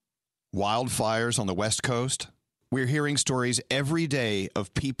 wildfires on the West Coast. We're hearing stories every day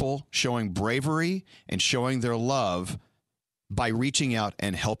of people showing bravery and showing their love by reaching out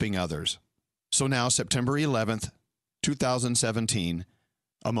and helping others. So now, September 11th, 2017,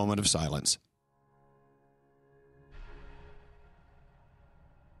 a moment of silence.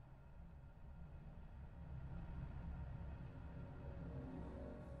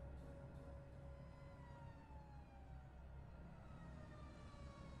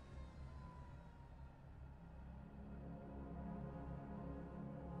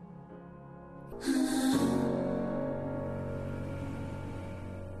 Oh,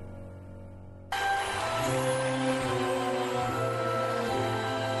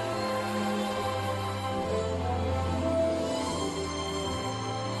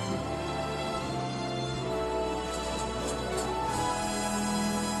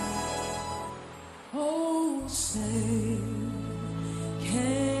 say,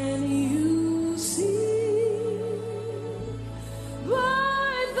 can you see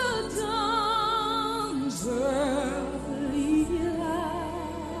by the dawn's early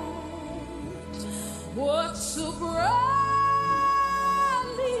light what so brightly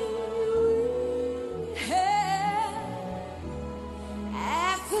we had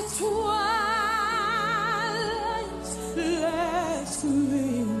at the twilight's last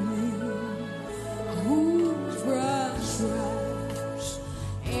gleaming, whose bright stripes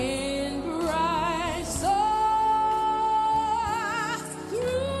and bright stars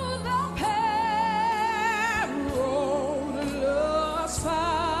through the perilous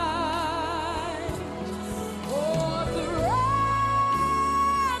fight o'er the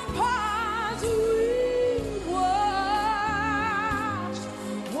ramparts we watched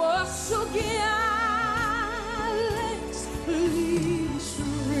was so gallantly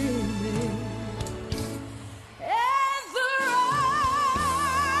streaming. And the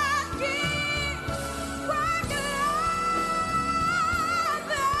rocket rocket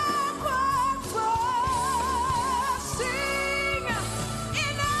that was bursting,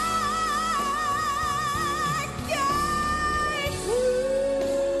 and I gave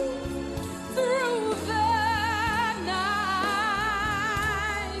through the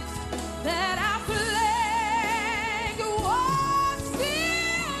night that our flag was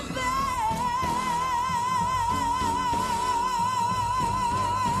still there.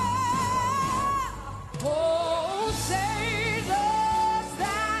 Oh, sailors,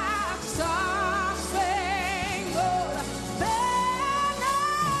 that star-spangled banner,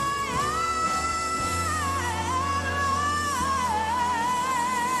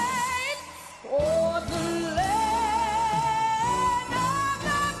 o'er the land of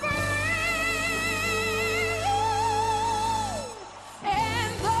the free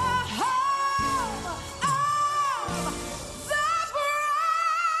and the home of the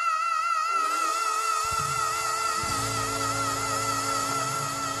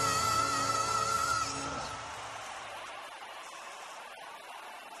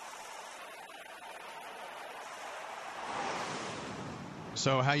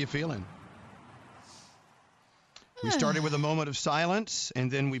So how you feeling? We started with a moment of silence,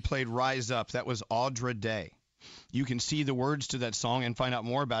 and then we played Rise Up. That was Audra Day. You can see the words to that song and find out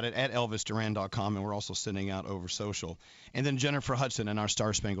more about it at ElvisDuran.com, and we're also sending out over social. And then Jennifer Hudson and our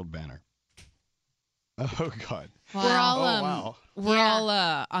Star Spangled Banner. Oh, God. We're all, wow. we're all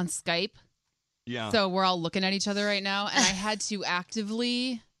on Skype. Yeah. So we're all looking at each other right now, and I had to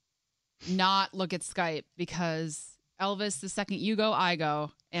actively not look at Skype because Elvis, the second you go, I go,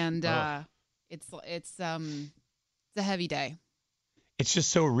 and it's a heavy day. It's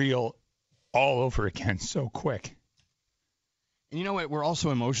just so real, all over again, so quick. And you know what? We're also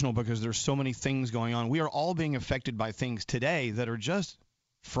emotional because there's so many things going on. We are all being affected by things today that are just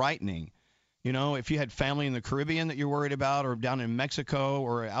frightening. You know, if you had family in the Caribbean that you're worried about, or down in Mexico,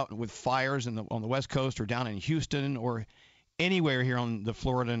 or out with fires on the West Coast, or down in Houston, or anywhere here on the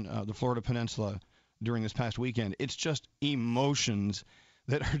Florida Peninsula during this past weekend, it's just emotions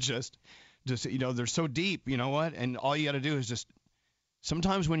that are just you know, they're so deep. You know what? And all you got to do is just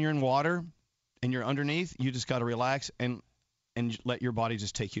sometimes when you're in water and you're underneath, you just got to relax and let your body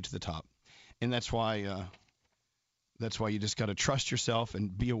just take you to the top. And that's why you just got to trust yourself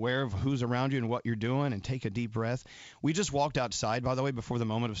and be aware of who's around you and what you're doing, and take a deep breath. We just walked outside, by the way, before the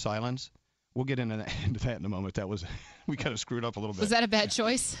moment of silence. We'll get into that in a moment. We kind of screwed up a little bit. Was that a bad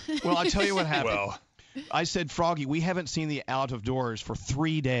choice? Well, I'll tell you what happened. I said, Froggy, we haven't seen the out of doors for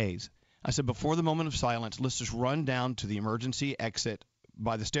 3 days. I said, before the moment of silence, let's just run down to the emergency exit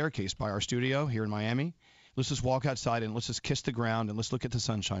by the staircase by our studio here in Miami. Let's just walk outside and let's just kiss the ground and let's look at the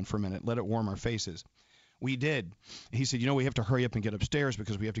sunshine for a minute. Let it warm our faces. We did. He said, we have to hurry up and get upstairs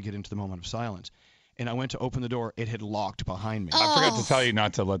because we have to get into the moment of silence. And I went to open the door. It had locked behind me. I forgot to tell you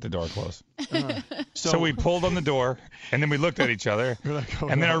not to let the door close. So we pulled on the door, and then we looked at each other,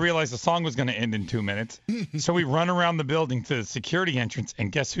 and then I realized the song was going to end in 2 minutes. So we run around the building to the security entrance,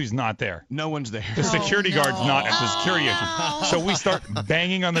 and guess who's not there? No one's there. The security guard's not at the security entrance. So we start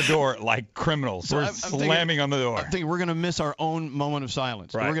banging on the door like criminals. So we're I'm slamming on the door. I'm thinking we're going to miss our own moment of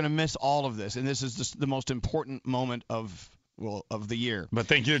silence. Right. We're going to miss all of this, and this is just the most important moment of the year. But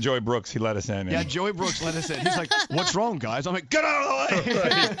thank you to Joey Brooks. He let us in. Yeah, Joey Brooks let us in. He's like, what's wrong, guys? I'm like, get out of the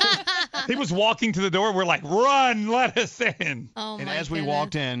way. He was walking to the door. We're like, run, let us in. Oh, And as we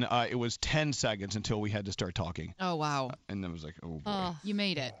walked in, it was 10 seconds until we had to start talking. Oh, wow. And then it was like, oh, boy. You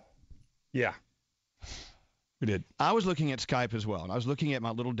made it. Yeah. We did. I was looking at Skype as well, and I was looking at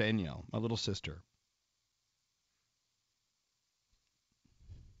my little Danielle, my little sister.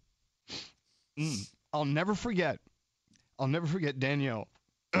 I'll never forget Danielle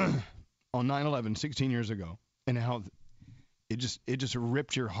on 9/11, 16 years ago, and how it just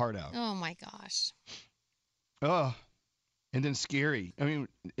ripped your heart out. Oh my gosh. Oh, and then scary. I mean,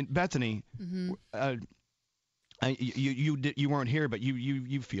 Bethany, you weren't here, but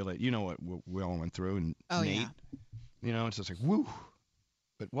you feel it. You know what we all went through, and Nate. You know, it's just like woo.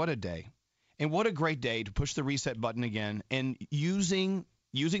 But what a day, and what a great day to push the reset button again, and using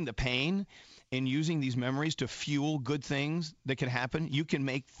the pain and using these memories to fuel good things that can happen. You can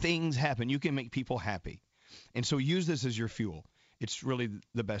make things happen. You can make people happy, and so use this as your fuel. It's really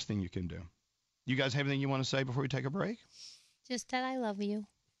the best thing you can do. You guys have anything you want to say before we take a break? Just that I love you.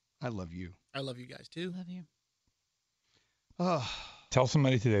 I love you. I love you guys too. Love you. Oh. Tell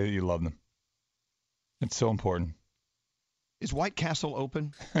somebody today that you love them. It's so important. Is White Castle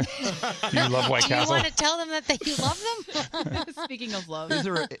open? Do you love White Do you Castle? want to tell them that you love them? Speaking of love. Is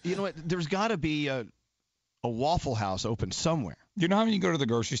there you know what? There's got to be a Waffle House open somewhere. You know how when you go to the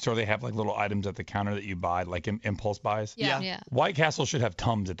grocery store, they have like little items at the counter that you buy, like impulse buys? Yeah. White Castle should have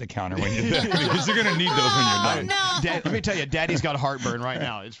Tums at the counter when you're there because you're going to need those when you're done. Dad, let me tell you, Daddy's got heartburn right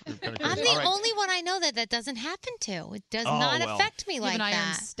now. It's kind of I'm crazy. the All right. only one I know that doesn't happen to. It does Oh, not well. affect me You like have an iron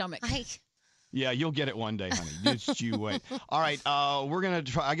that. stomach. Yeah, you'll get it one day, honey. Just you wait. All right, we're gonna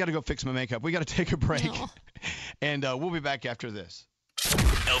try. I got to go fix my makeup. We got to take a break, and we'll be back after this.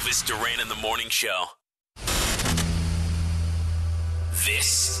 Elvis Duran in the Morning Show.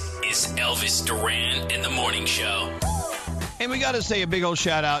 This is Elvis Duran in the Morning Show. And we got to say a big old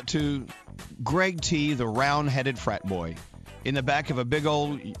shout out to Greg T, the round-headed frat boy, in the back of a big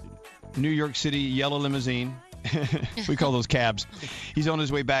old New York City yellow limousine. We call those cabs. He's on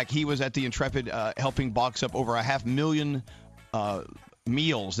his way back. He was at the Intrepid helping box up over 500,000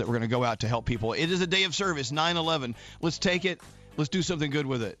 meals that were going to go out to help people. It is a day of service, 9/11. Let's take it. Let's do something good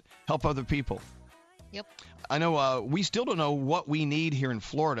with it. Help other people. Yep. I know we still don't know what we need here in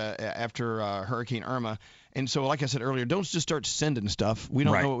Florida after Hurricane Irma. And so, like I said earlier, don't just start sending stuff. We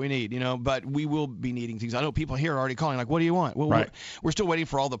don't know what we need, but we will be needing things. I know people here are already calling, like, what do you want? Well, we're still waiting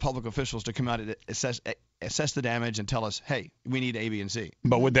for all the public officials to come out and assess the damage and tell us, hey, we need A, B, and C.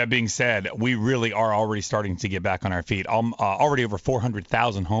 But with that being said, we really are already starting to get back on our feet. Already over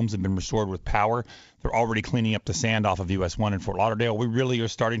 400,000 homes have been restored with power. They're already cleaning up the sand off of US 1 in Fort Lauderdale. We really are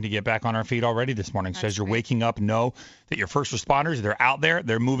starting to get back on our feet already this morning. So as you're waking up, know that your first responders, they're out there,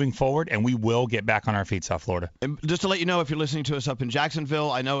 they're moving forward, and we will get back on our feet, South Florida. And just to let you know, if you're listening to us up in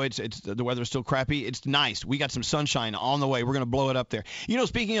Jacksonville, I know it's the weather's still crappy. It's nice. We got some sunshine on the way. We're going to blow it up there.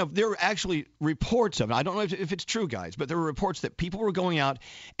 Speaking of, there are actually reports of it. I don't know if it's true, guys, but there were reports that people were going out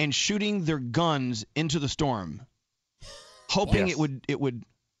and shooting their guns into the storm, hoping it would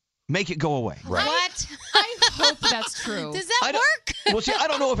make it go away. What? I hope that's true. Does that work? Well, see, I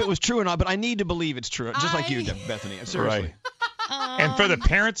don't know if it was true or not, but I need to believe it's true, just like you, Bethany. Seriously. Right. And for the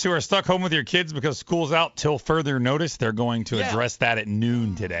parents who are stuck home with your kids because school's out till further notice, they're going to address that at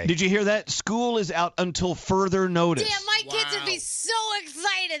noon today. Did you hear that? School is out until further notice. Damn, my kids would be so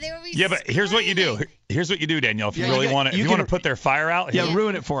excited. They would be But here's what you do. Here's what you do, Danielle. If you Yeah, really you want to, if you want to put their fire out,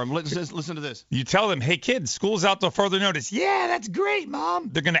 ruin it for them. Listen to this. You tell them, hey, kids, school's out till further notice. Yeah, that's great, Mom.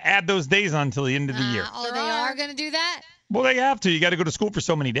 They're going to add those days on until the end of the year. Oh, they are going to do that? Well, they have to. You got to go to school for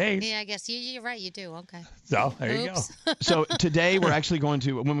so many days. Yeah, I guess you're right. You do. Okay. So there you go. So today we're actually going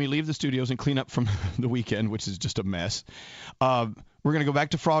to, when we leave the studios and clean up from the weekend, which is just a mess, we're going to go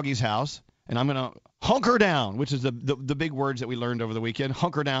back to Froggy's house, and I'm going to hunker down, which is the big words that we learned over the weekend.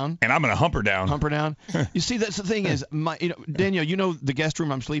 Hunker down. And I'm going to humper down. Humper down. You see, that's the thing is, Danielle, you know the guest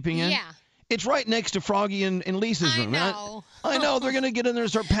room I'm sleeping in? Yeah. It's right next to Froggy and Lisa's room. I know. They're going to get in there and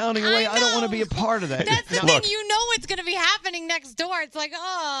start pounding away. I don't want to be a part of that. That's the thing. You know what's going to be happening next door. It's like,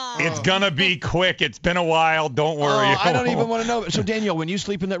 It's going to be quick. It's been a while. Don't worry. I don't even want to know. So, Danielle, when you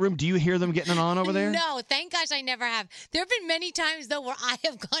sleep in that room, do you hear them getting it on over there? No, thank gosh I never have. There have been many times, though, where I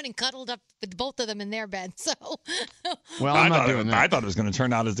have gone and cuddled up with both of them in their bed. So, well, I'm not doing that. I thought it was going to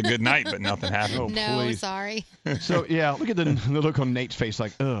turn out as a good night, but nothing happened. No, sorry. So, yeah, look at the look on Nate's face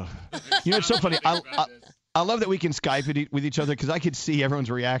like, ugh. You know, it's so funny. I love that we can Skype with each other because I could see everyone's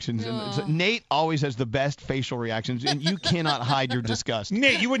reactions. And so Nate always has the best facial reactions, and you cannot hide your disgust.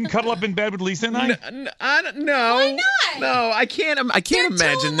 Nate, you wouldn't cuddle up in bed with Lisa and I? No. Why not? No, I can't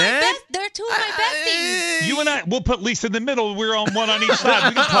imagine that. They're two of my besties. You and I, we'll put Lisa in the middle. We're on one on each side.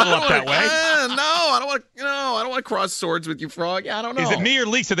 We can cuddle up that way. No, I don't want to cross swords with you, Frog. I don't know. Is it me or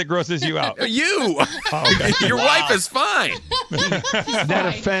Lisa that grosses you out? You. Oh, okay. Your wife is fine. That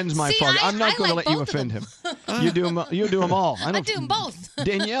offends my Frog. I'm not going to let you offend him. You do them all. I do them both.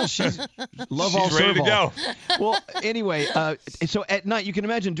 Danielle, she's love all, She's ready serve to all. go. Well, anyway, so at night, you can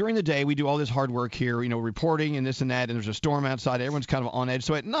imagine during the day we do all this hard work here, reporting and this and that, and there's a storm outside. Everyone's kind of on edge.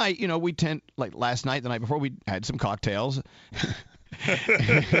 So at night, we tend, like last night, the night before, we had some cocktails.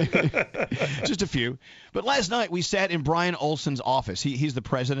 Just a few. But last night we sat in Brian Olson's office. He's the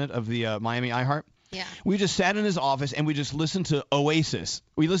president of the Miami iHeart. Yeah. We just sat in his office and we just listened to Oasis.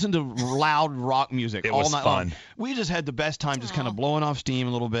 We listened to loud rock music all was night fun. long. We just had the best time just kind of blowing off steam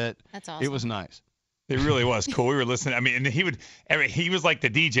a little bit. That's awesome. It was nice. It really was cool. We were listening. I mean, and he was like the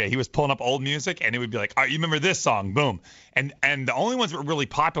DJ. He was pulling up old music, and it would be like, all right, you remember this song? Boom. And the only ones that were really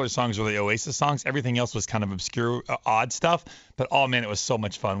popular songs were the Oasis songs. Everything else was kind of obscure, odd stuff. But, oh, man, it was so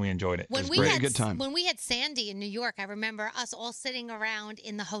much fun. We enjoyed it. It was great. Good time. When we had Sandy in New York, I remember us all sitting around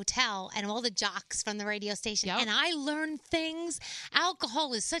in the hotel and all the jocks from the radio station. And I learned things.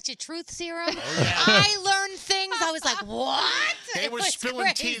 Alcohol is such a truth serum. I learned things. I was like, what? They It were was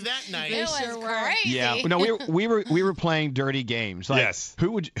spilling crazy. tea that night. It was crazy. Yeah. No, we were playing dirty games. Like, Yes.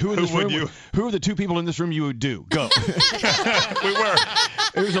 Who in this would room? you? Who are the two people in this room you would do? Go. We were.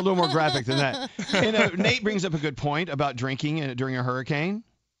 It was a little more graphic than that. And Nate brings up a good point about drinking during a hurricane.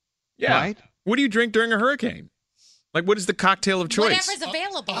 Yeah. Right? What do you drink during a hurricane? Like, what is the cocktail of choice? Whatever's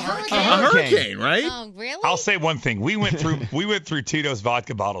available. A hurricane, right? Oh, really? I'll say one thing. We went through Tito's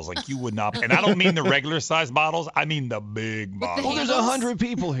vodka bottles like you would not. And I don't mean the regular size bottles. I mean the big bottles. Well, there's 100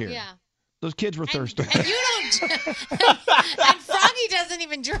 people here. Yeah. Those kids were thirsty. And you don't. And Froggy doesn't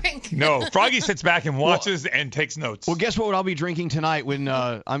even drink. No, Froggy sits back and watches and takes notes. Well, guess what I'll be drinking tonight when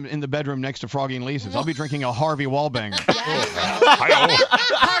I'm in the bedroom next to Froggy and Lisa's? I'll be drinking a Harvey Wallbanger. Harvey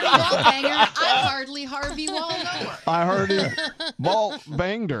Wallbanger. I'm hardly Harvey Wallbanger. I heard it. Ball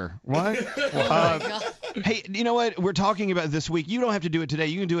banged her. What? Hey, you know what? We're talking about this week. You don't have to do it today.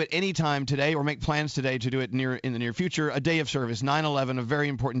 You can do it anytime today or make plans today to do it in the near future. A day of service, 9/11, a very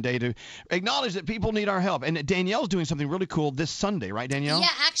important day to acknowledge that people need our help. And Danielle's doing something really cool this Sunday, right, Danielle? Yeah,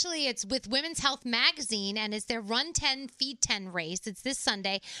 actually, it's with Women's Health Magazine, and it's their Run 10, Feed 10 race. It's this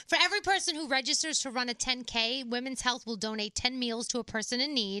Sunday. For every person who registers to run a 10K, Women's Health will donate 10 meals to a person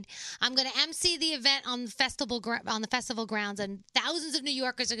in need. I'm going to MC the event on the festival grounds, and thousands of New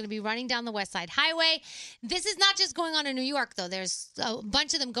Yorkers are going to be running down the West Side Highway. This is not just going on in New York, though. There's a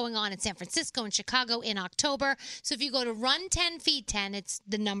bunch of them going on in San Francisco and Chicago in October. So if you go to Run 10, Feed 10, it's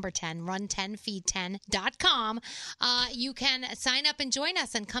the number 10, run10feed10.com. You can sign up and join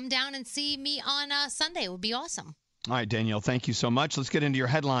us and come down and see me on Sunday. It would be awesome. All right, Danielle, thank you so much. Let's get into your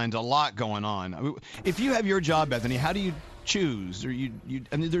headlines. A lot going on. If you have your job, Bethany, how do you choose? Or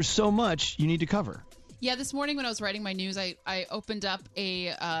there's so much you need to cover. Yeah, this morning when I was writing my news, I opened up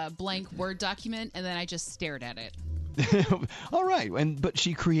a blank Word document and then I just stared at it. All right, but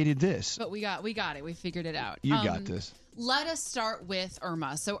she created this. But we got it. We figured it out. You got this. Let us start with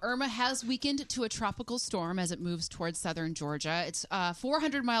Irma. So Irma has weakened to a tropical storm as it moves towards southern Georgia. It's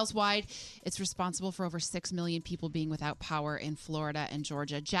 400 miles wide. It's responsible for over 6 million people being without power in Florida and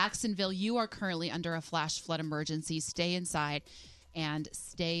Georgia. Jacksonville, you are currently under a flash flood emergency. Stay inside and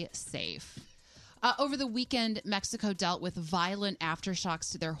stay safe. Over the weekend, Mexico dealt with violent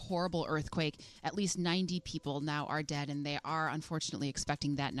aftershocks to their horrible earthquake. At least 90 people now are dead, and they are unfortunately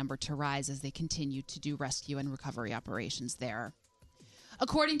expecting that number to rise as they continue to do rescue and recovery operations there.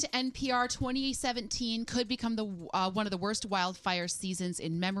 According to NPR, 2017 could become one of the worst wildfire seasons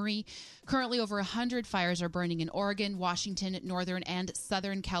in memory. Currently, over 100 fires are burning in Oregon, Washington, Northern and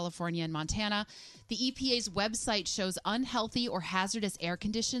Southern California, and Montana. The EPA's website shows unhealthy or hazardous air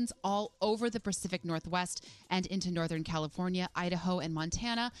conditions all over the Pacific Northwest and into Northern California, Idaho, and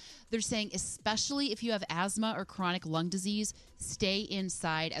Montana. They're saying especially if you have asthma or chronic lung disease, stay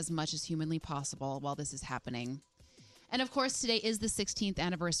inside as much as humanly possible while this is happening. And of course, today is the 16th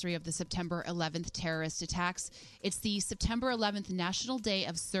anniversary of the September 11th terrorist attacks. It's the September 11th National Day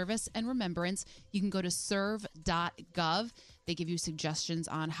of Service and Remembrance. You can go to serve.gov. They give you suggestions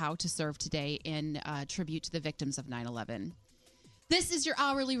on how to serve today in tribute to the victims of 9/11. This is your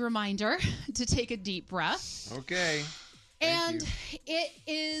hourly reminder to take a deep breath. Okay. And it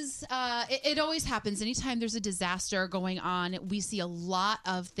is, it always happens. Anytime there's a disaster going on, we see a lot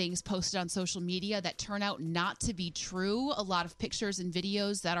of things posted on social media that turn out not to be true. A lot of pictures and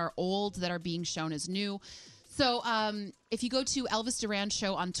videos that are old that are being shown as new. So if you go to Elvis Duran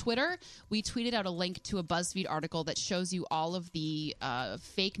Show on Twitter, we tweeted out a link to a BuzzFeed article that shows you all of the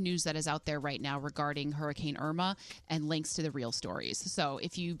fake news that is out there right now regarding Hurricane Irma and links to the real stories. So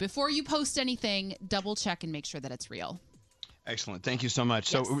before you post anything, double check and make sure that it's real. Excellent. Thank you so much.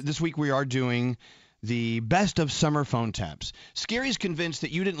 So this week we are doing the best of summer phone taps. Scary's convinced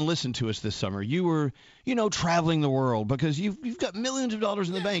that you didn't listen to us this summer. You were, traveling the world because you've got millions of dollars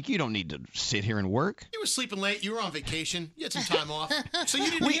in the bank. You don't need to sit here and work. You were sleeping late. You were on vacation. You had some time off. So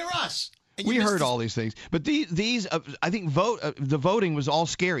you didn't hear us. And you We missed heard the- all these things. But these I think the voting was all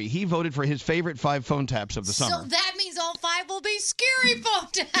Scary. He voted for his favorite 5 phone taps of the summer. So that means all 5 will be Scary phone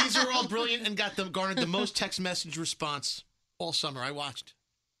taps. These are all brilliant and garnered the most text message response all summer. I watched.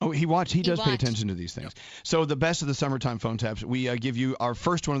 Oh, he watched. He does pay watched. attention to these things. So the best of the summertime phone taps. We give you our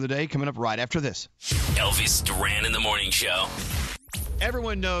first one of the day coming up right after this. Elvis Duran in the Morning Show.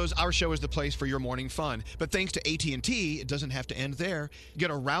 Everyone knows our show is the place for your morning fun, but thanks to AT&T, it doesn't have to end there.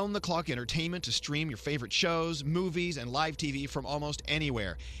 Get around-the-clock entertainment to stream your favorite shows, movies, and live TV from almost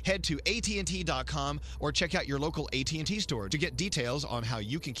anywhere. Head to AT&T.com or check out your local AT&T store to get details on how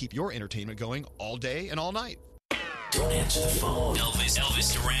you can keep your entertainment going all day and all night. Don't answer the phone.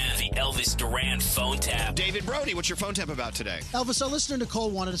 Elvis Duran, the Elvis Duran phone tap. David Brody, what's your phone tap about today? Elvis, our listener Nicole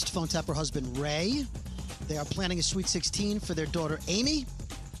wanted us to phone tap her husband Ray. They are planning a Sweet 16 for their daughter Amy,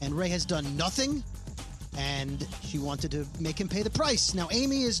 and Ray has done nothing, and she wanted to make him pay the price. Now,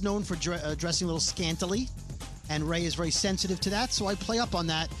 Amy is known for dressing a little scantily, and Ray is very sensitive to that, so I play up on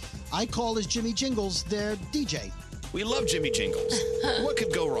that. I call as Jimmy Jingles their DJ. We love Jimmy Jingles. What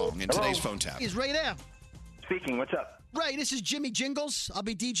could go wrong in today's phone tap? Is Ray there? Speaking, what's up? Ray, this is Jimmy Jingles. I'll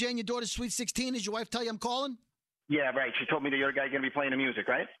be DJing your daughter's Sweet 16. Did your wife tell you I'm calling? Yeah, right. She told me that you're the guy going to be playing the music,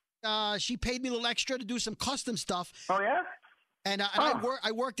 right? She paid me a little extra to do some custom stuff. Oh, yeah? And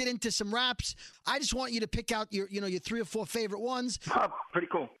I worked it into some raps. I just want you to pick out your 3 or 4 favorite ones. Oh, pretty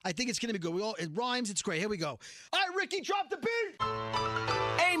cool. I think it's going to be good. It rhymes. It's great. Here we go. All right, Ricky, drop the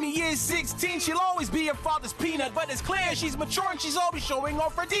beat. Amy is 16. She'll always be her father's peanut, but it's clear she's mature and she's always showing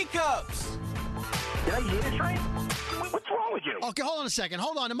off her D cups. Did I hear this right? What's wrong with you? Okay, hold on a second.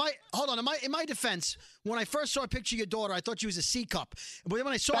 Hold on. In my defense, when I first saw a picture of your daughter, I thought she was a C cup. But then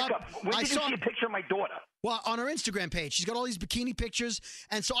when I saw Back up. When did you see a picture of my daughter? Well, on her Instagram page, she's got all these bikini pictures,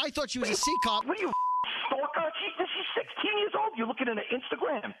 and so I thought she was a C cup. What are you, stalker? She's 16 years old. You're looking at her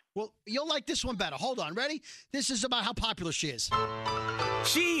Instagram. Well, you'll like this one better. Hold on, ready? This is about how popular she is.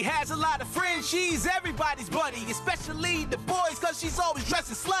 She has a lot of friends. She's everybody's buddy, especially the boys, because she's always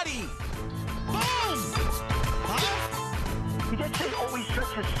dressing slutty. You did say always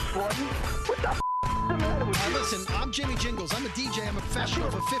dresses slutty? What the the matter with you? Listen, I'm Jimmy Jingles. I'm a DJ. I'm a professional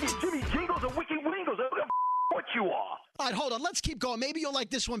for 50. Jimmy Jingles or Wiki Wingles. I don't give a what you are. All right, hold on. Let's keep going. Maybe you'll like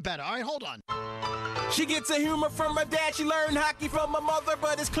this one better. All right, hold on. She gets her humor from her dad. She learned hockey from her mother,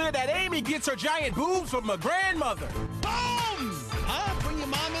 but it's clear that Amy gets her giant boobs from her grandmother. Boom! Huh? Bring your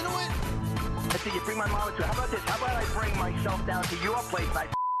mom into it? I think you bring my mom into it. How about this? How about I bring myself down to your place and I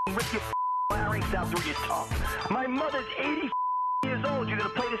rip your larynx out through your tongue? My mother's 80 years old. You're going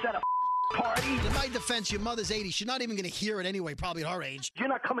to play this at a party? In my defense, your mother's 80. She's not even going to hear it anyway, probably at her age. You're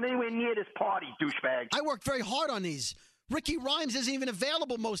not coming anywhere near this party, douchebag. I worked very hard on these. Ricky Rhymes isn't even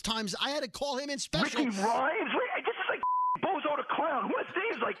available most times. I had to call him in special. Ricky Rhymes? Wait, this is like Bozo the Clown. Who has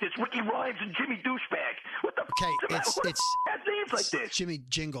names like this? Ricky Rhymes and Jimmy Douchebag. What the Okay, Who has names like this? Jimmy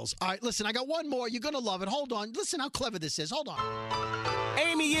Jingles. All right, listen, I got one more. You're going to love it. Hold on. Listen how clever this is. Hold on.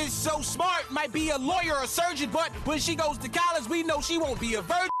 Amy is so smart, might be a lawyer or surgeon, but when she goes to college, we know she won't be a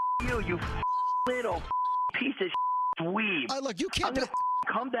virgin. You little piece of dweeb. All right, look, you can't... I'm going to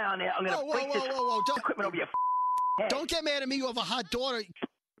come down there. I'm going to break this equipment over your head. Don't get mad at me. You have a hot daughter.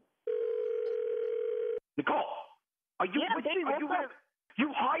 Nicole, are you you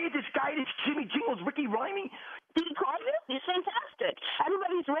hired this guy, this Jimmy Jingles, Ricky Rhyming? Did he call you? He's fantastic.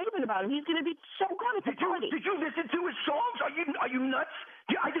 Everybody's raving about him. He's going to be so good at the party. Did you listen to his songs? Are you nuts?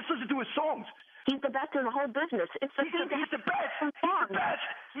 Yeah, I just listened to his songs. He's the best in the whole business. It's the He's the best. He's the best.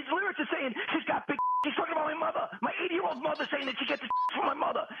 His lyrics are saying she's got big. She's talking about my mother. My 80-year-old mother saying that she gets from my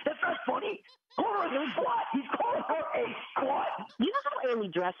mother. That's not funny. Call her a slut. He's calling her a slut. You know how Amy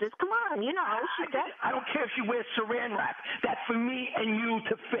dresses. Come on, you know. I don't care if she wears saran wrap. That's for me and you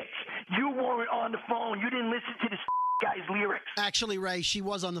to fix. You weren't on the phone. You didn't listen to this guy's lyrics. Actually, Ray, she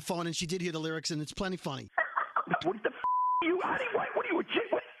was on the phone and she did hear the lyrics, and it's plenty funny. What the you? What are you? What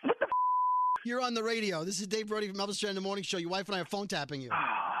the You're on the radio. This is Dave Brody from Elvis Duran in the Morning Show. Your wife and I are phone tapping you.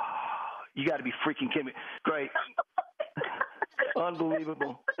 You got to be freaking kidding me. Great.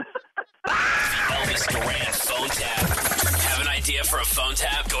 Unbelievable. Elvis Duran phone tap. Have an idea for a phone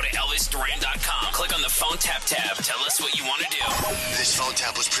tap? Go to ElvisDuran.com. Click on the phone tap tab. Tell us what you want to do. This phone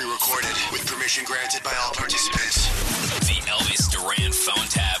tap was pre-recorded with permission granted by all participants. The Elvis Duran phone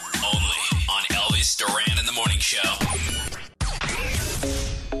tap only on Elvis Duran in the Morning Show.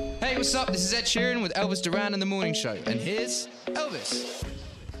 Hey, what's up? This is Ed Sheeran with Elvis Duran in the Morning Show. And here's Elvis.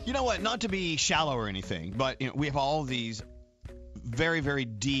 You know what? Not to be shallow or anything, but we have all these very, very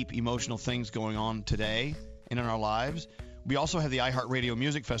deep emotional things going on today and in our lives. We also have the iHeartRadio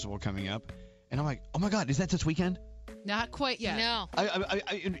Music Festival coming up. And I'm like, oh my God, is that this weekend? Not quite yet. No.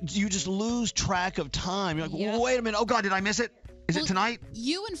 You just lose track of time. You're like, wait a minute. Oh God, did I miss it? Is it tonight?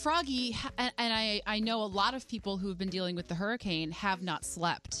 You and Froggy, and I know a lot of people who have been dealing with the hurricane have not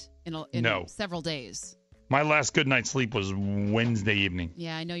slept in several days. My last good night's sleep was Wednesday evening.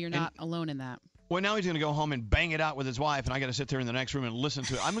 Yeah, I know you're not alone in that. Well, now he's going to go home and bang it out with his wife, and I got to sit there in the next room and listen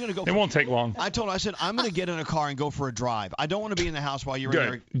to it. I'm going to go. It won't take long. I told her, I said, I'm going to get in a car and go for a drive. I don't want to be in the house while you're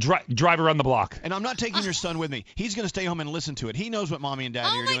in Good. Drive around the block. there. And I'm not taking your son with me. He's going to stay home and listen to it. He knows what mommy and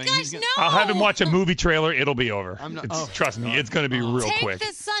daddy are doing. Gosh, no. I'll have him watch a movie trailer. It'll be over. Trust me, it's going to be real Take quick. the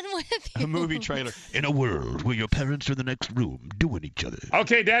son with you. A movie trailer. In a world where your parents are in the next room doing each other.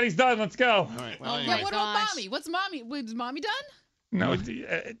 Okay, Daddy's done. Let's go. All right. Well, anyway. What about Mommy? What's Mommy? Was Mommy done? No,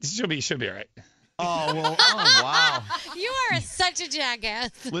 she'll be all right. Oh, well, oh, wow. You are such a jackass.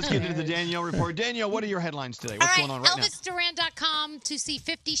 Let's get into the Danielle report. Danielle, what are your headlines today? What's going on right now? ElvisDuran.com to see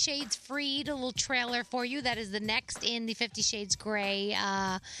 50 Shades Freed, a little trailer for you. That is the next in the 50 Shades Grey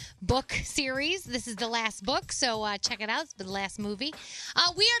book series. This is the last book, so check it out. It's the last movie.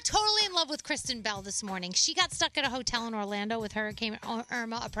 We are totally in love with Kristen Bell this morning. She got stuck at a hotel in Orlando with Hurricane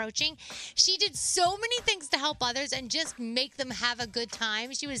Irma approaching. She did so many things to help others and just make them have a good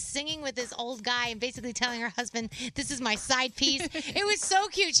time. She was singing with this old guy and basically telling her husband, this is my side piece. It was so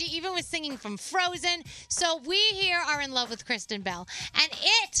cute. She even was singing from Frozen. So we here are in love with Kristen Bell. And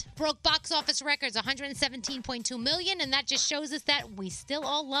it broke box office records, $117.2 million, and that just shows us that we still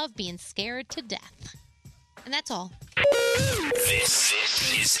all love being scared to death. And that's all. This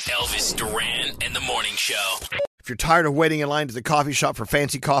is Elvis Duran in the Morning Show. If you're tired of waiting in line to the coffee shop for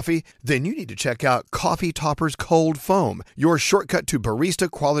fancy coffee, then you need to check out Coffee Topper's Cold Foam, your shortcut to barista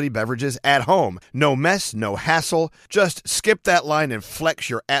quality beverages at home. No mess, no hassle. Just skip that line and flex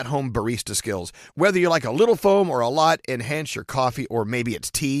your at-home barista skills. Whether you like a little foam or a lot, enhance your coffee, or maybe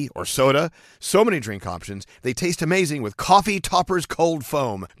it's tea or soda. So many drink options. They taste amazing with Coffee Topper's Cold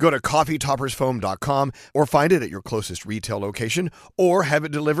Foam. Go to coffeetoppersfoam.com or find it at your closest retail location or have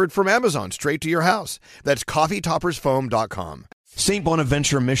it delivered from Amazon straight to your house. That's coffeetoppersfoam.com. St.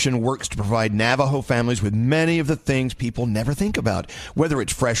 Bonaventure Mission works to provide Navajo families with many of the things people never think about. Whether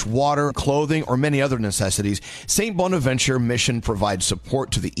it's fresh water, clothing, or many other necessities, St. Bonaventure Mission provides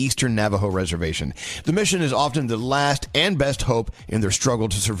support to the Eastern Navajo Reservation. The mission is often the last and best hope in their struggle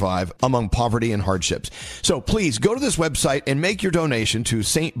to survive among poverty and hardships. So please go to this website and make your donation to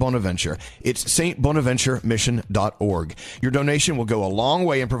St. Bonaventure. It's stbonaventuremission.org. Your donation will go a long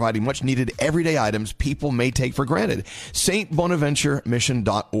way in providing much needed everyday items people may take for granted. stbonaventuremission.org.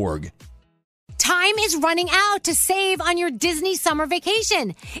 Time is running out to save on your Disney summer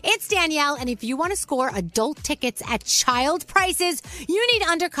vacation. It's Danielle, and if you want to score adult tickets at child prices, you need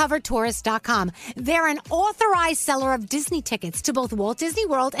UndercoverTourist.com. They're an authorized seller of Disney tickets to both Walt Disney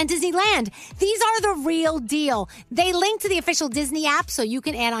World and Disneyland. These are the real deal. They link to the official Disney app so you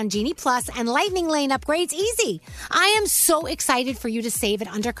can add on Genie Plus and Lightning Lane upgrades easy. I am so excited for you to save at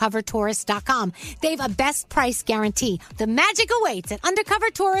UndercoverTourist.com. They have a best price guarantee. The magic awaits at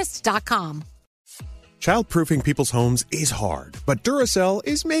UndercoverTourist.com. Childproofing people's homes is hard, but Duracell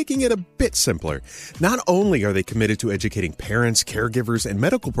is making it a bit simpler. Not only are they committed to educating parents, caregivers, and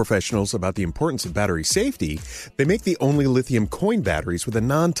medical professionals about the importance of battery safety, they make the only lithium coin batteries with a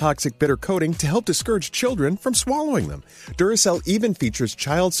non-toxic bitter coating to help discourage children from swallowing them. Duracell even features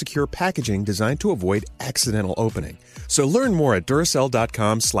child-secure packaging designed to avoid accidental opening. So learn more at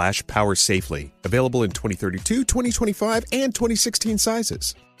Duracell.com/powersafely. Available in 2032, 2025, and 2016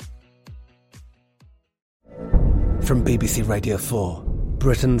 sizes. From BBC Radio 4,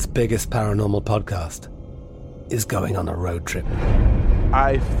 Britain's biggest paranormal podcast is going on a road trip.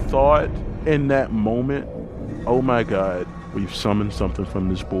 I thought in that moment, oh my God, we've summoned something from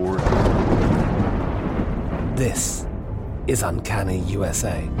this board. This is Uncanny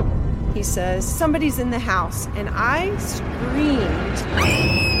USA. He says, somebody's in the house, and I screamed.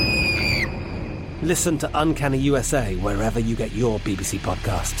 Listen to Uncanny USA wherever you get your BBC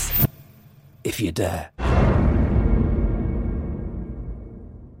podcasts, if you dare.